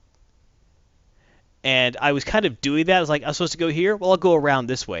opposite way. And I was kind of doing that. I was like, I'm supposed to go here? Well, I'll go around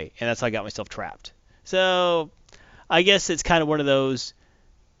this way. And that's how I got myself trapped. So I guess it's kind of one of those.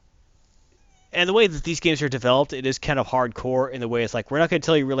 And the way that these games are developed, it is kind of hardcore in the way it's like, we're not going to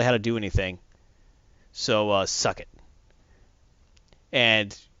tell you really how to do anything. So suck it.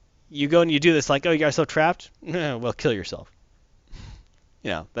 And you go and you do this like, oh, you got yourself trapped? Well, kill yourself.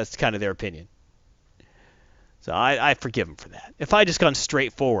 That's kind of their opinion. So I forgive them for that. If I had just gone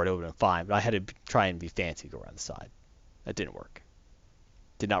straight forward, it would have been fine. But I had to try and be fancy, go around the side. That didn't work.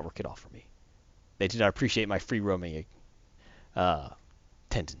 Did not work at all for me. They did not appreciate my free roaming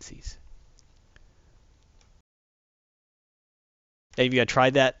tendencies. Have you guys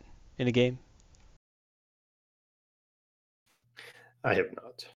tried that in a game? I have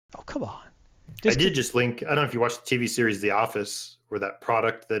not. Oh, come on. I did just link. I don't know if you watched the TV series The Office, where that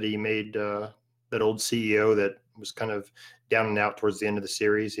product that he made, that old CEO that was kind of down and out towards the end of the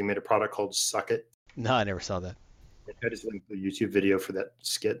series, he made a product called Suck It. No, I never saw that. I just linked the YouTube video for that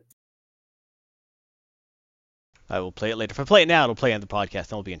skit. I will play it later. If I play it now, it'll play on the podcast.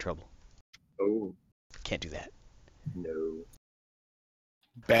 Then I'll be in trouble. Oh. Can't do that. No.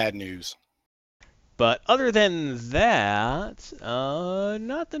 Bad news. But other than that,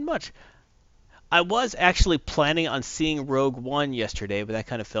 nothing much. I was actually planning on seeing Rogue One yesterday, but that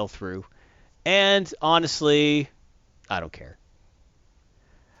kind of fell through. And honestly, I don't care.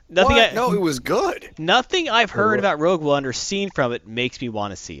 No, it was good. Nothing I've heard about Rogue One or seen from it makes me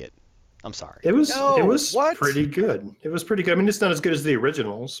want to see it. I'm sorry. It was pretty good. It was pretty good. I mean, it's not as good as the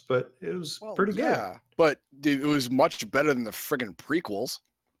originals, but it was pretty good. Yeah, but it was much better than the friggin' prequels.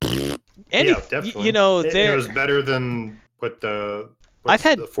 And yeah, definitely. It was better than what the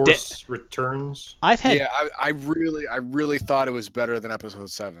Force Returns. I really thought it was better than Episode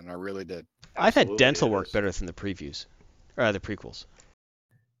 7. I really did. I've had dental work better than the previews, or the prequels.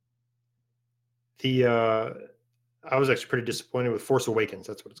 I was actually pretty disappointed with Force Awakens.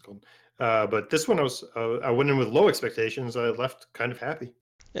 That's what it's called. But this one, I went in with low expectations. I left kind of happy.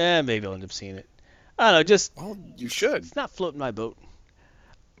 Maybe I'll end up seeing it. I don't know. Well, you should. It's not floating my boat.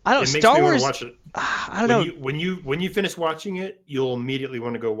 I don't know. It Star makes me Wars. Want to watch it. I don't know. When you finish watching it, you'll immediately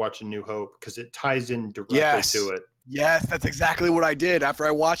want to go watch A New Hope because it ties in directly to it. Yes, that's exactly what I did. After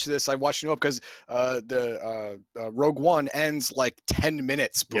I watched this, I watched New Hope because the Rogue One ends like 10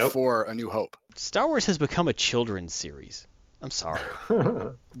 minutes before A New Hope. Star Wars has become a children's series. I'm sorry.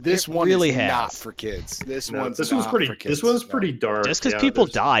 This one really is not for kids. This one's pretty. For kids. This one's pretty dark. Just because people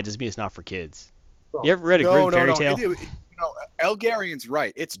die doesn't mean it's not for kids. You ever read a Grimm fairy tale? Elgarian's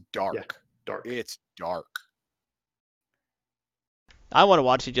right. It's dark. Yeah, dark. It's dark. I want to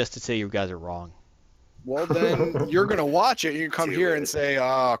watch it just to say you guys are wrong. Well, then you're gonna watch it. You come here and say,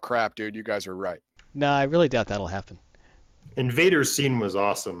 "Oh crap, dude, you guys are right." No, I really doubt that'll happen. And Vader's scene was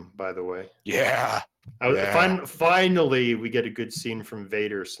awesome, by the way. Yeah. Finally, we get a good scene from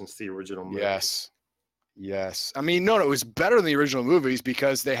Vader since the original movie. Yes. I mean, no, it was better than the original movies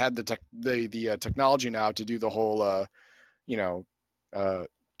because they had the technology now to do the whole,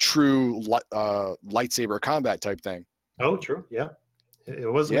 true lightsaber combat type thing. Oh, true. Yeah,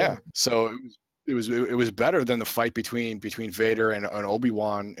 it was. Yeah. So it was better than the fight between Vader and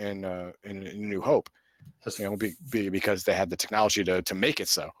Obi-Wan in New Hope. Because they had the technology to make it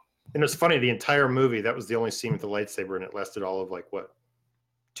so. And it's funny, the entire movie, that was the only scene with the lightsaber, and it lasted all of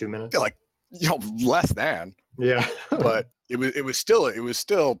 2 minutes? Yeah, less than. Yeah. But it was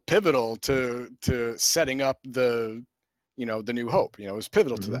still pivotal to setting up the New Hope. It was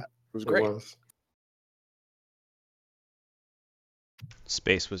pivotal to that. It was great. It was.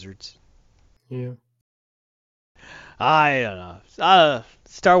 Space wizards. Yeah. I don't know.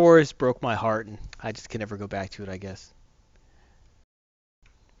 Star Wars broke my heart, and I just can never go back to it, I guess.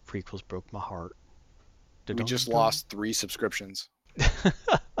 Prequels broke my heart. We just lost 3 subscriptions.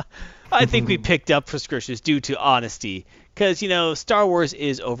 I think we picked up subscriptions due to honesty, because, Star Wars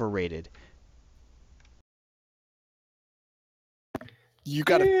is overrated. You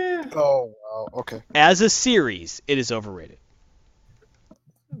gotta... Yeah. Oh, okay. As a series, it is overrated.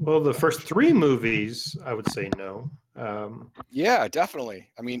 Well, the first 3 movies, I would say no. Yeah, definitely.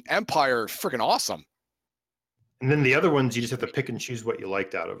 I mean, Empire, freaking awesome. And then the other ones, you just have to pick and choose what you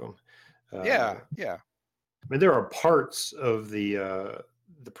liked out of them. Yeah. I mean, there are parts of the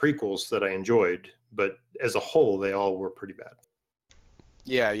prequels that I enjoyed, but as a whole, they all were pretty bad.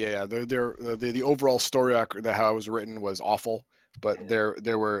 Yeah. The overall story how it was written was awful, but there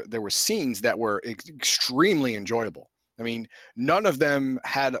were scenes that were extremely enjoyable. I mean, none of them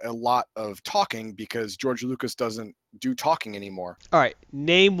had a lot of talking because George Lucas doesn't do talking anymore. All right,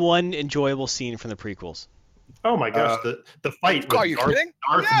 name one enjoyable scene from the prequels. Oh my gosh, the fight with Are you Darth, kidding?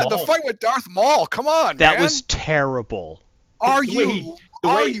 Darth Yeah, the Maul. fight with Darth Maul. Come on, That man. was terrible. Are The way he- you? the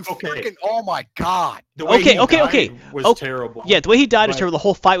Are way- you okay. freaking? Oh my god. The way Okay, he okay, died okay. was Oh, terrible. Yeah, the way he died was But- terrible. The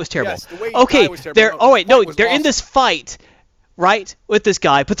whole fight was terrible. Yes, the way he Okay, died was terrible. they're No, oh the wait, no, fight was they're in awesome. this fight, right, with this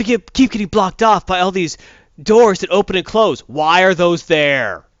guy, but they keep getting blocked off by all these doors that open and close. Why are those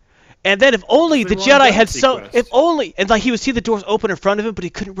there? And then if only the Because they were on Jedi had Galaxy so, Quest. if only, and like he would see the doors open in front of him, but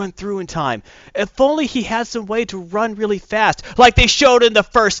he couldn't run through in time. If only he had some way to run really fast, like they showed in the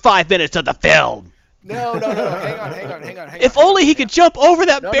first 5 minutes of the film. No. Hang on. If only he could jump over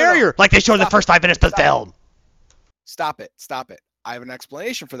that No. barrier, like they showed in the Stop first it. 5 minutes of the Stop it. film. Stop it. I have an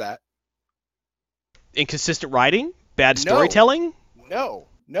explanation for that. Inconsistent writing, bad No. storytelling. No.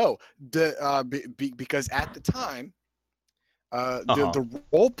 Because at the time, the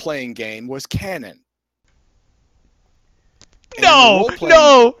role-playing game was canon. And the No,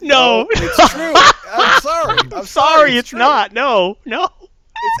 role-playing- no. It's true. I'm sorry. I'm sorry, it's true. not. No.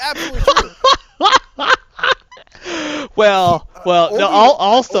 It's absolutely true. Well, no. Obi-Wan-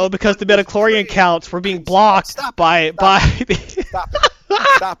 Also, because the Obi-Wan was midichlorian created- counts were being blocked Stop it. by.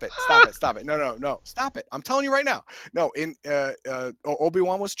 Stop it. No. Stop it. I'm telling you right now. No,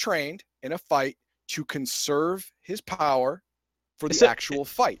 Obi-Wan was trained in a fight to conserve his power for the So- actual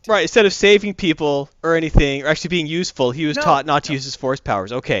fight. Right, instead of saving people or anything, or actually being useful, he was No, taught not to no. use his force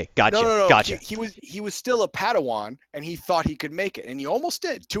powers. Okay, gotcha, No. gotcha. He was still a Padawan, and he thought he could make it, and he almost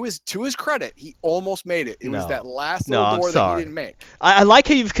did. To his credit, he almost made it. It was No. that last No, little I'm door that sorry. he didn't make. I like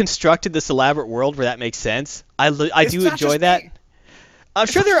how you've constructed this elaborate world where that makes sense. I It's do not enjoy just that. me. I'm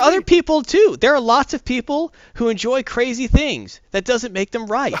It's sure not there are just other me. people too. There are lots of people who enjoy crazy things. That doesn't make them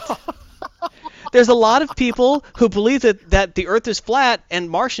right. There's a lot of people who believe that the Earth is flat and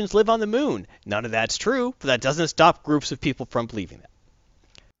Martians live on the moon. None of that's true, but that doesn't stop groups of people from believing that.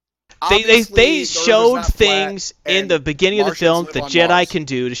 Obviously, They the Earth is showed not flat, things in and the beginning of the Martians film live that on Jedi Mars. can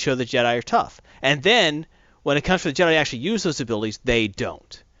do to show the Jedi are tough. And then, when it comes to the Jedi to actually use those abilities, they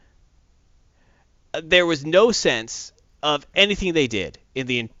don't. There was no sense of anything they did in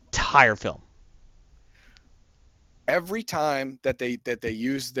the entire film. Every time that they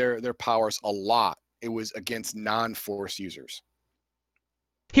used their powers a lot, it was against non-force users.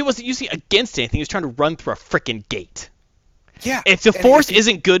 He wasn't using it against anything. He was trying to run through a freaking gate. Yeah. If the and Force if you-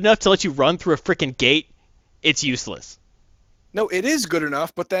 isn't good enough to let you run through a freaking gate, it's useless. No, it is good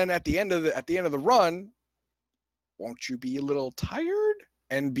enough, but then at the end of the run, won't you be a little tired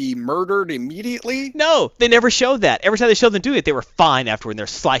and be murdered immediately? No, they never showed that. Every time they showed them do it, they were fine afterward. And they're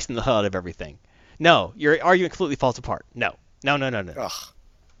slicing the hell out of everything. No, your argument completely falls apart. No. Ugh.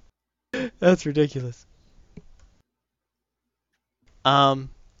 That's ridiculous.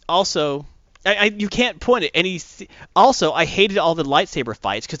 Also, you can't point at any. Also, I hated all the lightsaber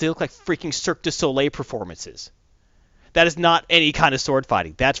fights because they look like freaking Cirque du Soleil performances. That is not any kind of sword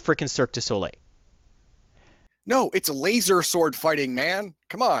fighting. That's freaking Cirque du Soleil. No, it's laser sword fighting, man.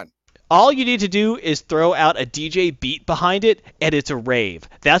 Come on. All you need to do is throw out a DJ beat behind it, and it's a rave.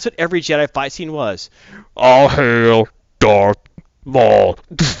 That's what every Jedi fight scene was. All hail Darth Maul.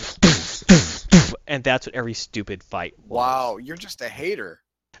 And that's what every stupid fight was. Wow, you're just a hater.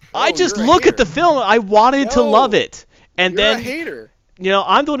 I No, just you're a look at the hater. film. I wanted to No, love it. And You're a then, hater.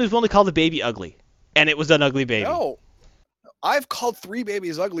 I'm the one who's willing to call the baby ugly. And it was an ugly baby. No. I've called 3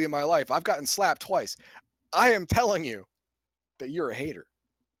 babies ugly in my life. I've gotten slapped twice. I am telling you that you're a hater.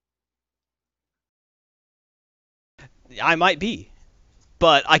 I might be.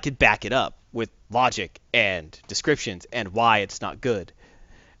 But I could back it up with logic and descriptions and why it's not good.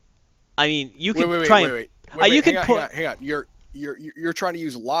 I mean, you can Wait. try Wait, you can hang on. You're trying to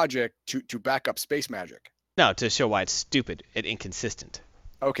use logic to back up space magic. No, to show why it's stupid and inconsistent.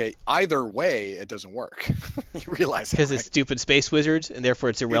 Okay, either way, it doesn't work. You realize that, Because it's right? stupid space wizards, and therefore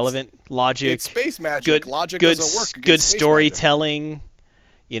it's irrelevant. Logic, It's space magic. good, Logic good, doesn't work. good against space storytelling.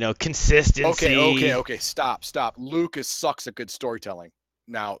 Consistency. Okay. Stop. Lucas sucks at good storytelling.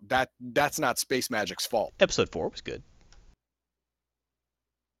 Now that's not space magic's fault. Episode 4 was good.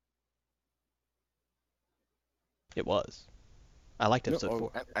 It was. I liked episode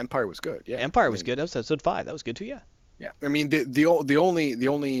 4. Empire was good. Yeah. Empire I was mean, good. Episode 5, that was good too. Yeah. Yeah. I mean, the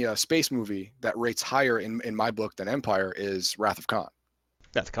only space movie that rates higher in my book than Empire is Wrath of Khan.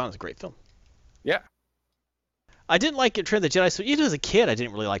 Wrath of Khan is a great film. Yeah. I didn't like Return of the Jedi so even as a kid. I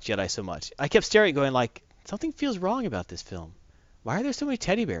didn't really like Jedi so much. I kept staring, going like, something feels wrong about this film. Why are there so many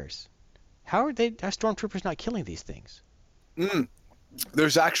teddy bears? How are stormtroopers not killing these things?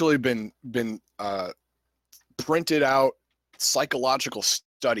 There's actually been printed out psychological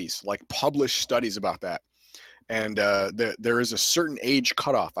studies, like published studies about that. And there is a certain age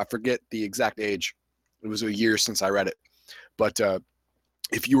cutoff. I forget the exact age It was a year since I read it. But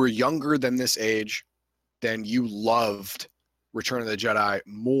if you were younger than this age, then you loved Return of the Jedi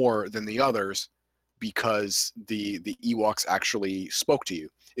more than the others because the Ewoks actually spoke to you.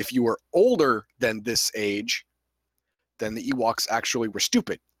 If you were older than this age, then the Ewoks actually were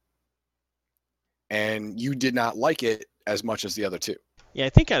stupid. And you did not like it as much as the other two. Yeah, I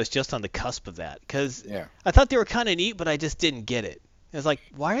think I was just on the cusp of that because Yeah. I thought they were kind of neat, but I just didn't get it. It was like,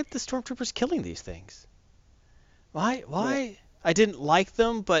 why aren't the stormtroopers killing these things? Why? Well, I didn't like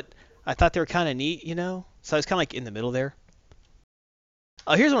them, but I thought they were kind of neat, you know? So I was kind of like in the middle there.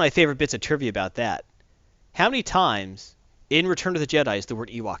 Oh, here's one of my favorite bits of trivia about that. How many times in Return of the Jedi is the word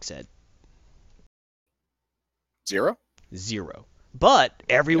Ewok said? 0? 0. But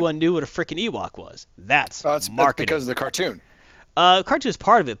everyone knew what a freaking Ewok was. That's That's marketing. because of the cartoon. Cartoon is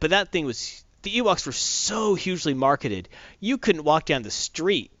part of it, but that thing was... The Ewoks were so hugely marketed, you couldn't walk down the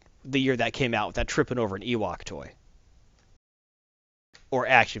street the year that came out without tripping over an Ewok toy. Or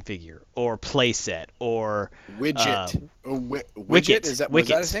action figure, or playset, or... Widget. Wicket. Was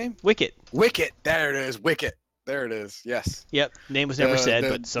that his name? Wicket. Wicket. There it is. Wicket. There it is. Yes. Yep, name was never said,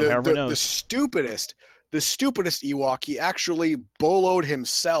 but somehow everyone knows. The stupidest Ewok, he actually boloed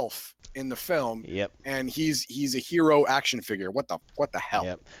himself in the film. Yep. And he's a hero action figure. What the hell?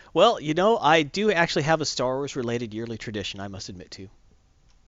 Yep. Well, you know, I do actually have a Star Wars related yearly tradition, I must admit to.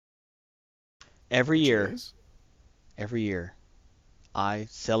 Every year, I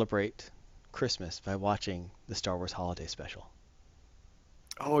celebrate Christmas by watching the Star Wars Holiday Special.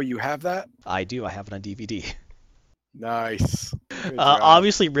 Oh, you have that? I do. I have it on DVD. Nice. Good job.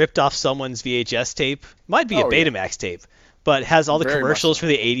 Obviously ripped off someone's VHS tape. Might be a Betamax tape, but has all the Very commercials much from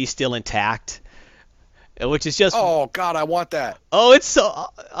the 80s still intact, which is just... Oh, God, I want that. Oh, it's so...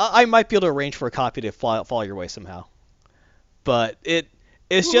 I might be able to arrange for a copy to fall your way somehow. But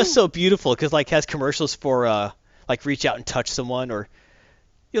it's just so beautiful because like has commercials for like reach out and touch someone, or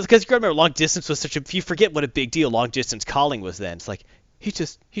because you gotta remember long distance was such a... You forget what a big deal long distance calling was then. It's like he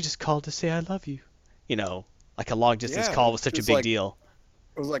just called to say I love you. You know, like a long distance call was such a big deal.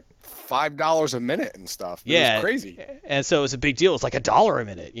 It was like $5 a minute and stuff. It Yeah, was crazy. And so it was a big deal. It was like $1 a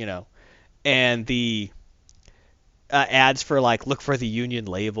minute, you know. And the ads for like look for the Union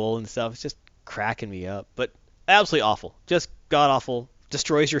label and stuff. It's just cracking me up. But absolutely awful. Just god awful.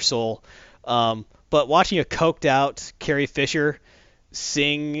 Destroys your soul. But watching a coked out Carrie Fisher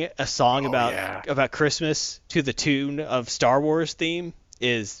sing a song about Christmas to the tune of Star Wars theme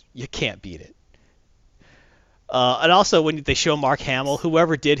is, you can't beat it. And also when they show Mark Hamill,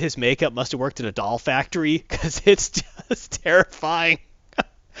 whoever did his makeup must have worked at a doll factory because it's just terrifying.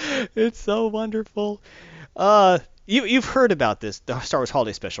 It's so wonderful. You've heard about this, the Star Wars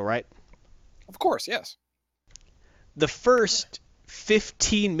Holiday Special, right? Of course, yes. The first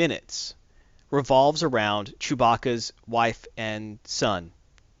 15 minutes revolves around Chewbacca's wife and son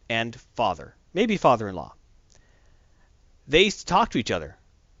and father, maybe father-in-law. They talk to each other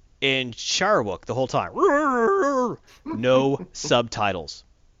in Sharawook the whole time. No subtitles.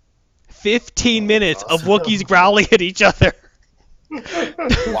 15 minutes of Wookiees growling at each other.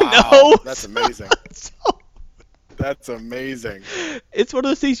 Wow, that's amazing. That's amazing. It's one of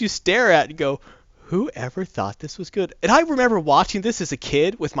those things you stare at and go, whoever thought this was good? And I remember watching this as a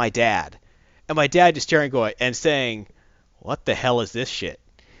kid with my dad. And my dad just staring and saying, what the hell is this shit?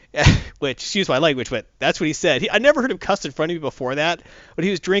 Which, excuse my language, but that's what he said. I never heard him cuss in front of me before that, but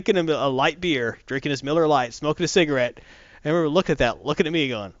he was drinking a light beer, drinking his Miller Lite, smoking a cigarette. I remember looking at me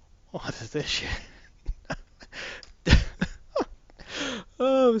going, what is this shit?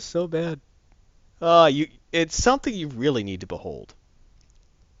 Oh, it was so bad. It's something you really need to behold.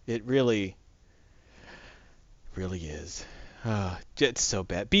 It really is. It's so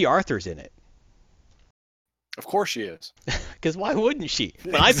bad. B. Arthur's in it. Of course she is. Because why wouldn't she?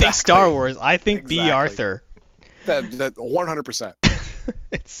 When I think Star Wars, I think B. Arthur. That 100%.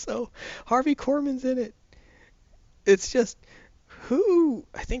 It's so... Harvey Korman's in it. It's just...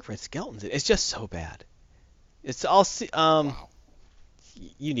 I think Red Skelton's in it. It's just so bad. It's all... Wow.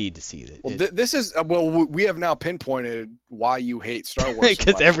 You need to see it. Well, this is... we have now pinpointed why you hate Star Wars.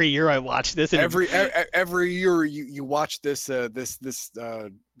 Because every year I watch this. And every year you watch this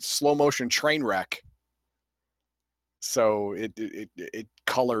slow motion train wreck. So it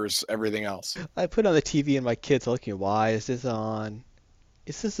colors everything else. I put on the TV and my kids are looking, why is this on?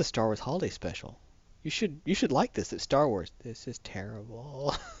 Is this the Star Wars Holiday Special? You should like this. It's Star Wars. This is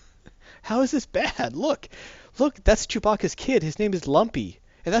terrible. How is this bad? Look, that's Chewbacca's kid. His name is Lumpy,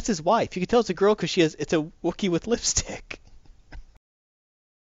 and that's his wife. You can tell it's a girl because it's a Wookiee with lipstick.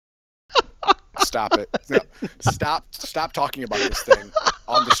 Stop it. No, stop talking about this thing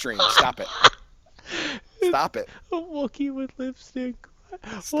on the stream. Stop it. Stop it. A Wookiee with lipstick.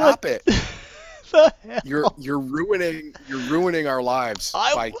 Stop it. The hell? You're ruining our lives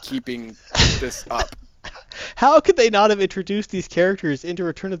by keeping this up. How could they not have introduced these characters into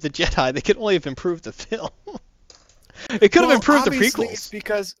Return of the Jedi? They could only have improved the film. It could have improved the obviously prequels. It's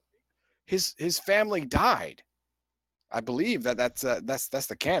because his family died. I believe that's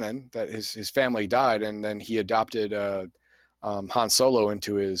the canon, that his family died, and then he adopted Han Solo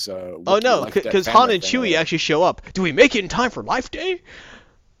into his. Oh no, because Han and Chewie actually show up. Do we make it in time for Life Day?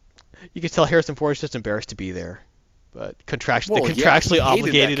 You can tell Harrison Ford is just embarrassed to be there, but the contractually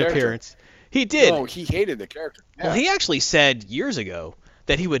obligated appearance. He did. No, he hated the character. Yeah. Well, he actually said years ago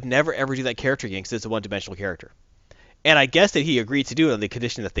that he would never ever do that character again because it's a one-dimensional character, and I guess that he agreed to do it on the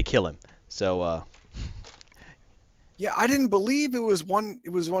condition that they kill him. So. Yeah, I didn't believe it was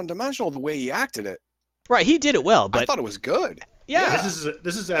one-dimensional the way he acted it. Right, he did it well, but I thought it was good. Yeah.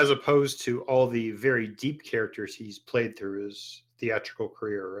 This is as opposed to all the very deep characters he's played through his theatrical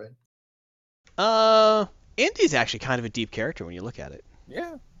career, right? Indy's actually kind of a deep character when you look at it.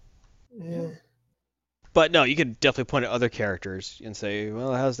 Yeah. Yeah. But no, you could definitely point at other characters and say,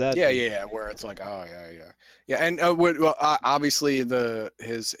 well, how's that? Yeah, where it's like, oh yeah, and obviously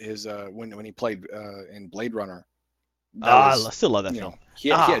his when he played in Blade Runner. I still love that film. He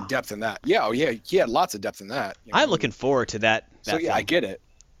had depth in that. Yeah, he had lots of depth in that. I'm looking forward to that. So yeah, film. I get it.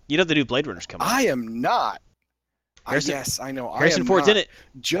 You know the new Blade Runner's coming. I am not. Yes, I know. Harrison Ford's in it.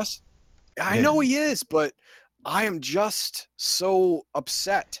 I know he is, but I am just so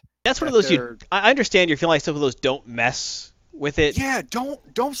upset. That's one of those. I understand you're feeling like some of those. Don't mess with it. Yeah,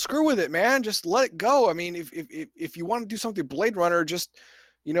 don't screw with it, man. Just let it go. I mean, if you want to do something Blade Runner, just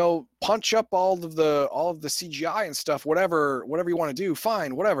punch up all of the CGI and stuff, whatever you want to do,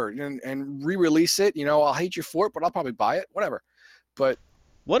 fine, whatever, and re-release it. I'll hate you for it, but I'll probably buy it, whatever. But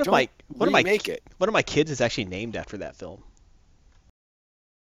one of my kids is actually named after that film.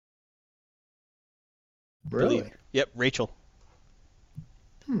 Really? Yep, Rachel.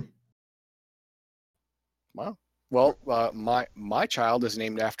 Wow. Well, my child is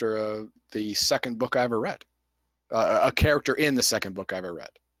named after the second book I ever read. A character in the second book I ever read.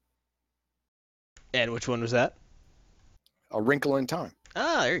 And which one was that? A Wrinkle in Time.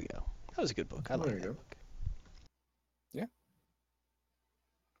 Ah, there you go. That was a good book. I like that book. Yeah.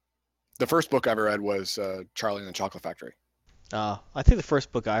 The first book I ever read was Charlie and the Chocolate Factory. I think the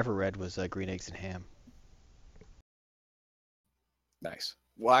first book I ever read was Green Eggs and Ham. Nice.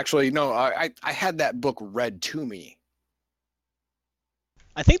 Well, actually, no. I had that book read to me.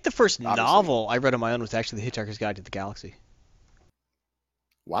 I think the first novel I read on my own was actually The Hitchhiker's Guide to the Galaxy.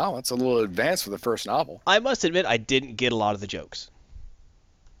 Wow, that's a little advanced for the first novel. I must admit I didn't get a lot of the jokes.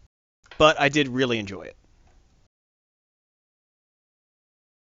 But I did really enjoy it.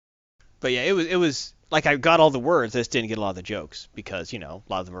 But yeah, it was like I got all the words, I just didn't get a lot of the jokes because, a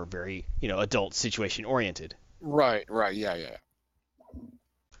lot of them are very, adult situation oriented. Right, yeah.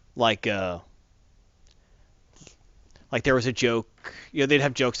 Like there was a joke, they'd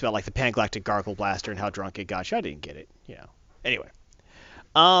have jokes about like the Pangalactic Gargle Blaster and how drunk it got you. I didn't get it, Anyway.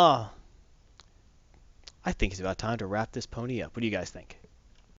 I think it's about time to wrap this pony up. What do you guys think?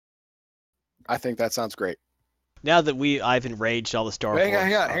 I think that sounds great. Now that I've enraged all the Star Wars.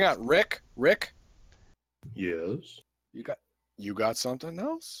 Hang on. Rick? Yes? You got something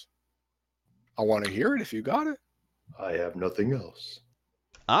else? I want to hear it if you got it. I have nothing else.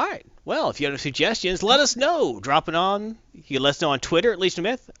 All right. Well, if you have any suggestions, let us know. Drop it on. You can let us know on Twitter at Legion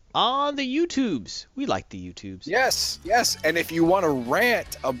of Myth, on the YouTubes. We like the YouTubes. Yes. And if you want to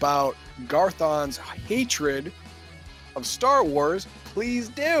rant about Garthon's hatred of Star Wars, please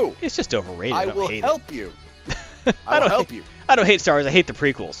do. It's just overrated. I will help you. I don't hate Star Wars. I hate the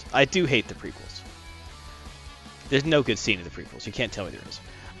prequels. I do hate the prequels. There's no good scene in the prequels. You can't tell me there is.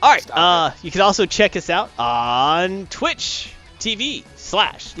 All right. You can also check us out on Twitch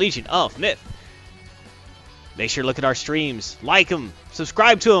TV/Legion of Myth. Make sure to look at our streams, like them,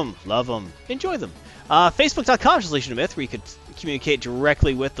 subscribe to them, love them, enjoy them. Facebook.com/Legion of Myth, where you could communicate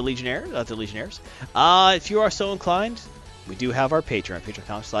directly with the Legionnaires. If you are so inclined, we do have our Patreon,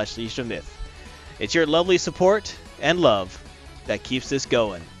 patreon.com/Legion of Myth. It's your lovely support and love that keeps this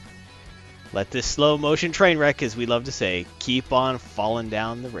going. Let this slow motion train wreck, as we love to say, keep on falling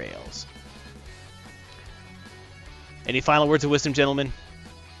down the rails. Any final words of wisdom, gentlemen?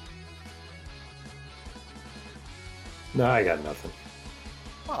 No, I got nothing.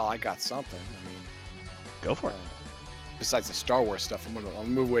 Well, I got something. I mean, go for it. Besides the Star Wars stuff, I'll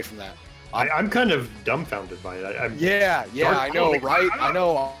move away from that. I'm kind of dumbfounded by it. I know, right? I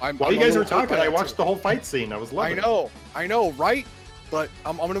know. While you guys were talking, I watched the whole fight scene. I was loving it. I know, right? But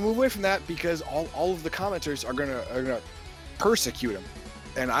I'm going to move away from that because all of the commenters are gonna persecute him,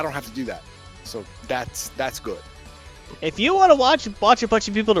 and I don't have to do that. So that's good. If you want to watch a bunch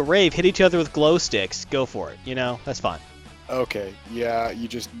of people to rave, hit each other with glow sticks, go for it. You know, that's fine. Okay, yeah, you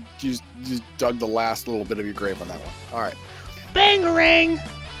just dug the last little bit of your grave on that one. All right. Bangarang!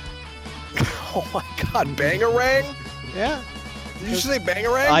 Oh my God, Bangarang? Yeah, Did you say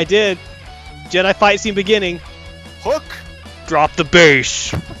Bangarang? I did. Jedi fight scene beginning. Hook. Drop the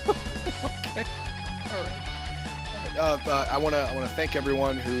bass. Okay. All right. I want to thank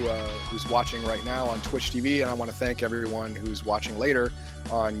everyone who's watching right now on Twitch TV, and I want to thank everyone who's watching later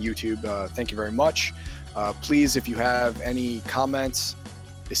on YouTube. Thank you very much. Please, if you have any comments,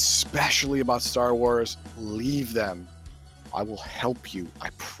 especially about Star Wars, leave them. I will help you. I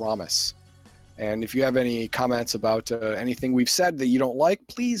promise. And if you have any comments about anything we've said that you don't like,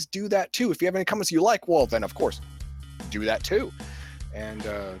 please do that too. If you have any comments you like, well, then of course, do that too. And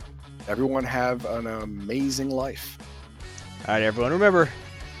everyone have an amazing life. All right, everyone, remember,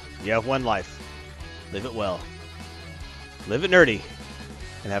 you have one life. Live it well. Live it nerdy.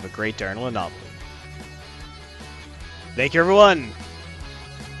 And have a great Darnell Anomaly. Thank you, everyone.